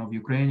generation of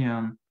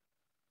Ukrainian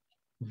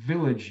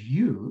village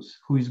youth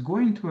who is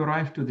going to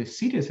arrive to the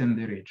cities in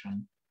the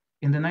region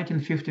in the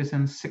 1950s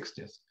and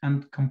 60s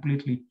and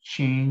completely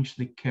change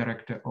the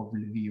character of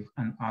Lviv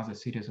and other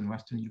cities in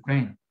Western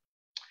Ukraine.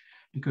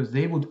 Because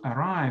they would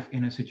arrive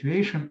in a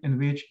situation in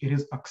which it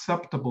is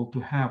acceptable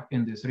to have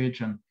in this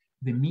region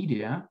the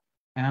media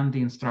and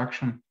the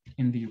instruction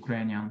in the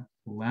Ukrainian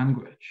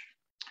language.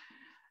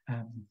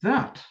 And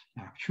that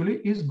actually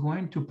is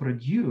going to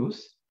produce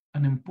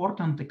an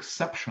important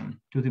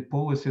exception to the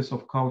policies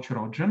of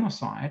cultural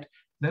genocide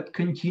that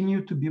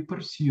continue to be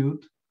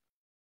pursued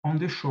on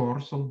the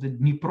shores of the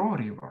Dnipro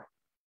River,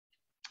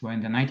 where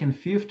in the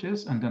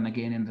 1950s and then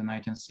again in the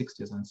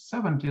 1960s and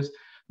 70s,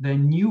 there are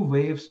new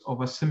waves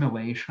of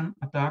assimilation,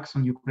 attacks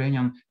on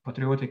Ukrainian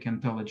patriotic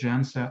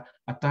intelligentsia,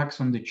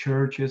 attacks on the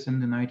churches in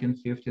the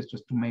 1950s,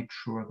 just to make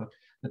sure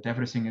that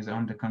everything is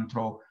under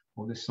control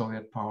of the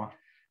Soviet power.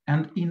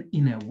 And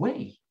in a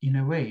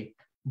way,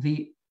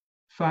 the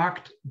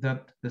fact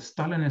that the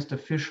Stalinist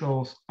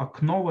officials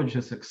acknowledge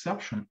this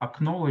exception,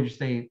 acknowledge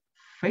their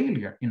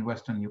failure in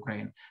Western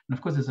Ukraine, and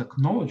of course this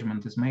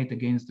acknowledgement is made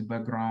against the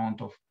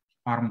background of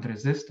armed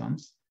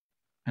resistance,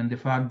 and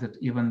the fact that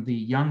even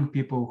the young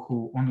people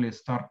who only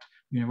start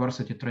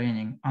university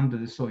training under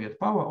the Soviet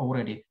power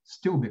already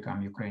still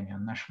become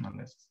Ukrainian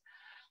nationalists.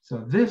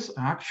 So this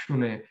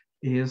actually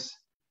is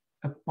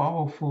a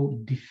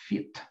powerful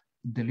defeat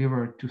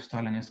delivered to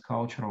Stalinist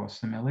cultural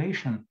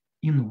assimilation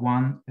in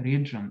one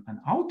region. And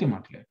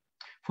ultimately,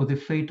 for the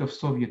fate of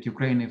Soviet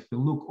Ukraine, if we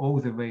look all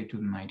the way to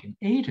the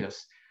 1980s,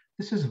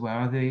 this is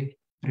where the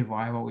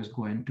revival is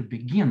going to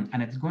begin.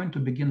 And it's going to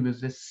begin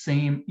with the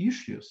same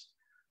issues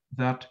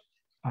that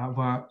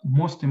were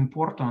most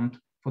important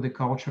for the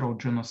cultural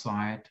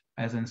genocide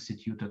as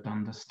instituted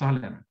under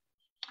Stalin.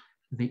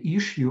 The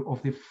issue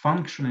of the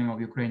functioning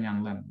of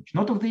Ukrainian language,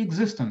 not of the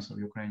existence of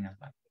Ukrainian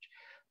language,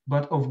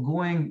 but of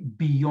going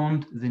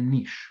beyond the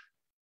niche.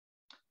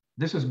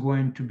 This is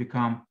going to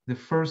become the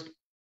first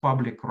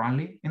public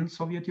rally in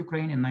Soviet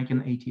Ukraine in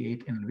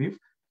 1988 in Lviv,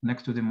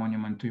 next to the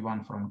monument to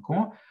Ivan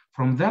Franko.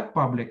 From that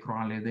public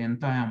rally, the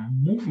entire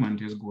movement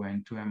is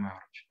going to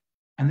emerge.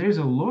 And there is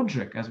a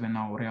logic, as we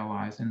now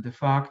realize, in the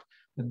fact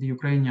that the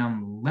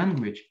Ukrainian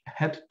language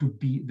had to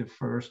be the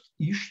first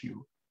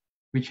issue,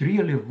 which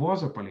really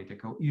was a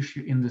political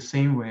issue in the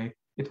same way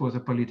it was a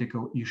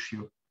political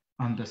issue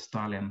under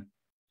Stalin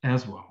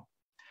as well.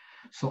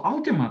 So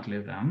ultimately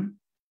then,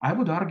 I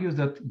would argue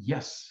that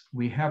yes,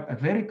 we have a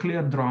very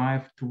clear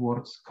drive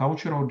towards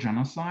cultural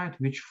genocide,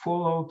 which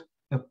followed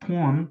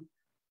upon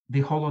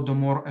the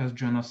Holodomor as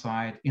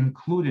genocide,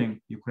 including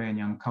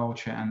Ukrainian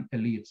culture and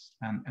elites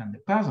and the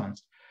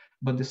peasants.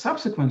 But the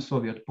subsequent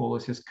Soviet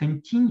policies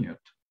continued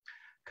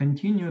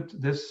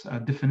this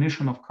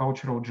definition of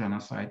cultural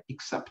genocide,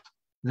 except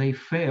they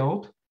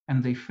failed,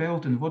 and they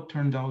failed in what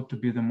turned out to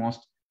be the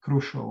most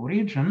crucial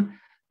region.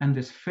 And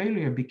this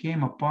failure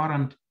became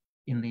apparent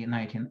in the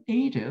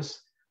 1980s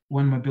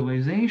when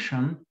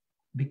mobilization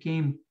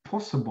became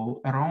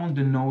possible around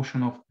the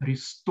notion of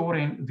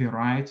restoring the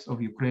rights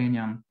of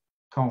Ukrainian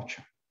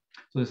culture.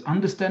 So this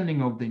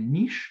understanding of the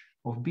niche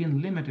of being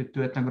limited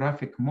to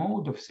ethnographic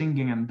mode of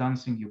singing and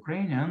dancing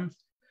Ukrainians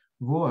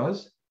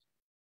was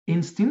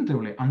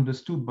instinctively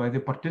understood by the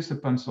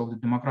participants of the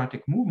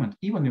democratic movement,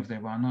 even if they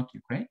were not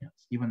Ukrainians,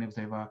 even if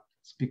they were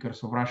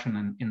speakers of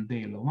Russian in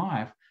daily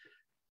life,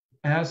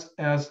 as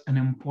an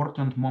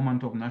important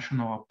moment of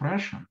national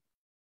oppression.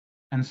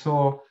 And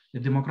so the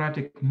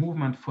democratic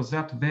movement, for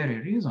that very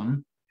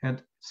reason,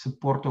 had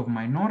support of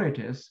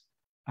minorities,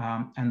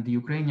 and the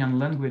Ukrainian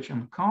language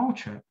and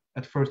culture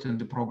at first in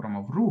the program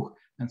of Ruch,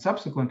 and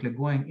subsequently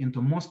going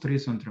into most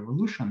recent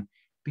revolution,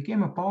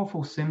 became a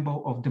powerful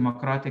symbol of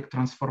democratic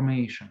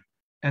transformation,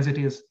 as it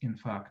is, in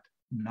fact,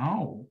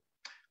 now,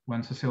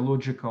 when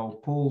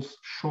sociological polls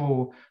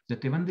show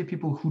that even the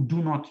people who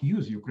do not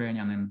use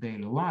Ukrainian in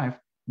daily life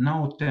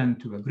now tend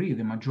to agree,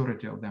 the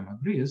majority of them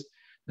agrees,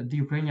 that the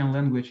Ukrainian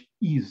language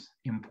is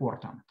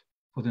important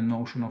for the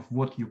notion of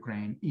what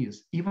Ukraine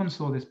is, even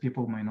so these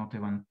people may not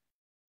even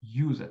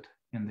use it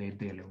in their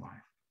daily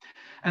life.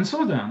 And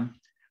so then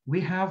we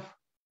have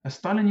a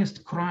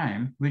Stalinist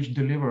crime which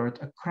delivered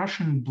a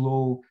crushing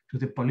blow to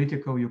the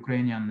political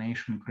Ukrainian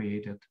nation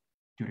created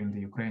during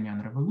the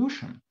Ukrainian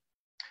Revolution.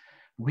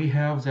 We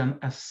have then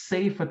a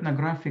safe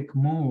ethnographic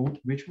mode,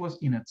 which was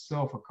in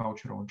itself a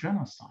cultural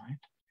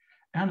genocide.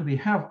 And we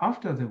have,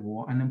 after the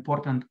war, an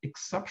important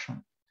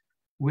exception,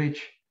 which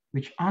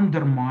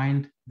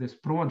undermined this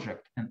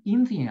project. And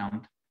in the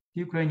end,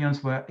 the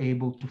Ukrainians were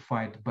able to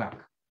fight back.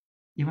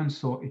 Even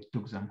so, it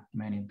took them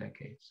many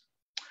decades.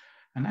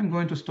 And I'm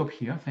going to stop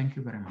here. Thank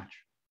you very much.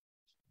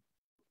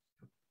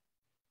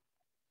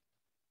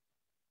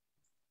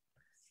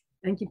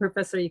 Thank you,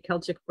 Professor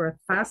Yekelchyk, for a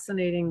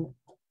fascinating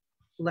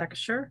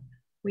lecture.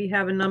 We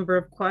have a number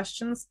of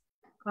questions.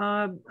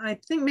 I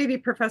think maybe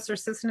Professor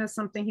Sisson has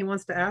something he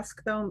wants to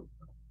ask, though.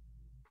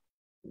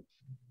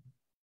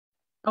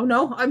 Oh,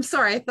 no, I'm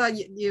sorry. I thought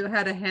you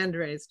had a hand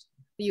raised.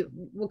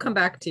 We'll come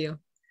back to you.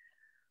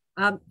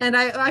 And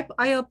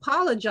I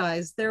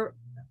apologize.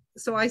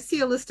 So I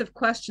see a list of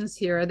questions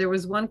here. There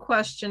was one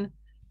question.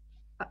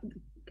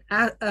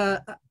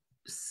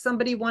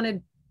 Somebody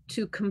wanted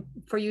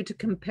for you to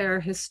compare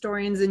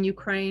historians in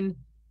Ukraine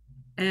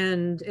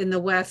and in the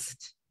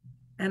West.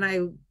 And I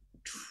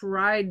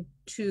tried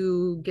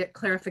to get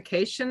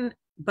clarification,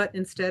 but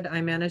instead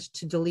I managed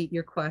to delete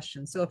your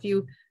question. So if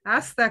you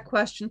ask that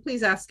question,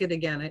 please ask it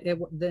again.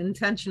 The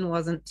intention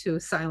wasn't to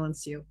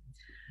silence you.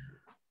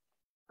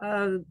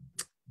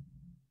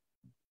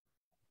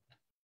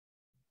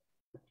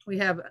 We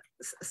have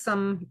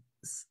some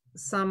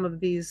of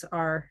these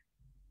are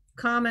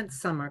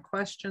comments, some are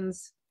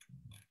questions.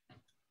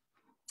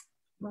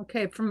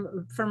 Okay,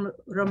 from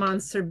Roman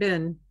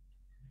Serbin,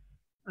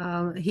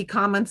 he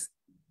comments,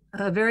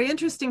 a very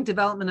interesting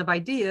development of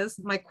ideas.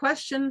 My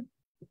question,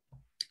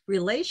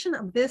 relation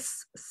of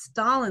this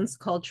Stalin's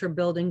culture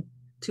building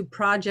to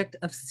project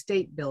of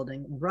state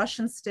building,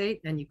 Russian state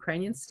and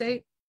Ukrainian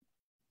state.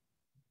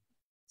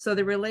 So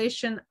the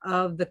relation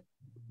of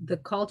the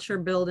culture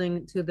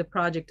building to the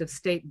project of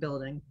state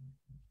building.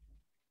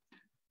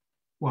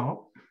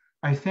 Well,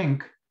 I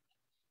think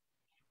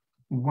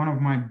one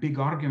of my big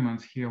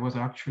arguments here was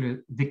actually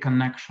the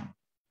connection,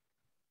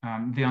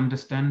 the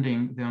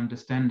understanding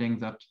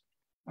that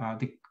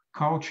the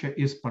culture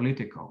is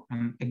political.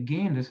 And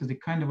again, this is the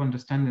kind of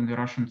understanding the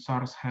Russian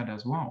Tsars had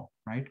as well,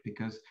 right?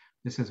 Because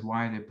this is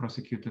why they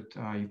prosecuted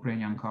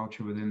Ukrainian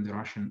culture within the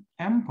Russian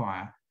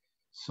Empire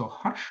so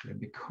harshly,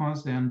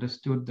 because they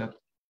understood that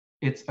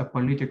it's a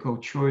political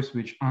choice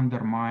which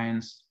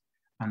undermines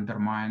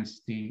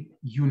the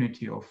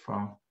unity of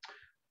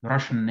the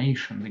Russian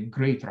nation, the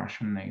great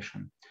Russian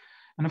nation.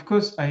 And of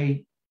course,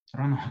 I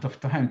run out of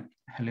time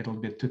a little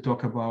bit to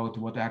talk about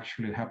what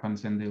actually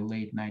happens in the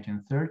late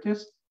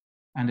 1930s,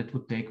 and it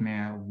would take me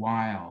a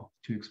while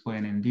to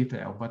explain in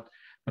detail. But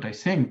I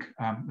think,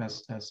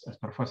 as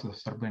Professor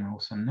Serbin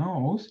also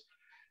knows,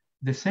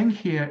 the thing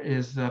here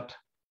is that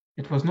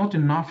it was not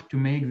enough to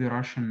make the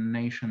Russian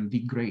nation the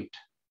great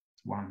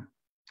one,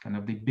 kind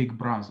of the big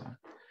brother.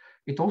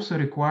 It also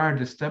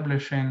required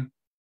establishing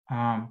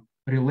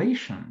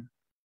relation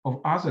of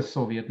other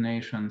Soviet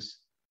nations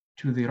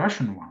to the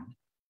Russian one.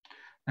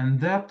 And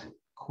that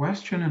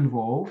question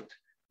involved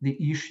the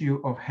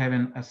issue of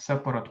having a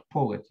separate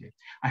polity.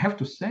 I have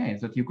to say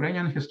that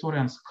Ukrainian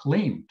historians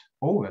claimed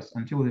always,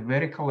 until the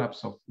very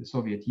collapse of the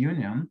Soviet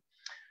Union,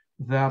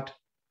 that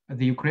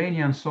the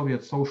Ukrainian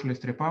Soviet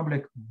Socialist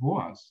Republic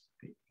was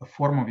a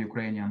form of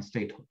Ukrainian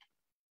statehood.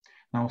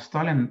 Now,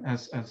 Stalin,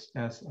 as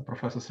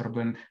Professor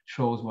Serbin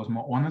shows, was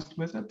more honest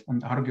with it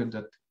and argued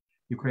that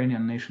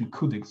Ukrainian nation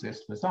could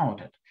exist without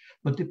it.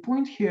 But the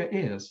point here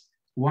is,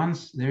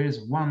 once there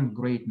is one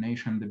great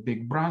nation, the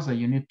big brother,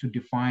 you need to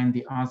define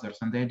the others.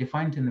 And they're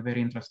defined in a very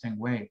interesting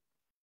way,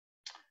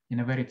 in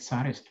a very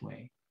Tsarist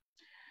way.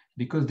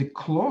 Because the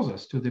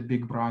closest to the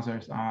big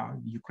brothers are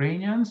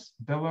Ukrainians,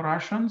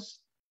 Belarusians,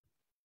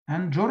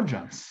 and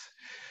Georgians.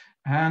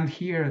 And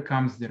here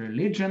comes the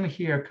religion,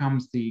 here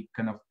comes the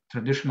kind of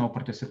traditional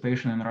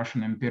participation in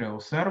Russian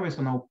imperial service,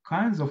 and all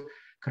kinds of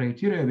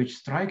criteria which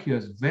strike you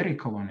as very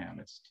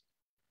colonialist.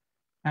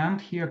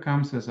 And here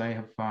comes, as I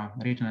have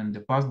written in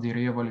the past, the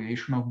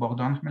re-evaluation of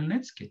Bogdan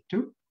Khmelnytsky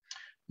too,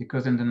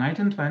 because in the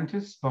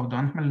 1920s,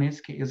 Bogdan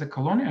Khmelnytsky is a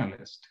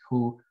colonialist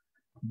who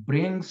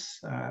brings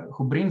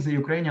the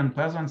Ukrainian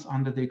peasants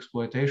under the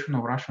exploitation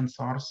of Russian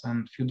Tsars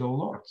and feudal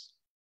lords.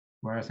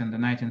 Whereas in the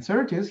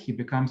 1930s, he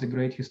becomes a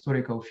great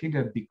historical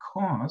figure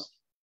because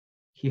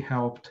he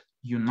helped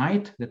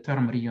unite. The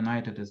term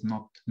reunited is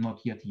not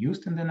yet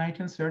used in the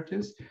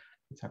 1930s.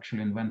 It's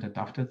actually invented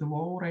after the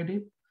war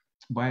already.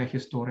 by a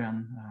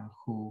historian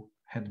who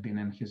had been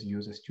in his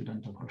youth a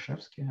student of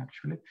Hrushevsky,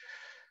 actually.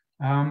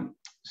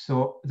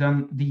 So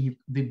then the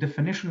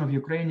definition of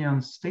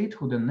Ukrainian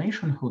statehood and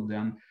nationhood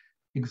then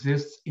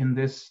exists in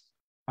this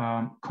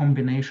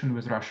combination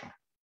with Russia.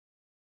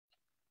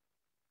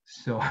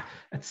 So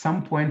at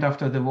some point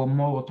after the war,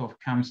 Molotov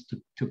comes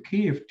to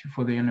Kiev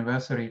for the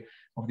anniversary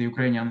of the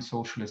Ukrainian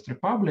Socialist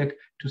Republic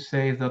to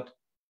say that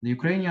the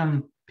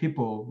Ukrainian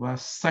people were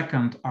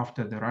second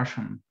after the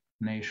Russian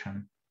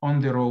nation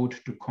on the road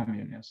to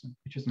communism,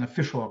 which is an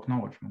official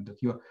acknowledgement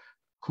that you're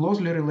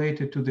closely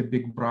related to the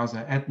big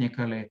brother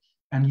ethnically,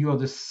 and you are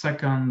the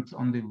second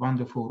on the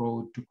wonderful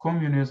road to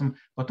communism.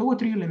 But all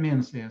it really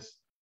means is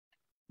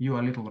you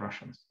are little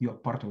Russians. You are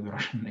part of the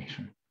Russian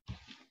nation.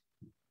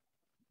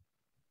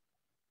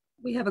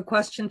 We have a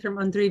question from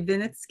Andrei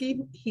Vinitsky.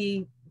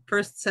 He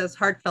first says,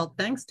 heartfelt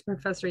thanks to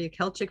Professor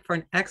Yekelchyk for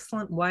an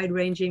excellent,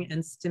 wide-ranging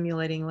and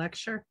stimulating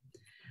lecture.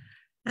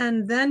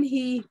 And then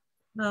he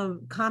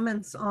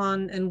comments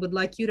on and would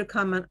like you to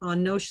comment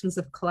on notions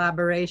of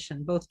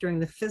collaboration, both during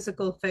the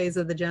physical phase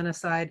of the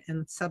genocide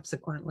and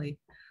subsequently.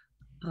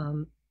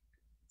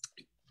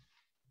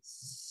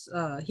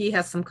 He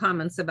has some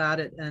comments about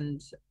it,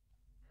 and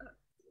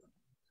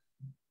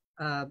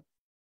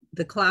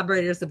the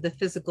collaborators of the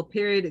physical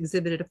period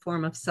exhibited a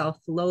form of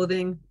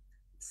self-loathing,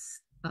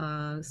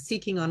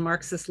 seeking on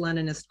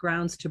Marxist-Leninist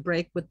grounds to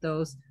break with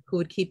those who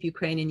would keep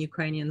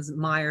Ukrainians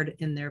mired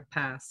in their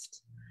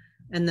past.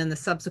 And then the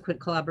subsequent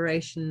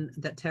collaboration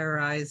that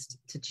terrorized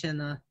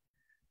Tichyna.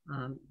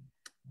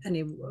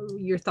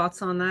 Your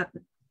thoughts on that?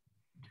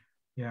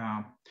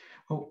 Yeah,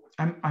 well,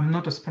 I'm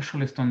not a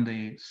specialist on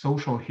the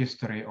social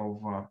history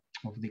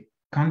of the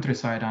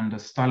countryside under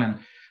Stalin,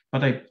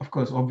 but I, of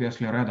course,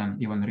 obviously read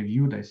and even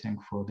reviewed, I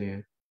think, for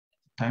the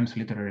Times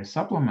Literary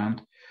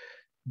Supplement,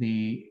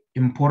 the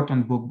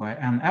important book by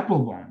Anne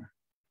Applebaum,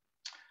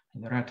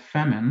 The Red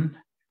Famine,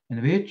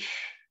 in which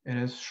it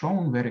is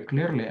shown very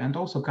clearly, and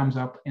also comes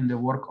up in the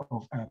work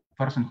of a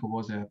person who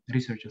was a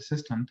research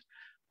assistant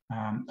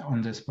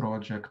on this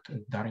project,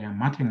 Darya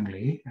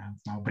Mattingly,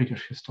 now a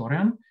British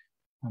historian,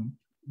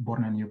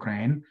 born in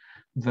Ukraine,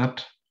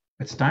 that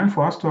it's time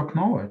for us to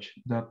acknowledge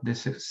that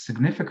this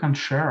significant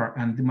share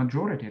and the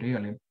majority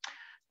really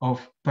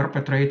of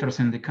perpetrators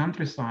in the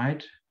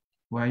countryside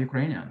were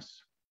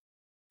Ukrainians,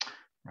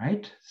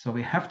 right? So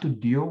we have to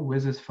deal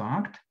with this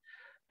fact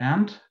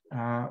and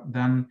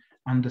then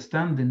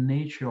understand the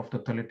nature of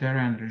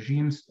totalitarian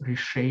regimes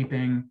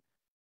reshaping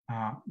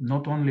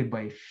not only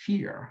by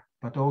fear,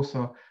 but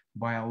also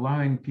by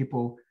allowing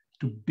people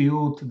to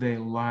build their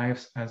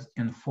lives as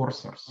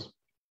enforcers.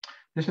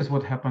 This is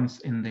what happens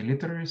in the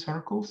literary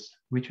circles,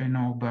 which I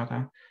know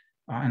better.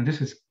 And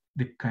this is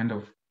the kind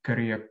of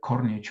career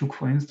Kornichuk,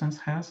 for instance,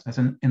 has as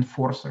an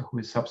enforcer who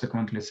is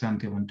subsequently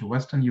sent even to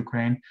Western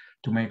Ukraine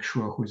to make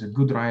sure who is a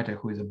good writer,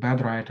 who is a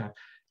bad writer,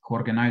 who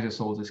organizes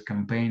all these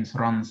campaigns,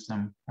 runs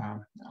them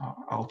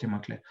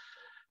ultimately.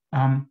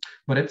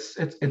 But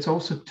it's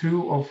also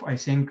true of, I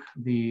think,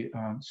 the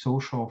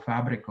social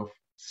fabric of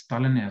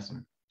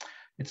Stalinism.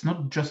 It's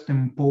not just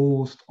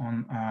imposed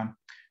on a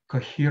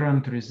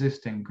coherent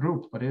resisting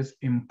group, but is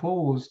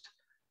imposed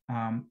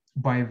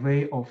by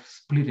way of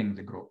splitting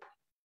the group.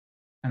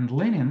 And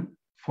Lenin,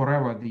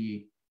 forever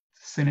the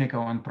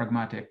cynical and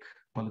pragmatic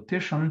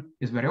politician,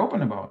 is very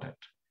open about it.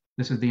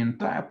 This is the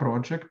entire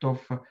project of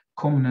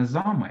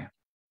Komnezamy,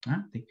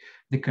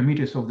 the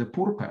committees of the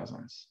poor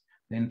peasants.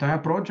 The entire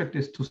project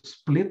is to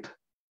split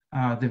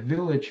the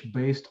village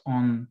based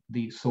on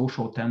the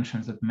social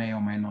tensions that may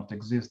or may not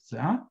exist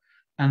there,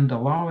 and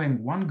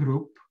allowing one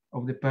group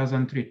of the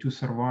peasantry to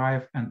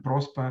survive and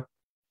prosper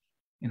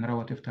in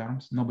relative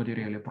terms. Nobody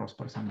really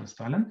prospers under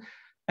Stalin,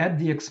 at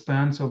the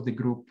expense of the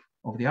group,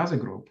 of the other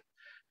group.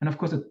 And of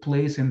course, it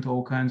plays into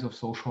all kinds of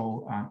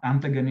social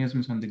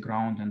antagonisms on the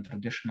ground and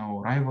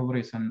traditional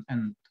rivalries,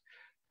 and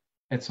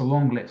it's a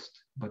long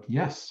list. But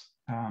yes,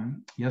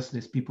 yes,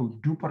 these people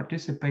do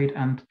participate,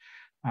 and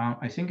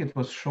I think it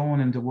was shown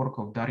in the work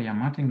of Darya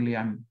Mattingly.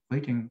 I'm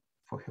waiting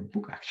for her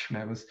book, actually.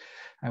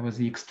 I was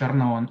the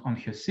external on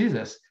her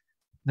thesis,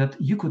 that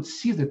you could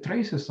see the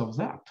traces of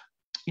that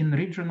in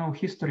regional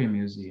history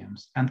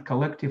museums and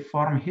collective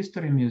farm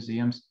history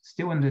museums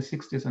still in the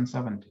 60s and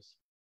 70s.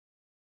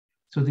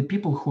 So the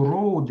people who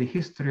wrote the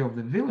history of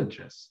the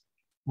villages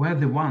were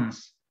the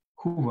ones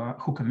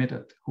who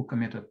committed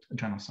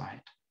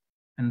genocide.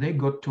 And they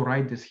got to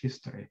write this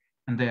history.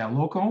 And they are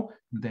local,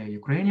 they're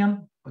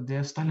Ukrainian, but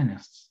they're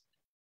Stalinists.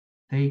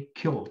 They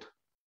killed,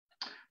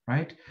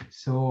 right?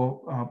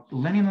 So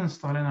Lenin and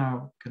Stalin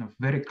are kind of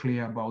very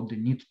clear about the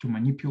need to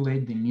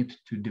manipulate, the need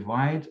to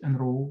divide and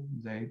rule.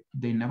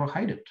 They never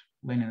hide it.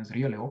 Lenin is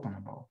really open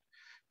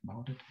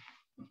about it.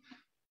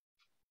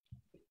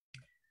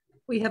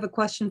 We have a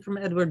question from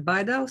Edward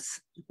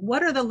Baidaus.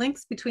 What are the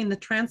links between the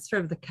transfer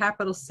of the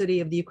capital city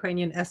of the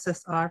Ukrainian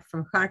SSR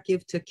from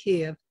Kharkiv to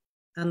Kiev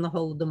and the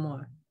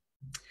Holodomor?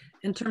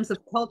 In terms of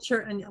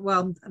culture and,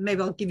 well,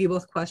 maybe I'll give you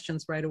both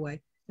questions right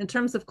away. In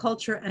terms of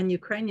culture and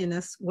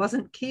Ukrainianness,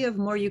 wasn't Kiev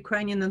more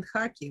Ukrainian than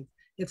Kharkiv?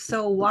 If so,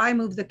 why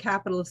move the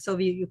capital of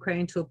Soviet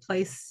Ukraine to a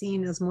place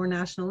seen as more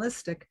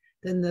nationalistic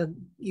than the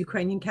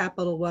Ukrainian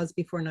capital was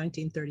before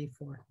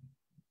 1934?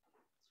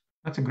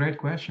 That's a great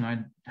question. I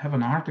have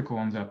an article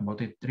on that, but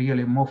it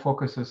really more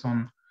focuses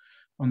on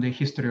the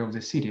history of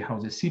the city, how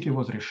the city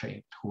was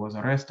reshaped, who was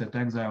arrested,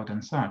 exiled,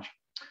 and such.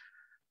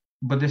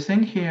 But the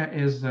thing here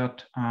is that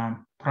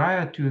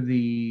prior to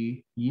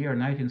the year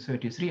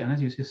 1933, and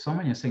as you see, so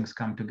many things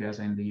come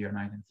together in the year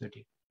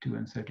 1932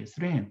 and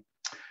 33,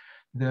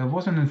 there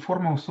was an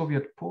informal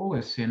Soviet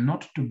policy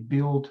not to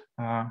build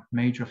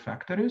major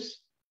factories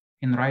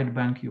in right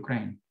bank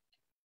Ukraine,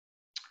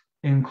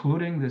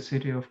 including the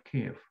city of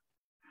Kiev,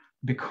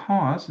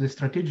 because the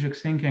strategic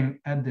thinking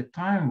at the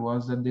time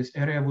was that this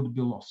area would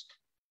be lost.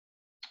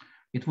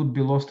 It would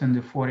be lost in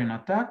the foreign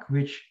attack,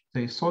 which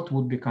they thought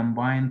would be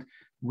combined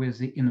with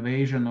the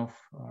invasion of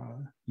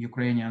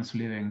Ukrainians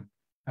living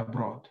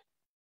abroad.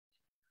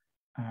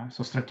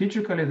 So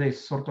strategically, they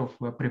sort of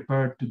were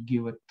prepared to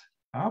give it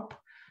up.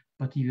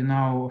 But you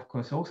now, of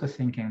course, also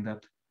thinking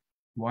that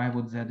why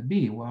would that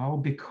be? Well,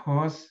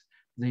 because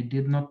they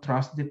did not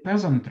trust the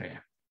peasantry.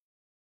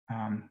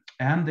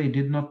 And they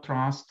did not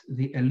trust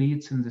the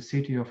elites in the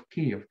city of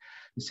Kiev.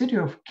 The city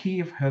of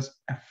Kiev has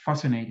a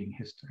fascinating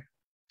history,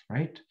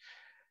 right?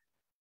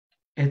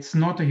 It's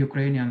not a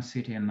Ukrainian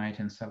city in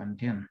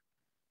 1917.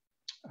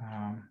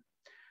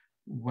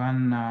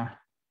 When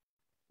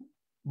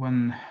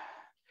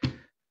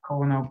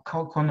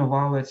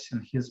Konovalets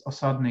and his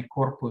Osadny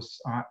Korpus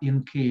are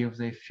in Kiev,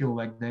 they feel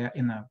like they're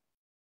in an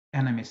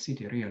enemy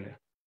city, really.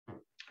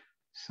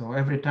 So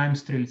every time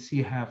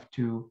Streltsy have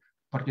to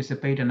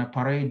participate in a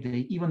parade,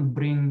 they even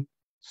bring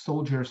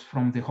soldiers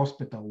from the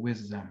hospital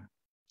with them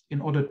in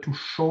order to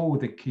show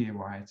the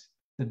Kievites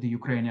that the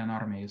Ukrainian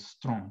army is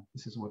strong.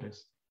 This is what is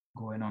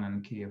going on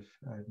in Kiev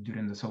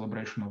during the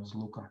celebration of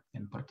Zluka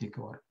in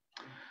particular.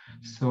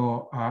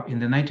 So in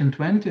the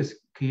 1920s,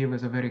 Kiev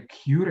is a very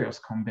curious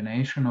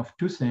combination of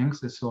two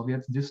things the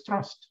Soviets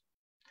distrust.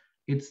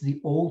 It's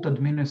the old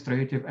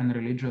administrative and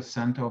religious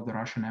center of the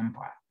Russian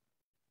Empire.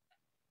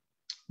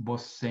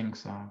 Both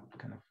things are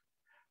kind of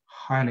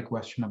highly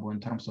questionable in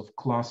terms of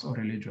class or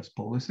religious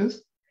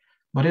policies,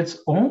 but it's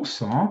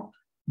also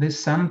the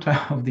center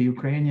of the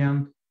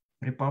Ukrainian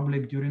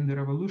Republic during the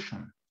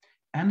revolution.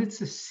 And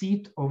it's a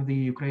seat of the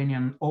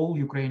All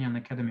Ukrainian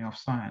Academy of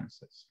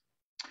Sciences.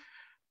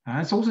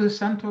 It's also the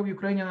center of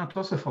Ukrainian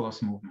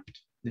autocephalous movement,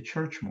 the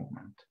church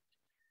movement.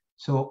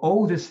 So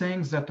all the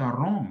things that are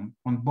wrong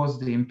on both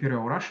the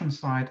Imperial Russian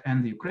side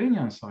and the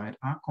Ukrainian side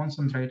are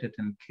concentrated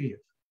in Kiev.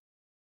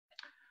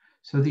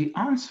 So the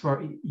answer,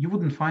 you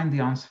wouldn't find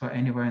the answer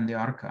anywhere in the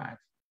archive.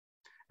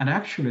 And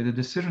actually, the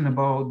decision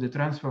about the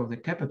transfer of the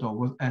capital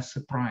was a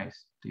surprise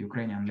to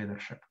Ukrainian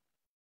leadership.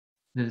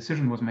 The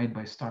decision was made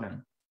by Stalin.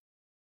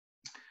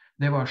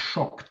 They were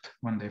shocked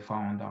when they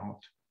found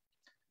out,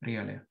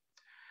 really.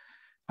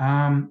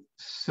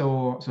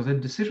 So the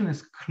decision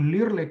is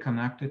clearly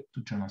connected to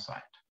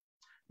genocide.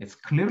 It's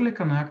clearly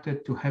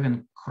connected to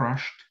having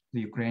crushed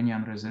the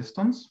Ukrainian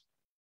resistance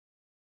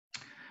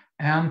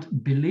and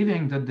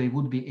believing that they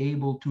would be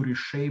able to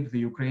reshape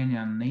the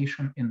Ukrainian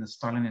nation in the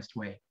Stalinist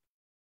way.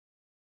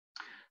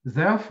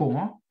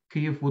 Therefore,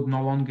 Kiev would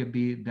no longer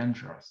be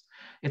dangerous.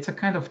 It's a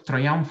kind of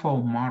triumphal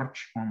march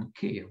on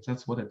Kiev.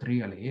 That's what it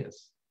really is.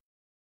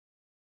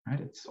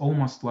 Right? It's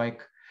almost like,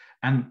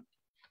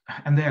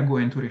 and they are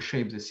going to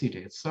reshape the city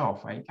itself.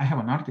 I have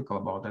an article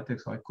about that,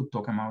 so I could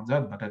talk about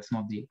that, but that's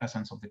not the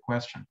essence of the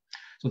question.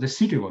 So the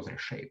city was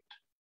reshaped.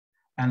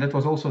 And that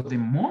was also the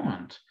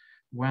moment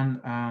when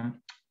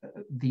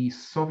the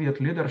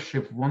Soviet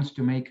leadership wants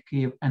to make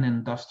Kiev an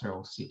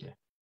industrial city,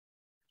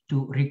 to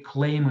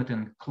reclaim it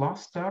in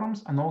class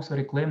terms and also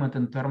reclaim it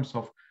in terms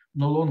of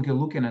no longer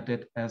looking at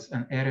it as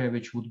an area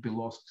which would be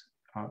lost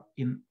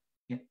in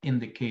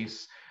the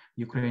case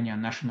Ukrainian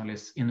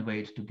nationalists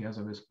invade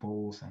together with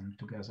Poles and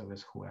together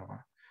with whoever.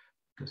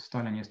 Because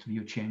Stalinist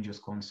view changes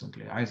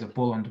constantly. Either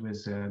Poland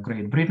with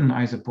Great Britain,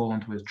 either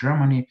Poland with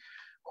Germany,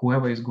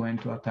 whoever is going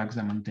to attack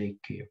them and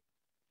take Kiev.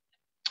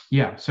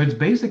 Yeah, so it's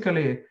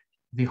basically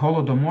the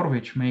Holodomor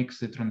which makes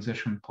the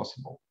transition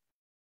possible.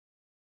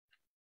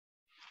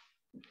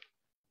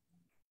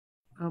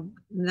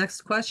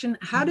 Next question.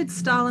 How did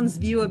Stalin's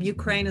view of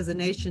Ukraine as a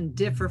nation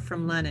differ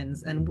from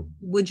Lenin's? And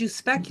would you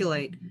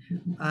speculate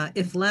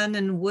if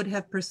Lenin would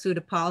have pursued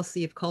a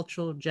policy of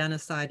cultural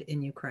genocide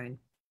in Ukraine?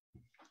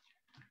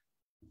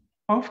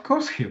 Of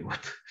course he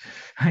would.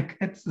 Like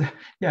it's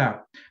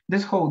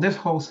this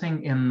whole thing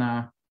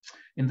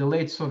in the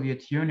late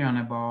Soviet Union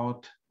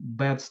about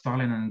bad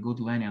Stalin and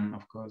good Lenin,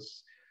 of course,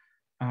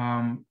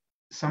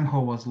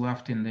 somehow was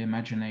left in the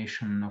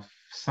imagination of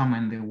some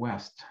in the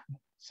West.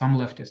 Some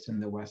leftists in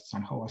the West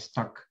somehow are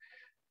stuck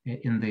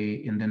in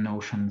the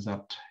notion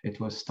that it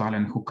was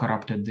Stalin who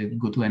corrupted the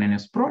good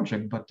Leninist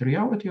project. But the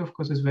reality, of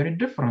course, is very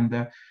different.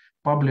 The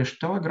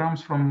published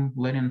telegrams from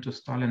Lenin to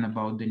Stalin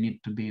about the need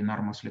to be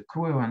enormously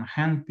cruel and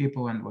hang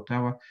people and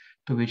whatever,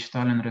 to which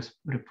Stalin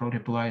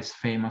replies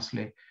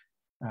famously,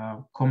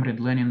 Comrade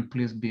Lenin,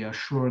 please be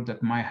assured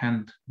that my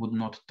hand would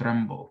not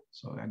tremble.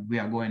 So we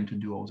are going to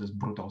do all these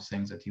brutal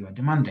things that you are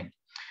demanding.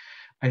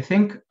 I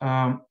think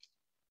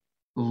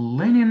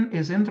Lenin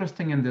is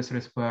interesting in this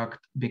respect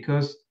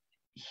because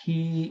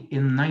he,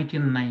 in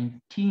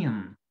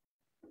 1919,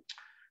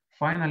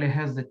 finally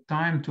has the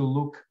time to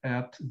look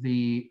at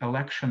the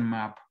election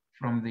map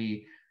from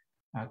the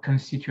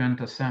Constituent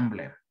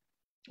Assembly,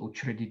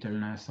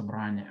 Учредительное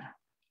собрание.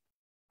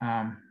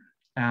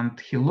 And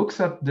he looks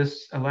at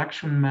this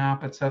election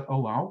map and said, oh,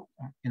 wow,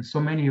 in so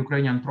many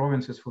Ukrainian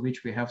provinces for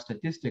which we have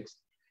statistics,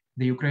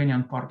 the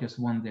Ukrainian parties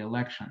won the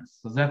elections.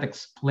 So that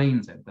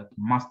explains it, that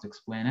must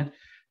explain it.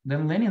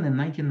 Then Lenin in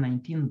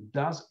 1919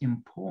 does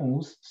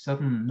impose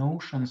certain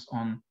notions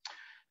on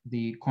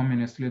the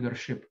communist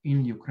leadership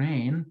in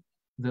Ukraine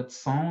that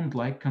sound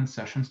like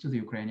concessions to the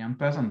Ukrainian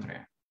peasantry.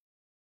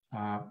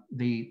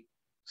 The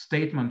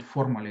statement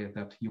formally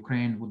that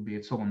Ukraine would be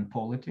its own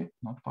polity,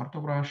 not part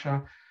of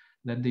Russia,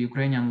 that the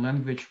Ukrainian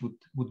language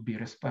would be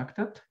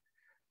respected.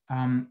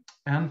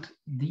 And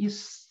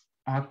these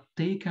are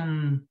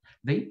taken,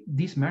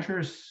 these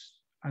measures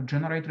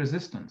generate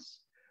resistance.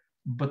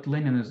 But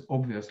Lenin is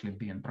obviously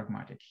being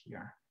pragmatic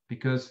here,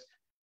 because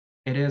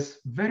it is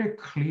very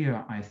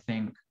clear, I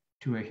think,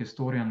 to a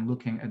historian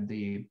looking at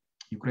the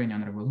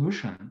Ukrainian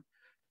revolution,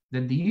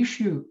 that the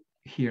issue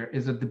here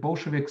is that the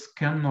Bolsheviks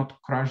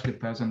cannot crush the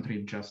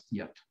peasantry just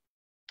yet.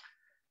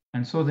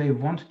 And so they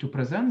want to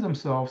present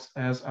themselves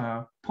as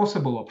a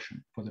possible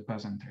option for the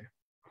peasantry,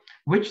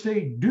 which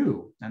they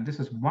do. And this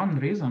is one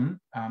reason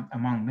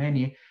among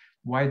many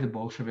why the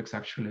Bolsheviks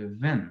actually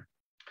win.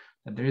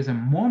 That there is a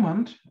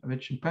moment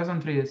which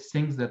peasantry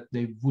thinks that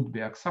they would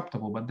be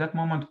acceptable, but that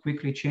moment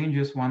quickly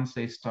changes once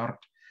they start.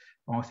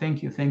 Oh,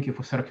 thank you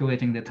for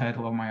circulating the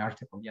title of my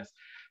article. Yes,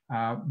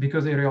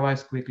 because they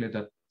realize quickly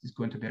that it's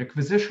going to be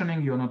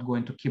requisitioning. You're not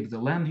going to keep the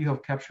land you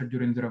have captured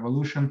during the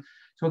revolution.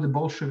 So the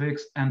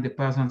Bolsheviks and the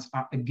peasants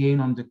are again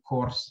on the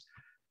course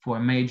for a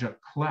major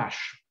clash.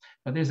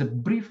 But there's a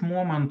brief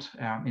moment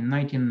in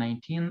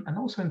 1919 and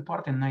also in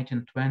part in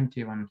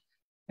 1920 when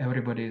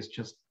everybody is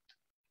just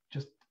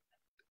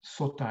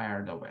so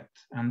tired of it.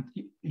 And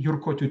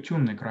Yurko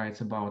Tutunnik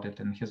writes about it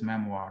in his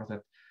memoir,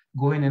 that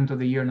going into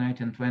the year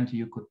 1920,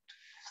 you could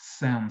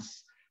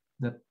sense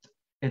that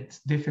it's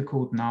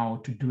difficult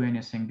now to do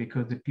anything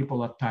because the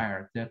people are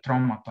tired, they're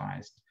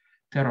traumatized,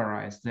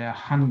 terrorized, they're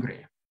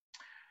hungry.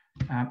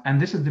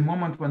 And this is the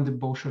moment when the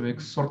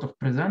Bolsheviks sort of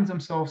present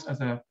themselves as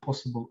a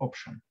possible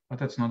option, but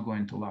that's not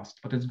going to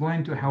last. But it's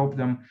going to help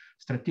them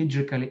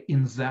strategically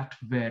in that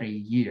very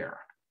year.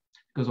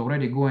 Because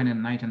already going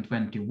in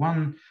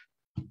 1921,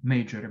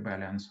 major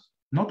rebellions,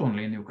 not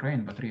only in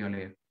Ukraine, but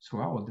really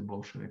throughout the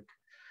Bolshevik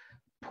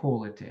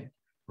polity,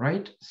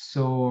 right?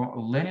 So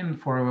Lenin,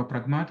 forever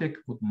pragmatic,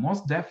 would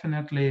most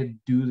definitely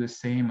do the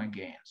same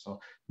again. So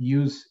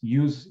use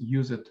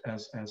it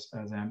as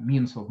a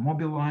means of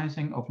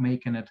mobilizing, of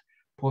making it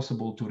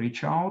possible to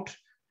reach out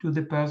to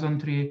the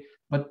peasantry.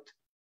 But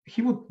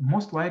he would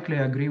most likely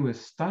agree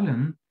with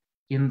Stalin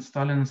in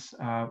Stalin's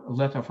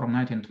letter from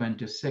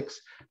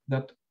 1926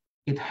 that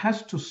it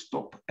has to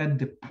stop at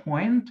the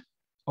point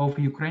of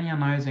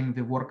Ukrainianizing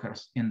the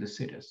workers in the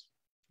cities.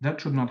 That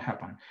should not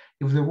happen.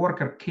 If the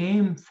worker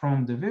came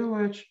from the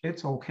village,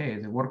 it's okay.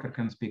 The worker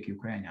can speak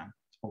Ukrainian.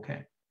 It's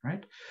okay,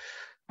 right?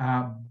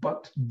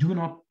 But do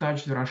not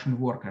touch the Russian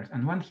workers.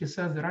 And when he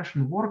says the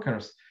Russian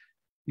workers,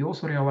 you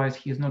also realize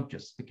he's not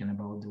just speaking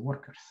about the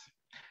workers.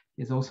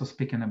 He's also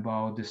speaking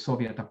about the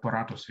Soviet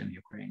apparatus in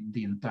Ukraine,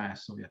 the entire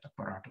Soviet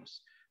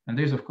apparatus. And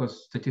there's, of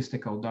course,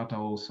 statistical data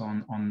also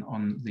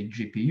on the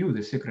GPU,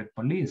 the secret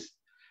police.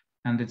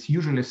 And it's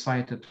usually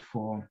cited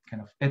for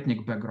kind of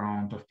ethnic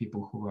background of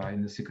people who are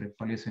in the secret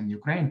police in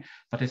Ukraine.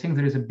 But I think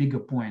there is a bigger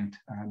point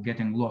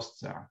getting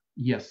lost there.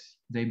 Yes,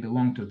 they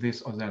belong to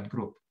this or that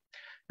group.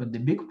 But the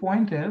big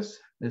point is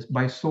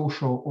by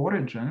social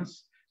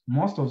origins,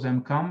 most of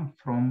them come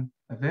from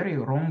a very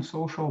wrong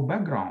social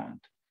background.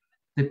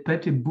 The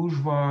petty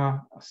bourgeois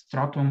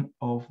stratum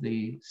of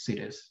the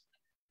cities.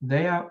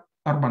 They are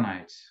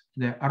urbanites.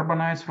 They're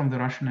urbanites from the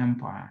Russian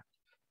Empire.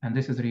 And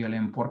this is really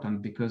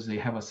important because they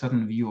have a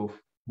certain view of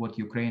what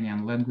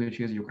Ukrainian language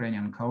is,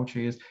 Ukrainian culture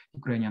is,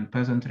 Ukrainian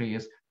peasantry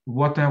is,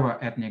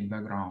 whatever ethnic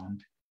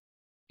background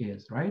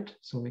is, right?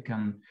 So we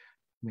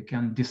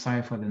can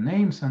decipher the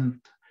names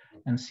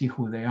and see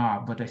who they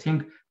are. But I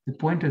think the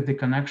point is the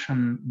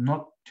connection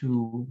not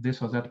to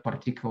this or that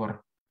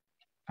particular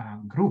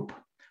group,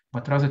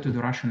 but rather to the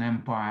Russian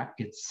Empire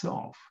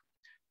itself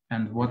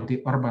and what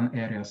the urban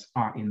areas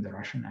are in the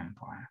Russian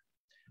Empire.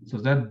 So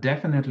that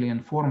definitely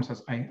informs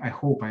us. I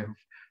hope I've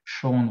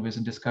shown with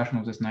the discussion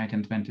of this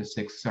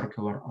 1926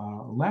 circular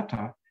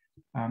letter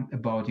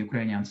about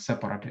Ukrainian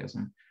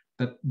separatism,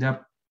 that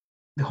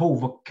the whole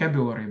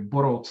vocabulary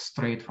borrowed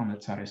straight from the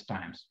Tsarist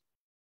times.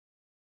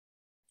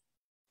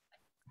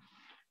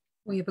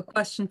 We have a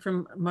question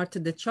from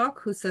Marta Dechok,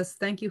 who says,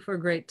 thank you for a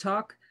great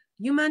talk.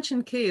 You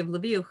mentioned Kyiv,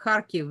 Lviv,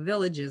 Kharkiv,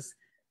 villages.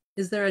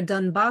 Is there a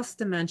Donbass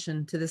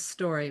dimension to this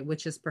story,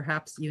 which is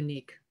perhaps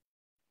unique?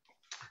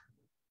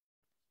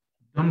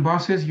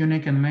 Donbass is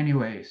unique in many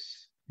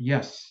ways.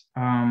 Yes.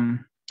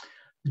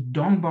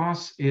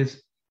 Donbass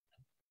is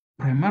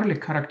primarily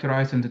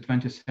characterized in the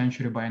 20th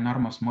century by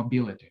enormous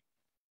mobility,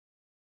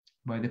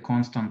 by the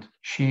constant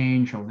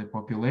change of the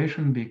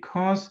population,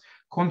 because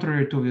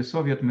contrary to the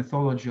Soviet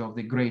mythology of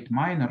the great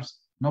miners,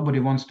 nobody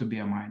wants to be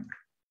a miner.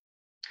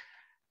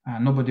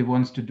 Nobody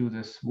wants to do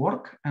this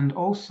work. And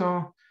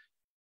also,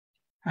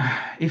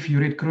 if you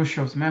read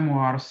Khrushchev's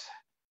memoirs,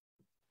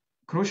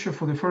 Khrushchev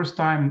for the first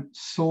time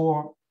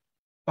saw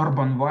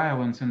urban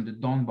violence in the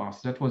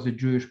Donbass. That was a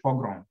Jewish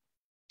pogrom.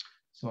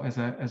 So as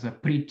a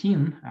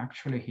preteen,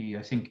 actually, he,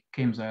 I think,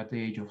 came there at the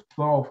age of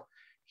 12.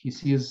 He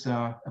sees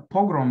a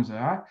pogrom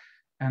there,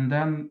 and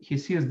then he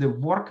sees the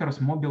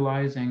workers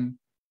mobilizing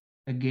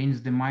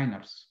against the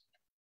miners,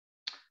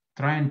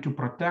 trying to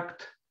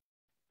protect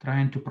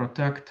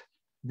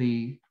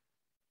the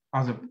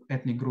other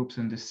ethnic groups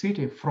in the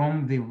city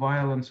from the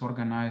violence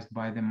organized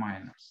by the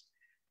miners.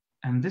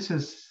 And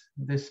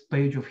this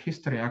page of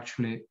history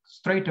actually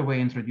straight away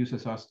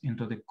introduces us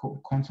into the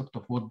concept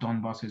of what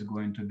Donbass is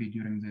going to be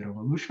during the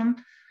revolution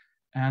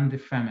and the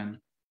famine.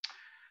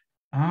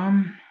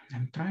 I'm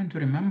trying to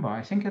remember,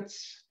 I think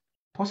it's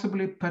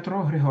possibly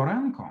Petro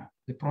Grigorenko,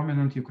 the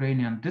prominent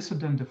Ukrainian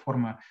dissident, the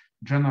former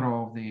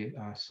general of the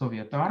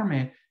Soviet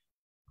army,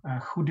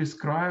 who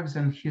describes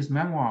in his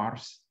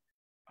memoirs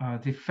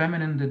the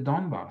famine in the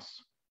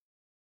Donbass,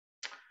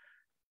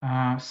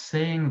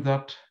 saying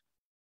that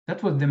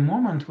that was the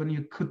moment when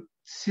you could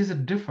see the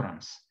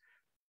difference,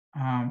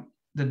 that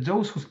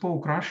those who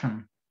spoke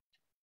Russian,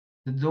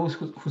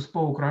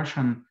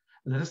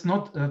 that's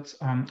not,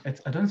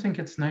 I don't think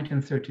it's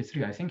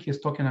 1933. I think he's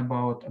talking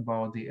about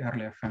the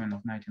earlier famine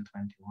of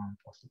 1921,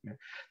 possibly.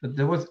 That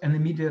there was an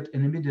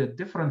immediate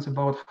difference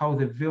about how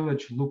the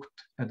village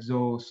looked at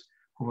those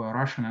who were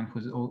Russian and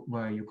who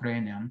were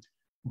Ukrainian.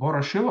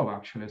 Voroshilov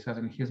actually says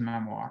in his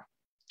memoir.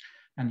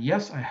 And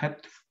yes, I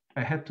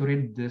had to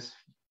read this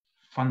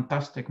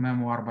fantastic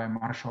memoir by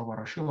Marshal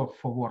Voroshilov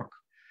for work.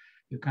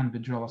 You can't be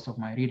jealous of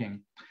my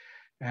reading.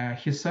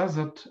 He says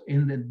that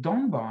in the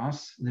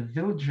Donbass, the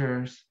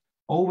villagers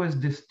always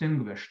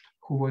distinguished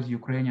who was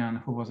Ukrainian,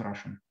 who was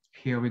Russian.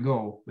 Here we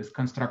go with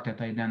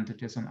constructed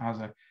identities and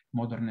other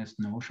modernist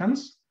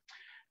notions,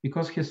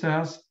 because he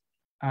says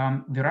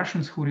the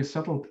Russians who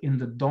resettled in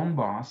the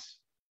Donbass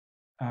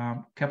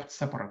kept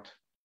separate.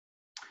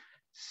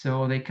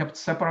 So they kept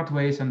separate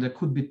ways, and there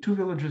could be two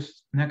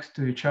villages next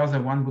to each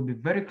other. One would be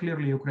very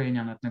clearly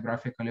Ukrainian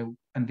ethnographically,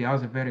 and the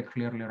other very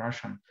clearly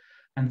Russian.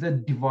 And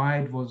that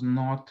divide was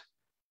not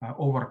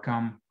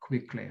overcome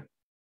quickly.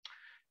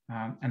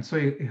 And so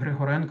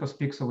Grigorenko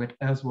speaks of it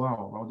as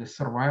well, about the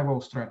survival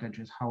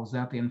strategies, how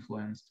that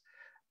influenced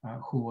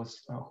who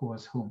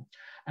was whom.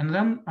 And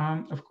then,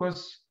 of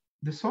course,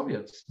 the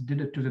Soviets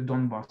did it to the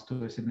Donbass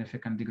to a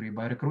significant degree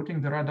by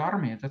recruiting the Red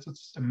Army.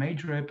 That's a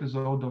major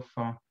episode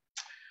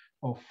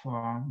of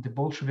the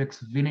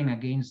Bolsheviks winning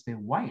against the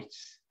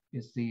whites.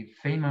 Is the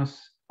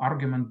famous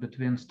argument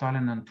between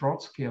Stalin and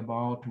Trotsky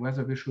about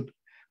whether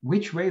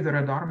which way the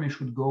Red Army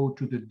should go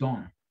to the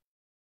Don.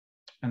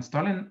 And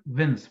Stalin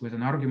wins with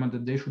an argument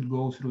that they should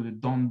go through the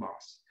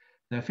Donbass.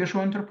 The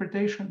official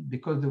interpretation,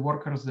 because the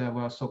workers there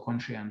were so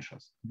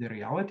conscientious. The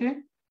reality,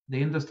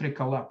 the industry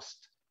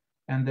collapsed.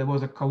 And there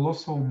was a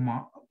colossal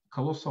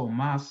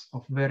mass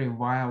of very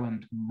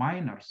violent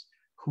miners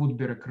who would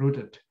be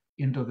recruited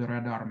into the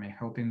Red Army,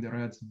 helping the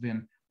Reds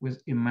win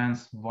with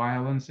immense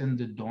violence in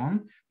the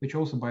Don, which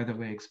also, by the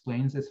way,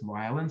 explains this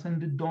violence in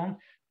the Don,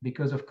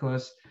 because, of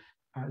course,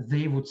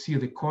 they would see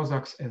the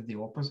Cossacks as the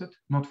opposite,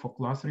 not for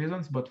class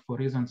reasons, but for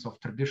reasons of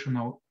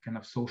traditional kind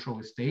of social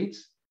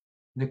estates.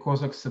 The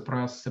Cossacks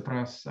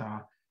suppress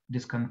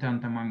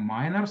discontent among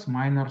miners.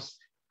 Miners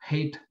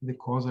hate the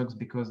Cossacks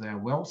because they are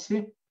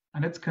wealthy,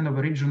 and it's kind of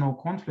a regional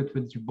conflict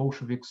which the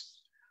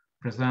Bolsheviks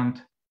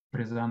present.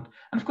 And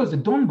of course, the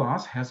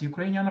Donbass has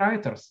Ukrainian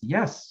writers,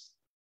 yes,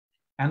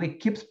 and it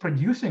keeps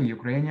producing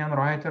Ukrainian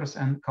writers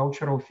and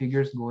cultural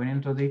figures going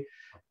into the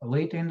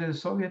late into the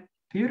Soviet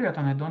period,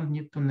 and I don't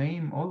need to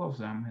name all of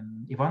them.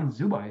 And Ivan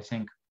Zuba, I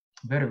think,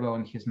 very well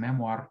in his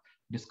memoir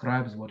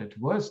describes what it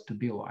was to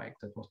be like.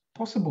 That was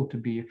possible to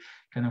be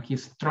kind of,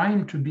 he's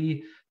trying to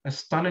be a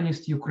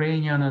Stalinist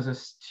Ukrainian as a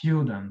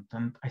student,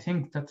 and I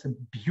think that's a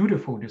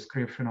beautiful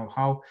description of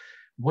how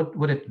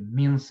what it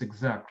means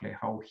exactly,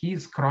 how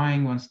he's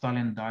crying when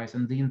Stalin dies,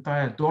 and the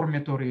entire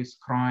dormitory is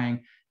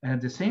crying. And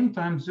at the same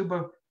time,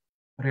 Zuba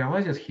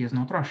realizes he is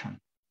not Russian.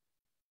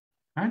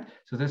 Right?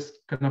 So this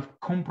kind of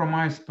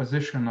compromised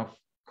position of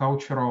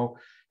cultural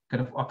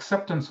kind of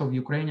acceptance of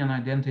Ukrainian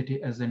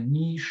identity as a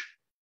niche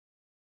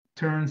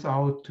turns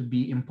out to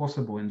be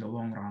impossible in the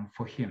long run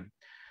for him.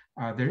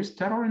 There is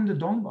terror in the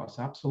Donbass,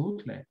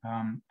 absolutely.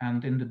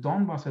 And in the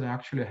Donbass, it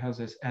actually has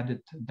this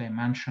added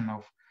dimension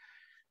of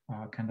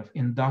kind of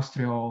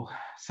industrial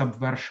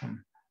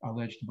subversion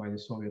alleged by the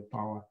Soviet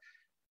power.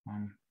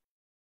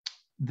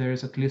 There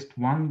is at least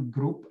one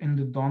group in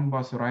the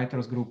Donbass, a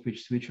writers group,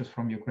 which switches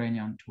from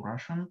Ukrainian to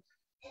Russian.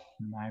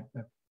 And I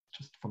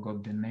just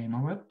forgot the name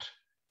of it.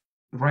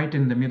 Right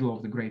in the middle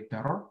of the Great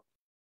Terror.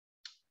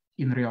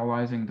 in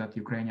realizing that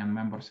Ukrainian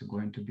members are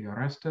going to be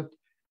arrested.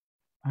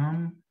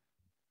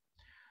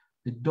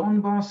 The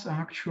Donbass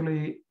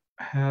actually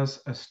has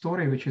a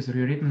story which is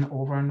rewritten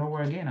over and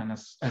over again. And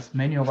as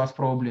many of us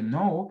probably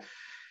know,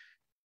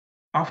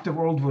 after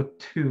World War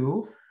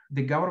II,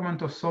 the government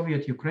of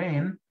Soviet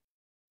Ukraine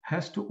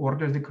has to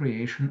order the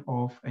creation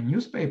of a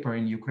newspaper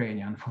in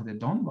Ukrainian for the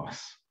Donbass,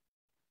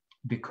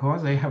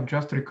 because they have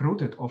just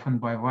recruited, often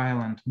by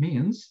violent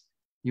means,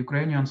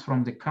 Ukrainians from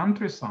the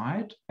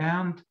countryside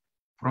and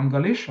from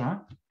Galicia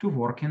to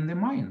work in the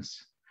mines.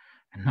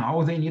 And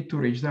now they need to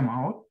reach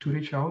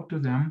out to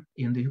them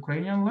in the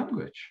Ukrainian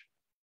language.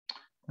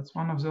 That's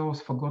one of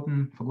those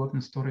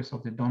forgotten stories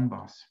of the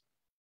Donbass.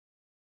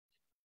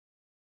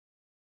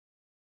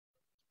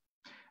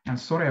 And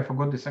sorry, I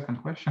forgot the second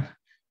question.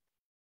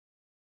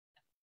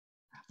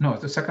 No,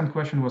 the second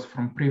question was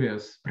from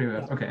previous.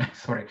 Okay,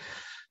 sorry.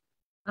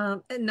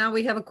 And now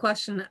we have a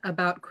question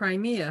about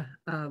Crimea.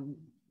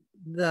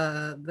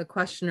 The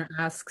questioner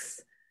asks,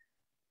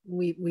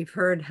 we've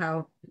heard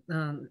how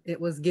it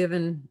was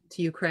given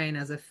to Ukraine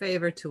as a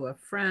favor to a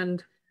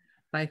friend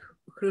by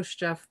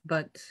Khrushchev,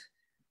 but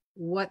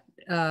what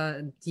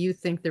do you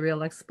think the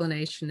real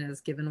explanation is,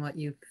 given what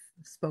you've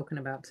spoken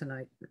about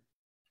tonight?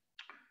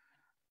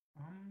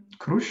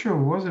 Khrushchev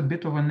was a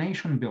bit of a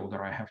nation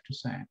builder, I have to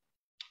say,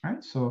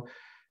 right? So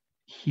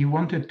he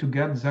wanted to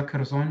get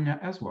Zakherzonya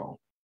as well.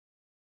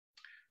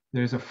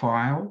 There's a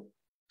file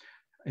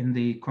in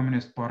the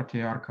Communist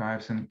Party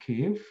archives in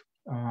Kyiv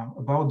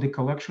about the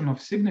collection of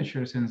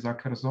signatures in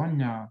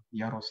Zakherzonya,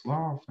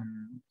 Yaroslav,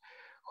 and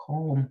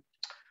home,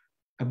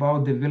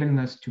 about the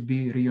willingness to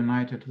be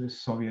reunited with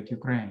Soviet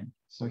Ukraine.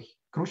 So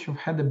Khrushchev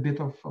had a bit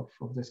of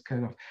this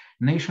kind of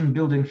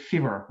nation-building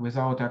fever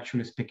without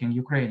actually speaking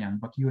Ukrainian.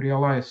 But you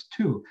realize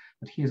too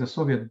that he is a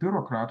Soviet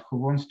bureaucrat who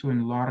wants to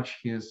enlarge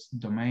his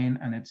domain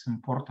and its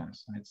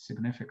importance and its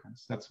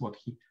significance. That's what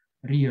he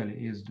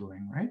really is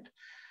doing, right?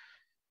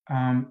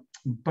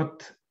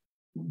 But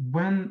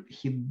when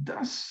he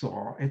does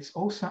so, it's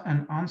also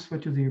an answer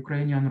to the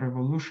Ukrainian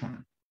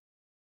revolution,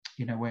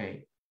 in a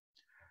way,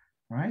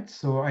 right?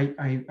 So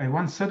I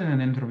once said in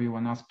an interview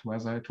when asked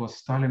whether it was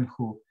Stalin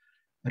who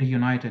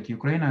reunited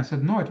Ukraine, I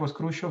said, no, it was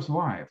Khrushchev's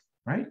wife,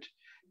 right?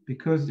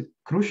 Because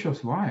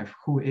Khrushchev's wife,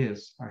 who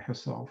is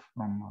herself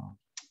from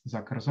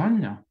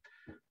Zakherzonya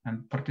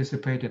and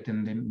participated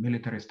in the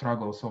military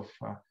struggles of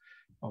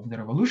the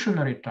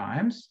revolutionary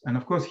times, and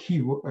of course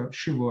she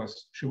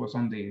was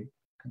on the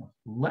kind of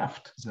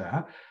left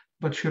there,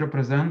 but she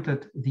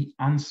represented the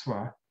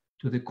answer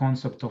to the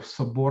concept of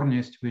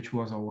sobornist, which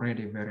was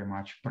already very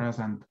much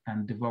present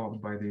and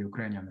developed by the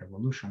Ukrainian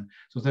revolution.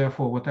 So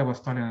therefore, whatever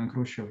Stalin and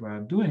Khrushchev were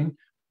doing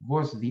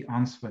was the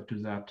answer to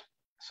that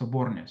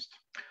sobornist.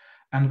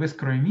 And with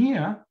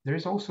Crimea, there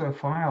is also a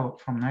file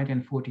from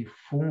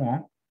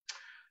 1944,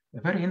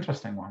 a very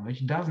interesting one,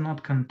 which does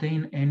not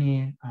contain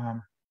any,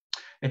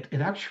 it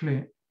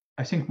actually,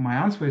 I think my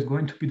answer is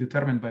going to be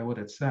determined by what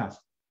it says.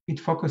 It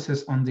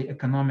focuses on the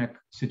economic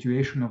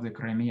situation of the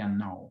Crimea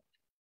now,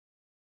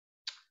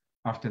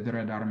 after the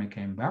Red Army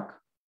came back.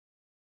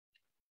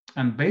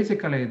 And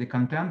basically the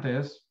content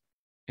is,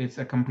 it's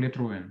a complete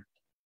ruin.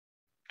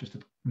 Just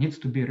it needs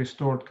to be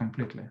restored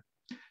completely,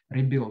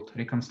 rebuilt,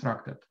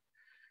 reconstructed.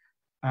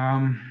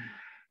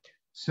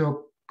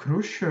 So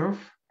Khrushchev,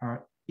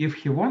 if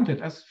he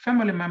wanted, as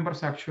family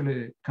members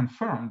actually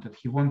confirmed that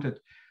he wanted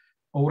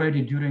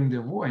already during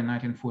the war in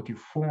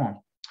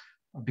 1944,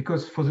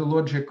 because for the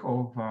logic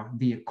of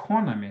the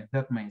economy,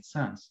 that made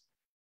sense.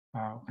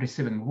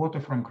 Receiving water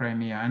from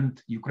Crimea,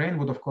 and Ukraine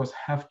would of course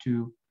have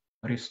to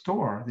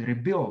restore,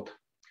 rebuild,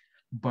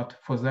 but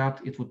for that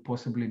it would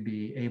possibly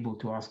be able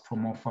to ask for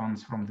more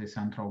funds from the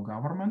central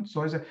government.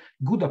 So as a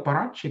good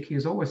apparatchik, he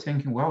is always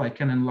thinking, well, I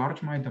can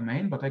enlarge my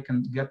domain, but I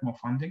can get more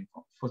funding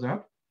for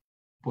that,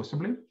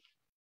 possibly.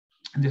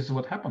 And this is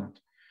what happened,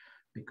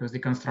 because the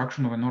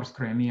construction of a North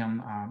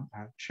Crimean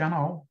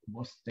channel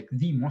was like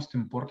the most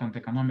important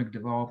economic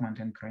development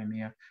in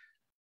Crimea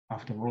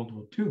after World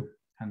War II.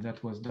 And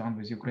that was done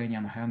with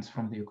Ukrainian hands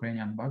from the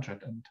Ukrainian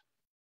budget and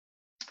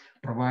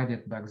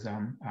provided back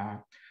then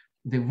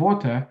the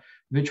water,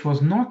 which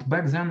was not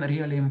back then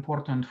really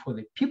important for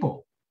the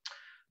people,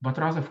 but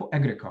rather for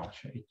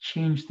agriculture. It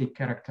changed the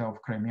character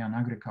of Crimean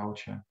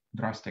agriculture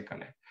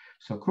drastically.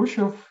 So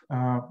Khrushchev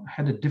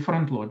had a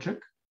different logic.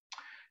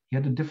 He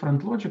had a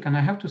different logic, and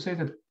I have to say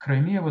that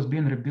Crimea was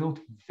being rebuilt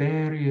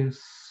very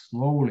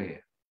slowly.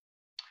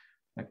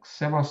 Like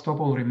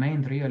Sevastopol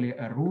remained really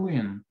a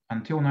ruin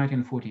until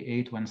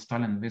 1948 when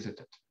Stalin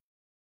visited.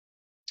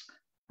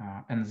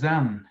 And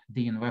then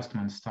the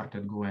investments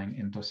started going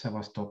into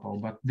Sevastopol,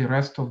 but the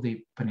rest of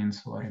the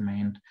peninsula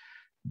remained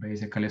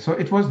basically. So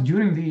it was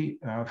during the,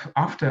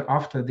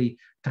 after the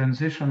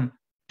transition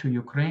to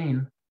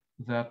Ukraine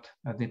that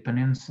the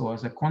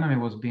peninsula's economy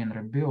was being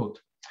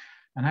rebuilt.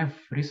 And I've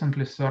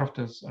recently served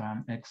as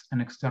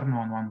an external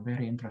on one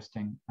very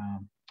interesting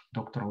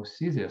doctoral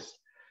thesis,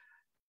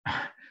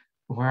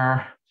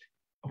 where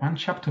one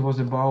chapter was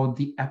about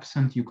the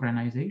absent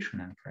Ukrainization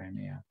in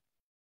Crimea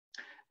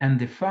and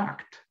the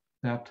fact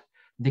that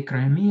the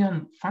Crimean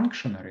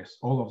functionaries,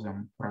 all of them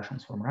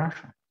Russians from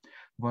Russia,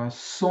 were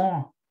so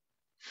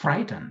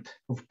frightened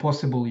of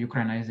possible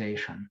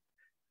Ukrainization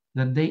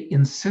that they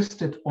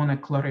insisted on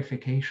a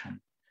clarification.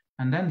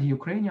 And then the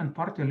Ukrainian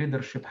party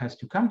leadership has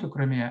to come to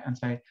Crimea and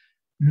say,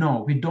 no,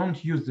 we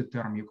don't use the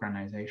term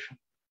Ukrainization,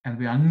 and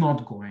we are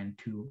not going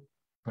to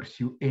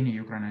pursue any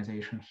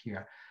Ukrainization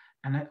here.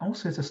 And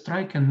also it's a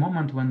striking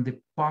moment when the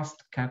past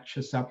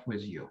catches up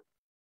with you,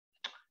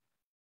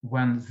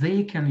 when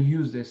they can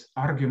use this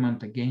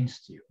argument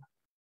against you,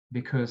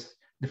 because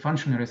the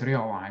functionaries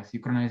realize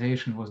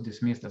Ukrainization was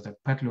dismissed as a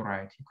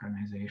Petlurite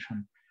Ukrainization.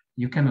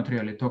 You cannot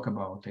really talk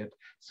about it.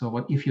 So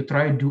what if you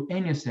try to do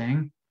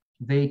anything,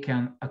 they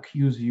can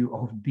accuse you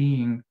of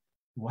being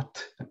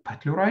what, a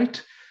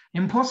Petlurite?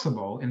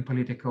 Impossible in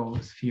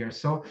political sphere.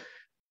 So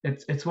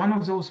it's one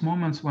of those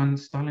moments when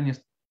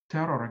Stalinist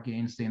terror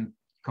against the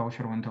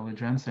cultural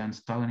intelligentsia and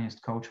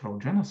Stalinist cultural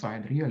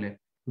genocide, really,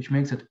 which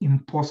makes it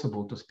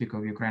impossible to speak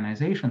of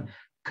Ukrainization,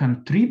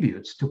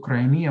 contributes to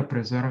Crimea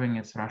preserving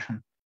its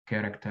Russian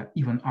character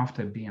even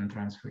after being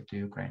transferred to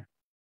Ukraine.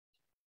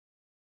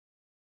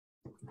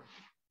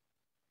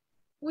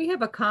 We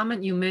have a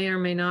comment you may or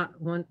may not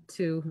want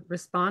to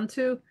respond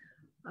to.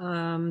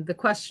 The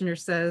questioner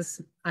says,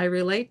 I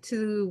relate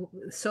to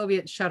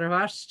Soviet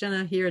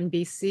Starvation here in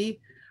BC.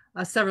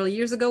 Several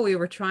years ago, we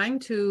were trying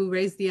to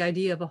raise the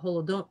idea of a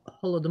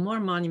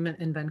Holodomor monument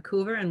in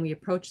Vancouver, and we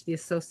approached the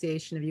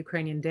Association of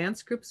Ukrainian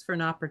Dance Groups for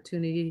an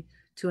opportunity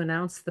to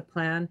announce the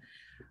plan.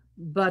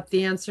 But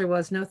the answer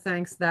was, no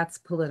thanks, that's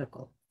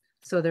political.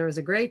 So there is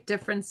a great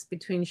difference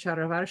between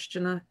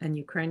Starvation and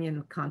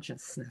Ukrainian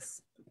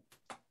consciousness.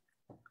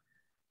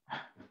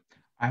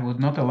 I would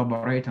not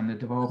elaborate on the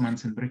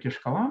developments in British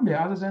Columbia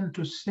other than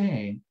to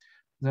say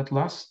that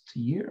last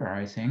year,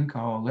 I think,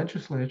 our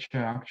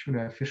legislature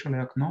actually officially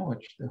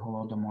acknowledged the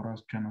Holodomor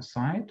as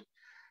genocide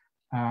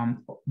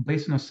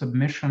based on a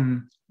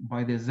submission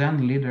by the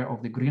then leader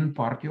of the Green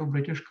Party of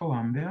British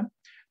Columbia,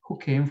 who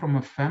came from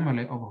a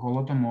family of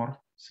Holodomor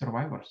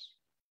survivors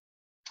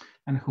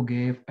and who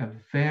gave a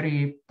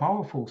very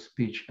powerful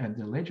speech at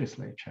the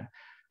legislature.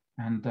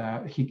 And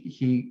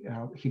he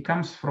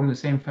comes from the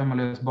same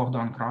family as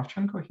Bogdan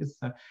Kravchenko. His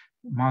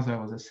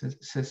mother was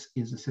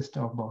is a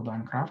sister of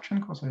Bogdan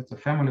Kravchenko. So it's a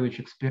family which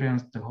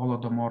experienced the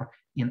Holodomor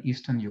in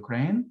Eastern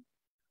Ukraine.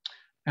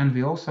 And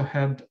we also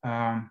had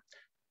a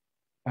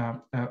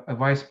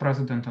vice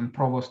president and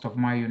provost of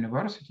my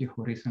university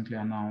who recently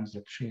announced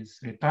that she's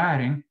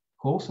retiring,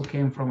 who also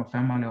came from a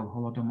family of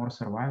Holodomor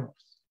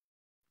survivors.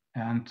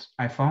 And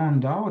I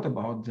found out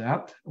about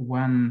that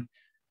when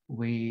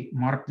we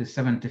marked the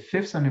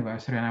 75th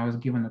anniversary, and I was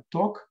given a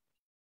talk,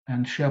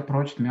 and she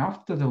approached me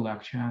after the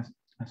lecture. And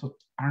I thought,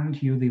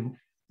 aren't you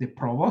the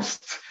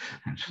provost?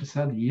 And she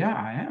said, yeah,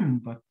 I am,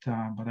 but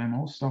I'm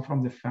also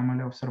from the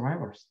family of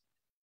survivors.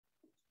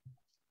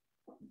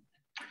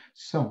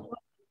 So.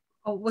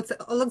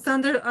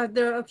 Alexander,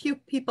 there are a few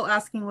people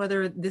asking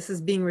whether this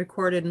is being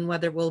recorded and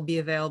whether it will be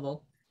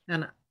available.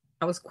 And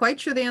I was quite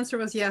sure the answer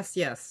was yes,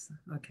 yes.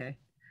 Okay.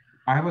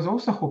 I was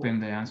also hoping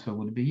the answer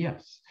would be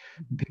yes,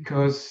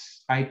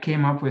 because I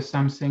came up with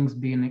some things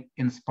being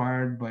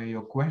inspired by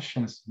your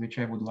questions, which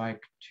I would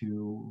like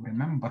to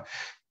remember.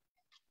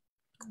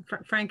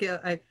 Frank,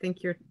 I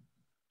think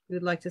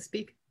you'd like to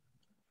speak.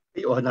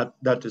 Or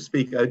not to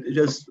speak,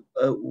 just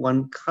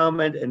one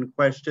comment and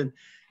question.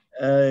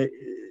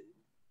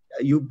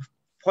 You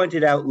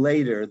pointed out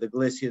later the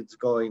Galicians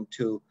going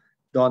to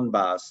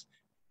Donbass,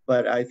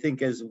 but I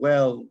think as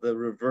well the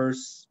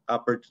reverse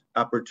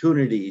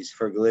opportunities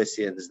for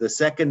Galicians. The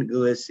second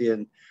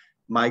Galician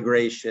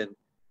migration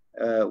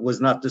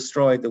was not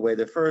destroyed the way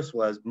the first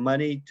was.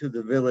 Money to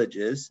the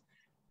villages.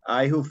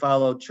 I, who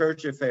follow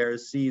church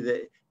affairs, see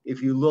that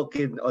if you look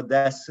in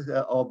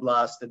Odessa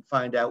Oblast and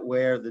find out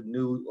where the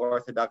new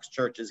Orthodox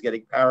Church is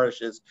getting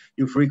parishes,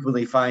 you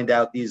frequently find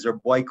out these are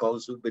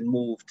boykos who've been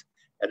moved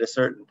at a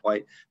certain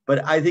point.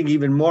 But I think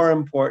even more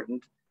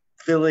important,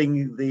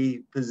 filling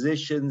the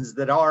positions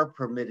that are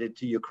permitted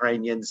to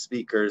Ukrainian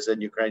speakers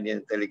and Ukrainian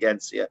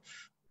intelligentsia.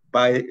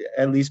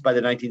 At least by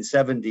the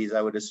 1970s,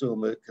 I would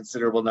assume a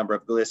considerable number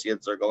of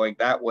Galicians are going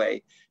that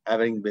way,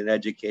 having been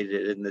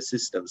educated in the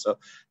system. So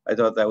I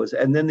thought that was,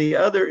 and then the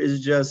other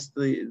is just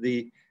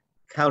the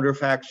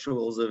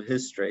counterfactuals of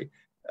history.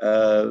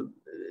 To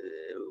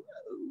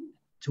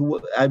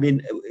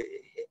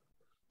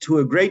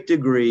a great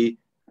degree,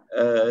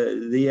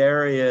 the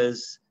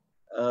areas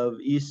of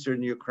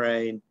Eastern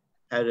Ukraine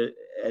and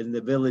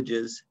the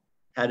villages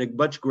had a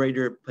much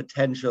greater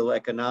potential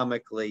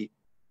economically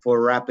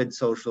for rapid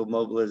social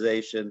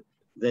mobilization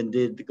than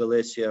did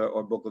Galicia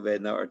or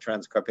Bukovina or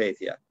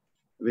Transcarpathia.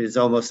 I mean, it's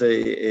almost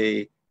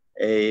a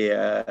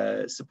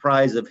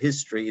surprise of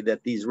history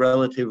that these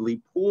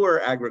relatively poor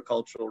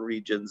agricultural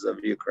regions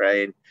of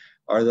Ukraine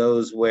are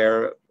those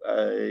where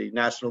a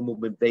national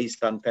movement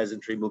based on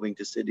peasantry moving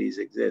to cities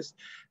exists.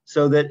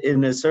 So that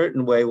in a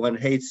certain way, one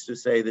hates to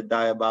say the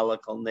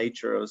diabolical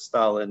nature of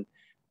Stalin,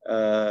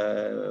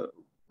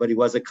 but he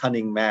was a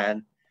cunning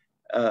man.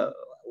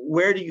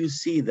 where do you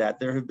see that?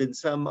 There have been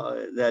some,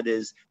 that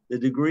is, the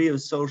degree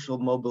of social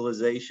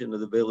mobilization of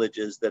the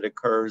villages that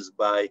occurs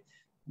by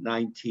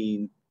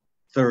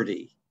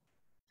 1930.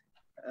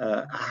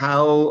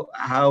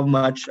 How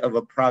much of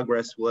a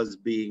progress was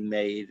being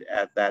made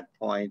at that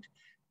point,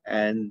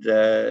 and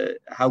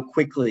how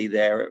quickly,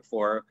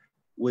 therefore,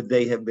 would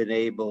they have been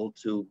able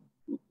to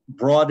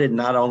broaden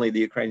not only the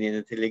Ukrainian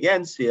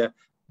intelligentsia,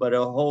 but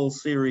a whole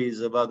series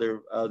of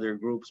other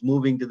groups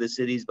moving to the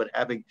cities, but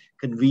having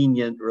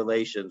convenient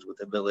relations with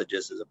the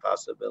villages as a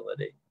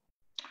possibility?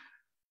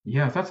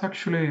 Yeah,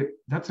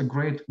 that's a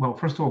great, well,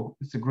 first of all,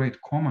 it's a great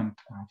comment,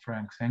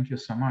 Frank. Thank you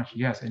so much.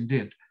 Yes,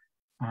 indeed.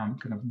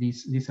 Kind of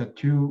these are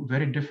two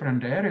very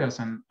different areas,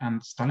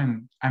 and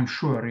Stalin, I'm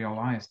sure,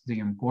 realized the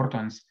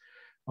importance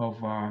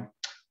of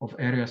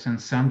areas in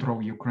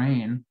central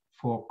Ukraine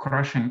for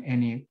crushing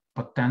any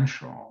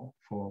potential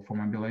for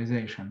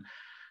mobilization.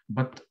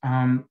 But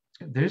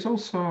there's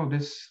also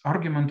this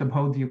argument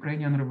about the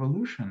Ukrainian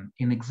revolution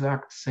in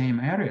exact same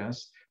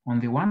areas. On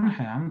the one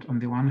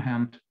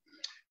hand,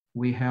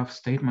 we have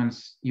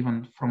statements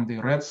even from the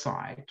red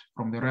side,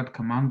 from the red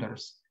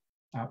commanders,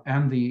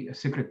 and the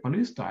secret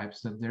police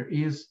types, that there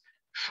is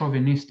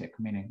chauvinistic,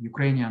 meaning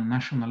Ukrainian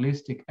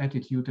nationalistic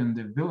attitude in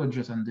the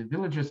villages, and the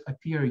villages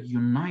appear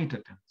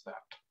united in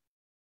that.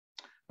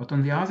 But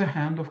on the other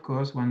hand, of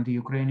course, when the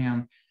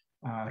Ukrainian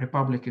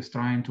Republic is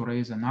trying to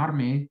raise an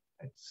army,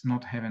 it's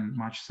not having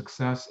much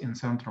success in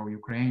central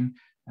Ukraine,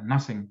 and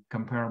nothing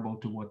comparable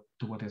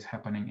to what is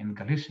happening in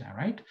Galicia,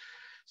 right?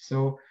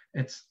 So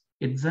it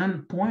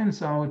then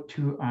points out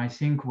to, I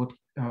think, what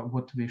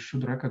we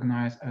should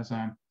recognize as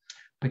a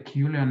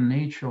peculiar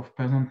nature of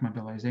peasant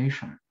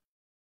mobilization,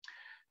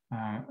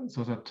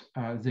 so that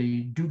they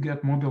do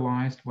get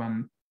mobilized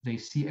when they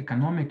see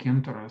economic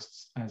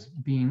interests as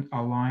being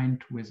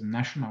aligned with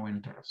national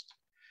interest.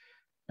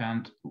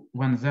 And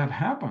when that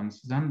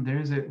happens, then there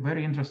is a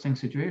very interesting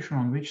situation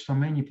on which so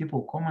many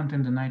people comment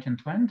in the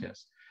 1920s.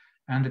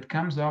 And it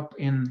comes up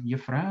in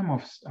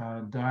Yefremov's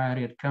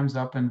diary, it comes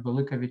up in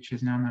Velika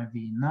Vітчизняна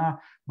Війна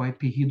by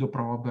Pigido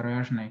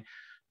Pravobережny,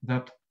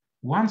 that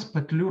once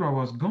Petlura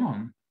was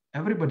gone,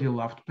 everybody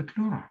loved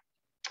Petlura,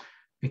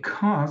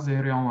 because they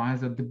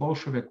realized that the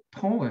Bolshevik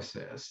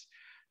policies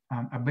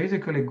are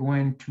basically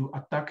going to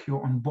attack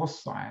you on both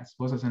sides,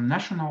 both as a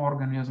national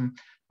organism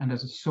and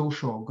as a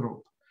social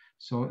group.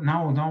 So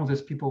now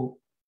these people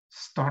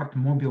start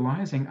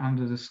mobilizing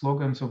under the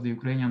slogans of the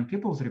Ukrainian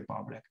People's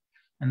Republic.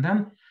 And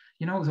then,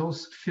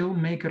 those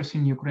filmmakers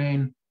in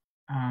Ukraine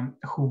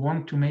who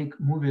want to make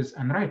movies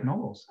and write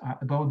novels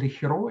about the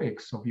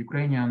heroics of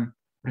Ukrainian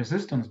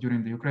resistance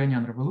during the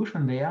Ukrainian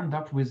Revolution, they end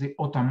up with the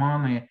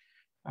Ottomani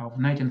of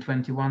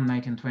 1921,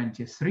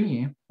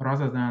 1923,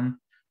 rather than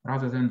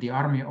the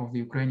army of the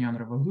Ukrainian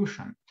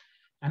Revolution.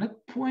 And it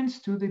points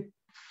to the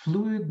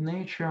fluid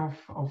nature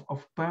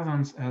of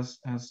peasants as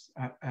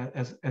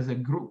a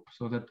group,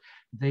 so that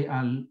they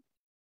are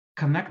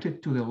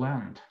connected to the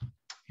land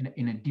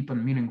in a deep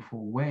and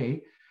meaningful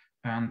way.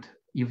 And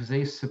if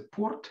they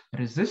support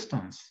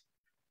resistance,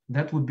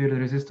 that would be the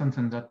resistance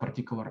in that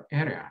particular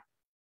area.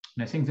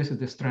 And I think this is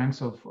the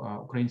strength of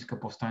Ukrainska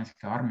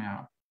Povstanska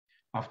Armia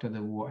after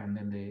the war and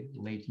in the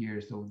late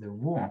years of the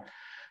war.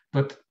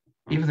 But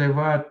if they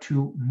were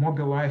to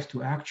mobilize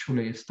to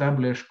actually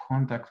establish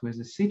contact with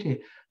the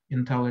city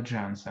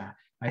intelligentsia,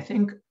 I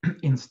think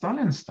in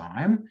Stalin's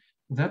time,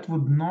 that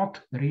would not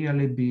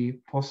really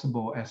be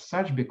possible as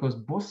such, because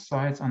both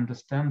sides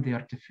understand the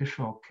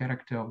artificial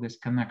character of this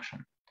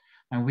connection.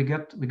 And we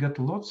get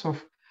lots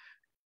of,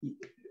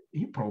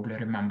 you probably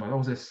remember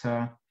all this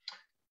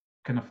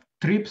kind of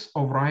trips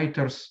of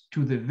writers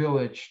to the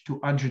village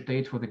to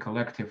agitate for the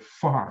collective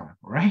farm,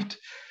 right?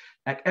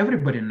 Like,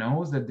 everybody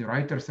knows that the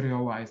writers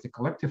realize the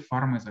collective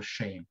farm is a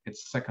shame,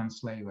 it's second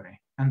slavery.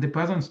 And the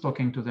peasants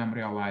talking to them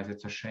realize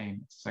it's a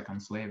shame, it's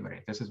second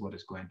slavery. This is what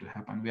is going to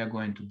happen. We are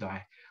going to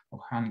die of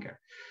hunger.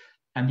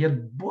 And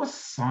yet both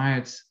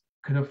sides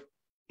kind of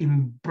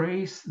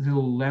embrace the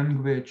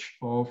language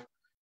of,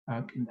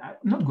 I'm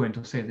not going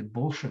to say the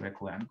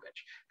Bolshevik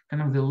language,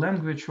 kind of the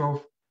language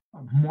of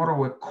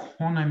moral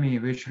economy,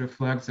 which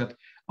reflects that,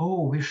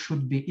 oh, we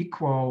should be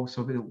equal,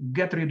 so we'll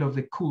get rid of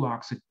the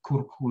kulaks, the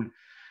kurkul.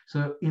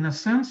 So in a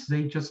sense,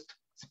 they just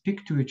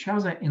speak to each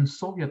other in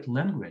Soviet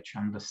language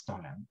under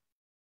Stalin.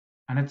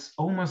 And it's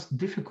almost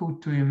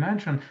difficult to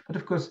imagine. But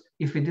of course,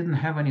 if we didn't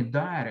have any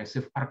diaries,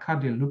 if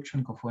Arkady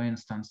Lubchenko, for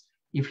instance,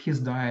 if his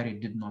diary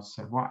did not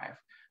survive,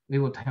 we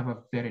would have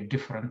a very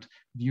different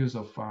views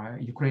of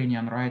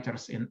Ukrainian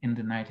writers in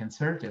the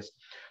 1930s.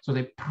 So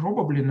they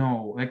probably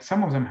know, like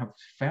some of them have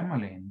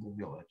family in the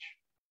village,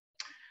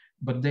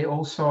 but they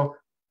also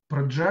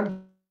project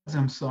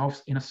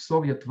themselves in a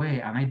Soviet way.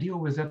 And I deal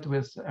with that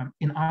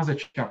in other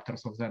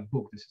chapters of that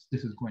book.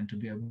 This is going to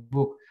be a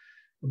book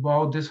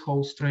about this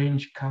whole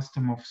strange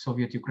custom of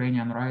Soviet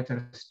Ukrainian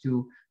writers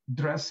to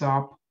dress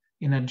up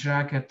in a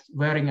jacket,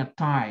 wearing a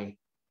tie,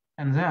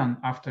 and then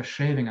after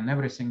shaving and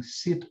everything,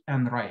 sit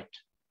and write,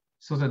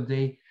 so that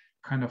they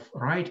kind of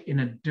write in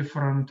a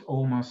different,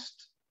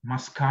 almost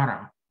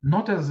mascara,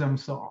 not as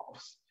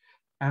themselves.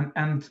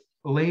 And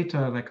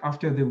later, like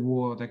after the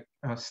war, like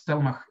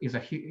Stelmach is a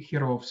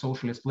hero of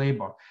socialist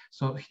labor.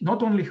 So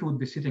not only he would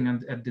be sitting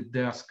at the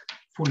desk,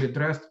 fully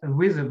dressed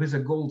with a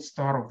gold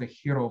star of the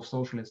hero of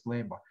socialist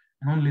labor,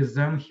 and only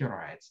then he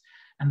writes.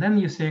 And then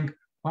you think,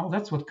 well,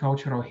 that's what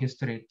cultural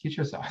history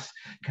teaches us.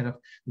 Kind of,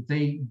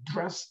 they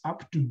dress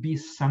up to be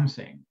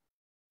something.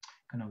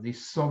 Kind of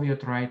these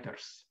Soviet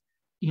writers,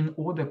 in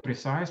order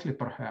precisely,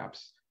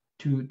 perhaps,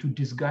 to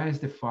disguise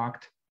the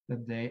fact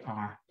that they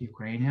are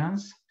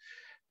Ukrainians.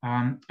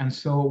 And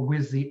so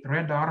with the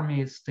Red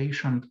Army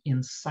stationed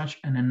in such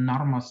an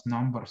enormous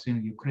numbers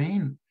in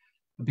Ukraine,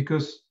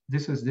 because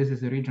this is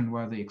the region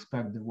where they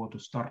expect the war to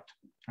start,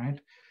 right?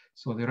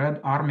 So the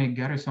Red Army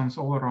garrisons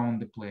all around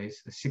the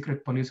place, the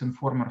secret police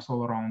informers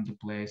all around the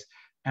place.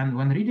 And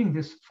when reading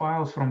these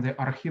files from the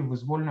Archiv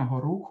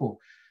Vyzvolnego Ruchu,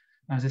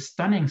 the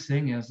stunning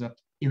thing is that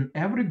in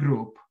every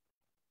group,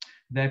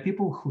 there are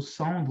people who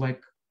sound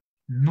like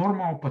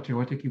normal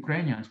patriotic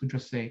Ukrainians who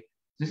just say,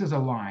 this is a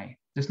lie,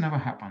 this never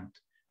happened.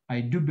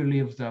 I do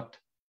believe that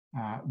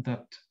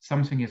that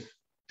something is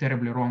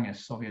terribly wrong in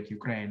Soviet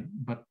Ukraine,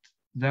 but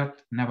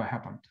that never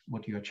happened,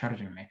 what you're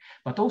charging me.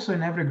 But also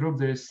in every group,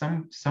 there is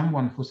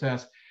someone who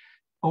says,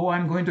 oh,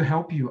 I'm going to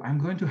help you. I'm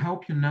going to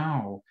help you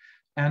now.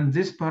 And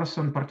this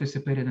person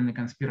participated in the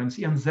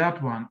conspiracy, and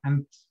that one,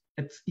 and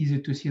it's easy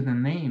to see the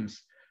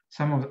names.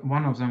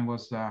 One of them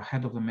was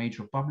head of the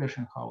major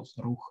publishing house,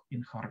 Ruch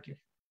in Kharkiv.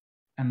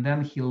 And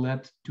then he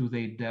led to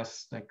their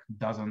deaths like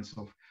dozens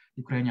of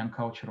Ukrainian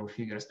cultural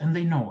figures, and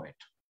they know it.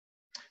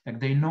 Like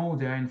they know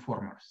they are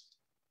informers.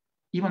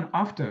 Even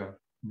after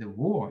the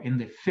war in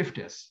the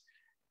 50s,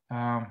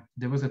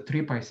 there was a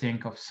trip, I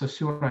think, of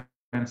Sosura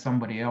and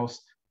somebody else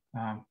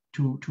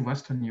to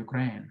Western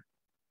Ukraine.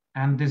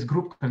 And this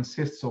group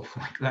consists of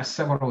like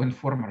several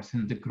informers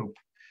in the group.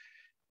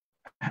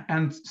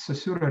 And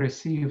Sosura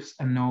receives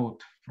a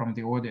note from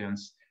the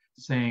audience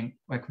saying,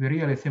 like, we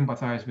really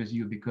sympathize with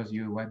you because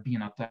you were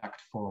being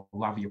attacked for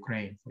Love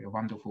Ukraine, for your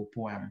wonderful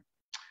poem.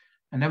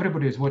 And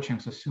everybody is watching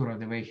Sosura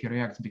the way he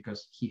reacts,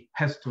 because he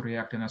has to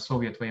react in a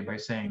Soviet way by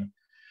saying,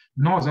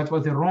 no, that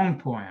was the wrong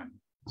poem.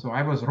 So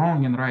I was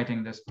wrong in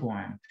writing this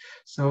poem.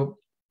 So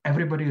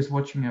everybody is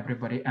watching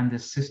everybody, and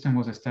this system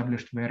was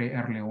established very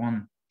early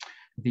on.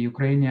 The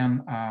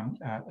Ukrainian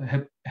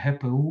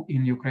HPU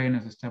in Ukraine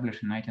is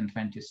established in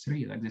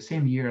 1923, like the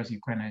same year as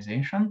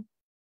Ukrainization,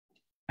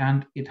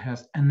 and it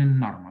has an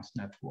enormous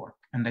network.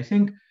 And I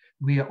think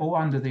we are all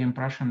under the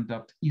impression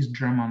that East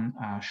German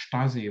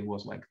Stasi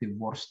was like the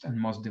worst and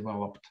most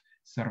developed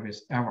service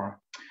ever.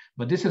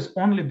 But this is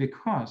only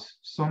because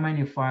so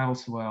many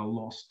files were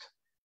lost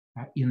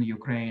in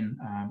Ukraine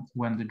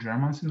when the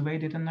Germans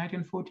invaded in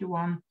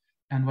 1941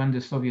 and when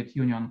the Soviet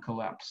Union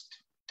collapsed.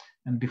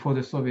 And before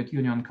the Soviet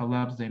Union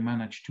collapsed, they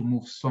managed to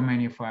move so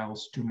many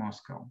files to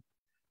Moscow.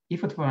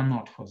 If it were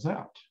not for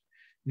that,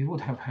 we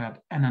would have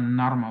had an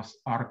enormous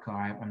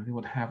archive, and we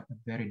would have a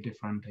very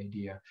different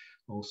idea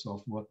also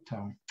of what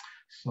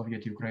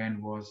Soviet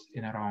Ukraine was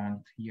in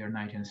around year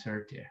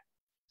 1930.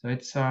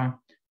 So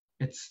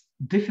it's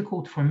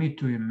difficult for me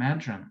to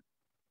imagine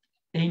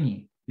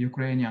any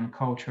Ukrainian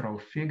cultural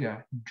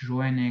figure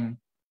joining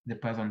the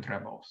peasant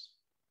rebels,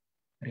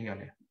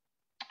 really.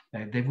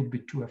 They would be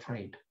too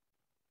afraid.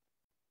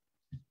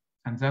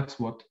 And that's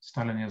what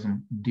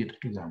Stalinism did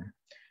to them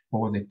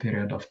over the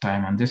period of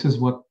time. And this is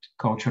what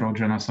cultural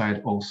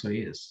genocide also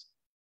is.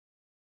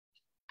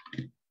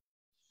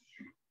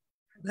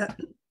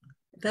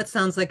 That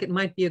sounds like it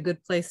might be a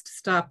good place to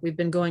stop. We've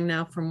been going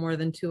now for more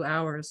than 2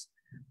 hours.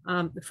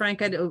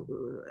 Frank,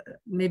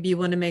 maybe you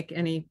want to make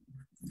any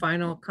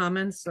final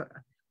comments?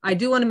 I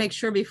do want to make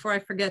sure before I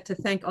forget to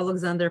thank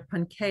Alexander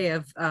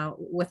Pankeyev,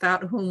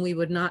 without whom we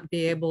would not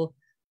be able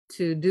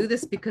to do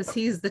this, because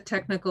he's the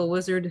technical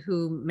wizard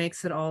who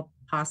makes it all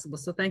possible.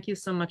 So thank you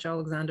so much,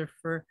 Alexander,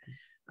 for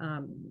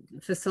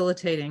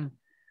facilitating,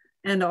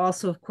 and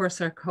also, of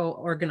course, our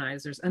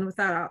co-organizers. And with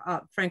that,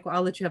 Frank,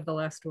 I'll let you have the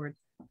last word.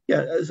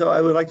 Yeah, so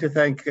I would like to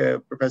thank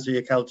Professor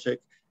Yekelchyk.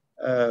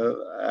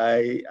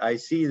 I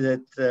see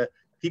that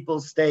people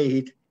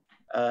stayed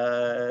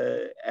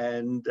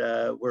and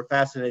were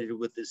fascinated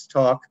with this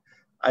talk.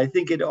 I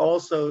think it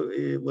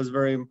was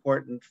very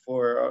important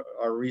for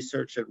our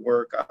research and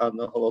work on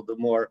the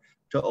Holodomor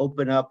to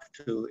open up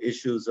to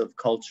issues of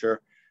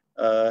culture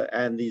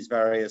and these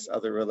various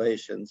other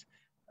relations.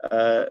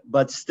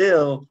 But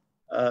still,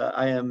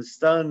 I am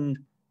stunned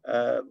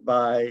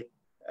by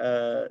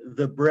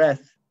the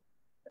breadth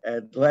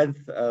and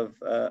length of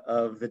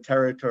the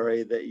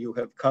territory that you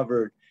have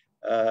covered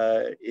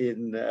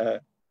in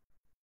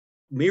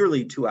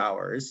merely 2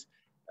 hours.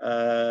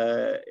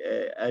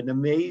 An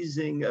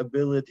amazing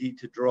ability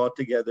to draw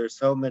together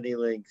so many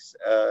links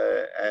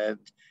and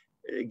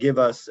give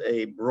us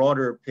a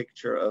broader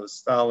picture of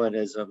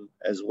Stalinism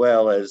as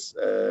well as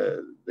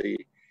the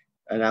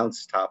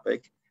announced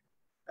topic.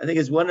 I think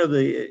it's one of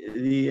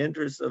the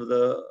interests of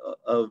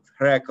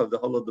HREC, of the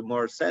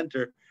Holodomor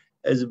Center,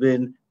 has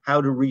been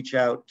how to reach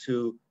out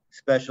to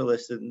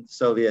specialists in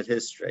Soviet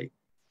history.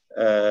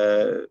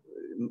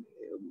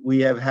 We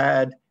have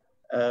had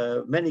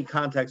many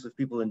contacts with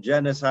people in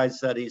genocide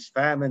studies,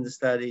 famine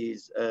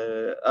studies,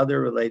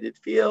 other related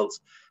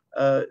fields.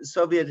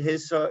 Soviet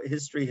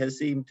history has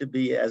seemed to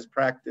be, as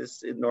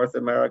practiced in North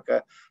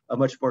America, a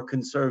much more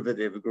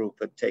conservative group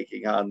at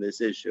taking on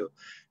this issue.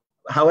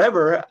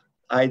 However,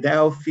 I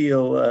now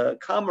feel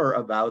calmer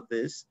about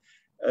this,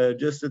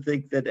 just to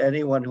think that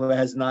anyone who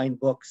has 9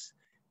 books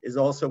is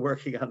also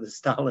working on the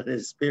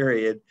Stalinist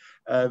period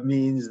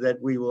means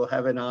that we will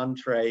have an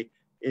entree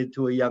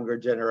into a younger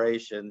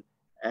generation.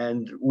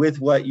 And with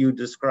what you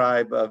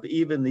describe of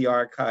even the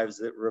archives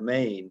that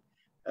remain,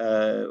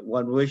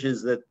 one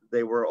wishes that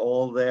they were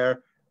all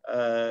there,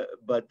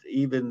 but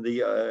even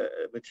the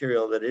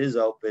material that is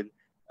open,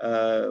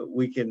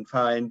 we can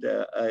find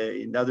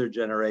another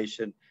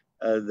generation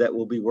that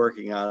will be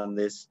working on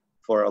this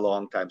for a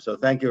long time. So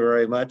thank you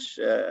very much,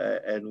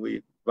 and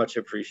we much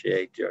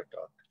appreciate your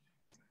talk.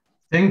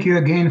 Thank you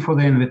again for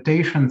the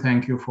invitation.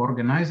 Thank you for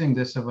organizing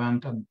this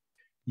event. And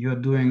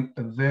you're doing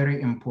a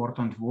very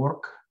important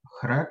work,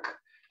 Hrek,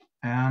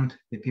 and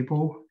the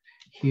people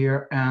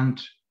here.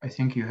 And I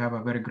think you have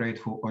a very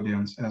grateful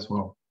audience as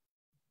well.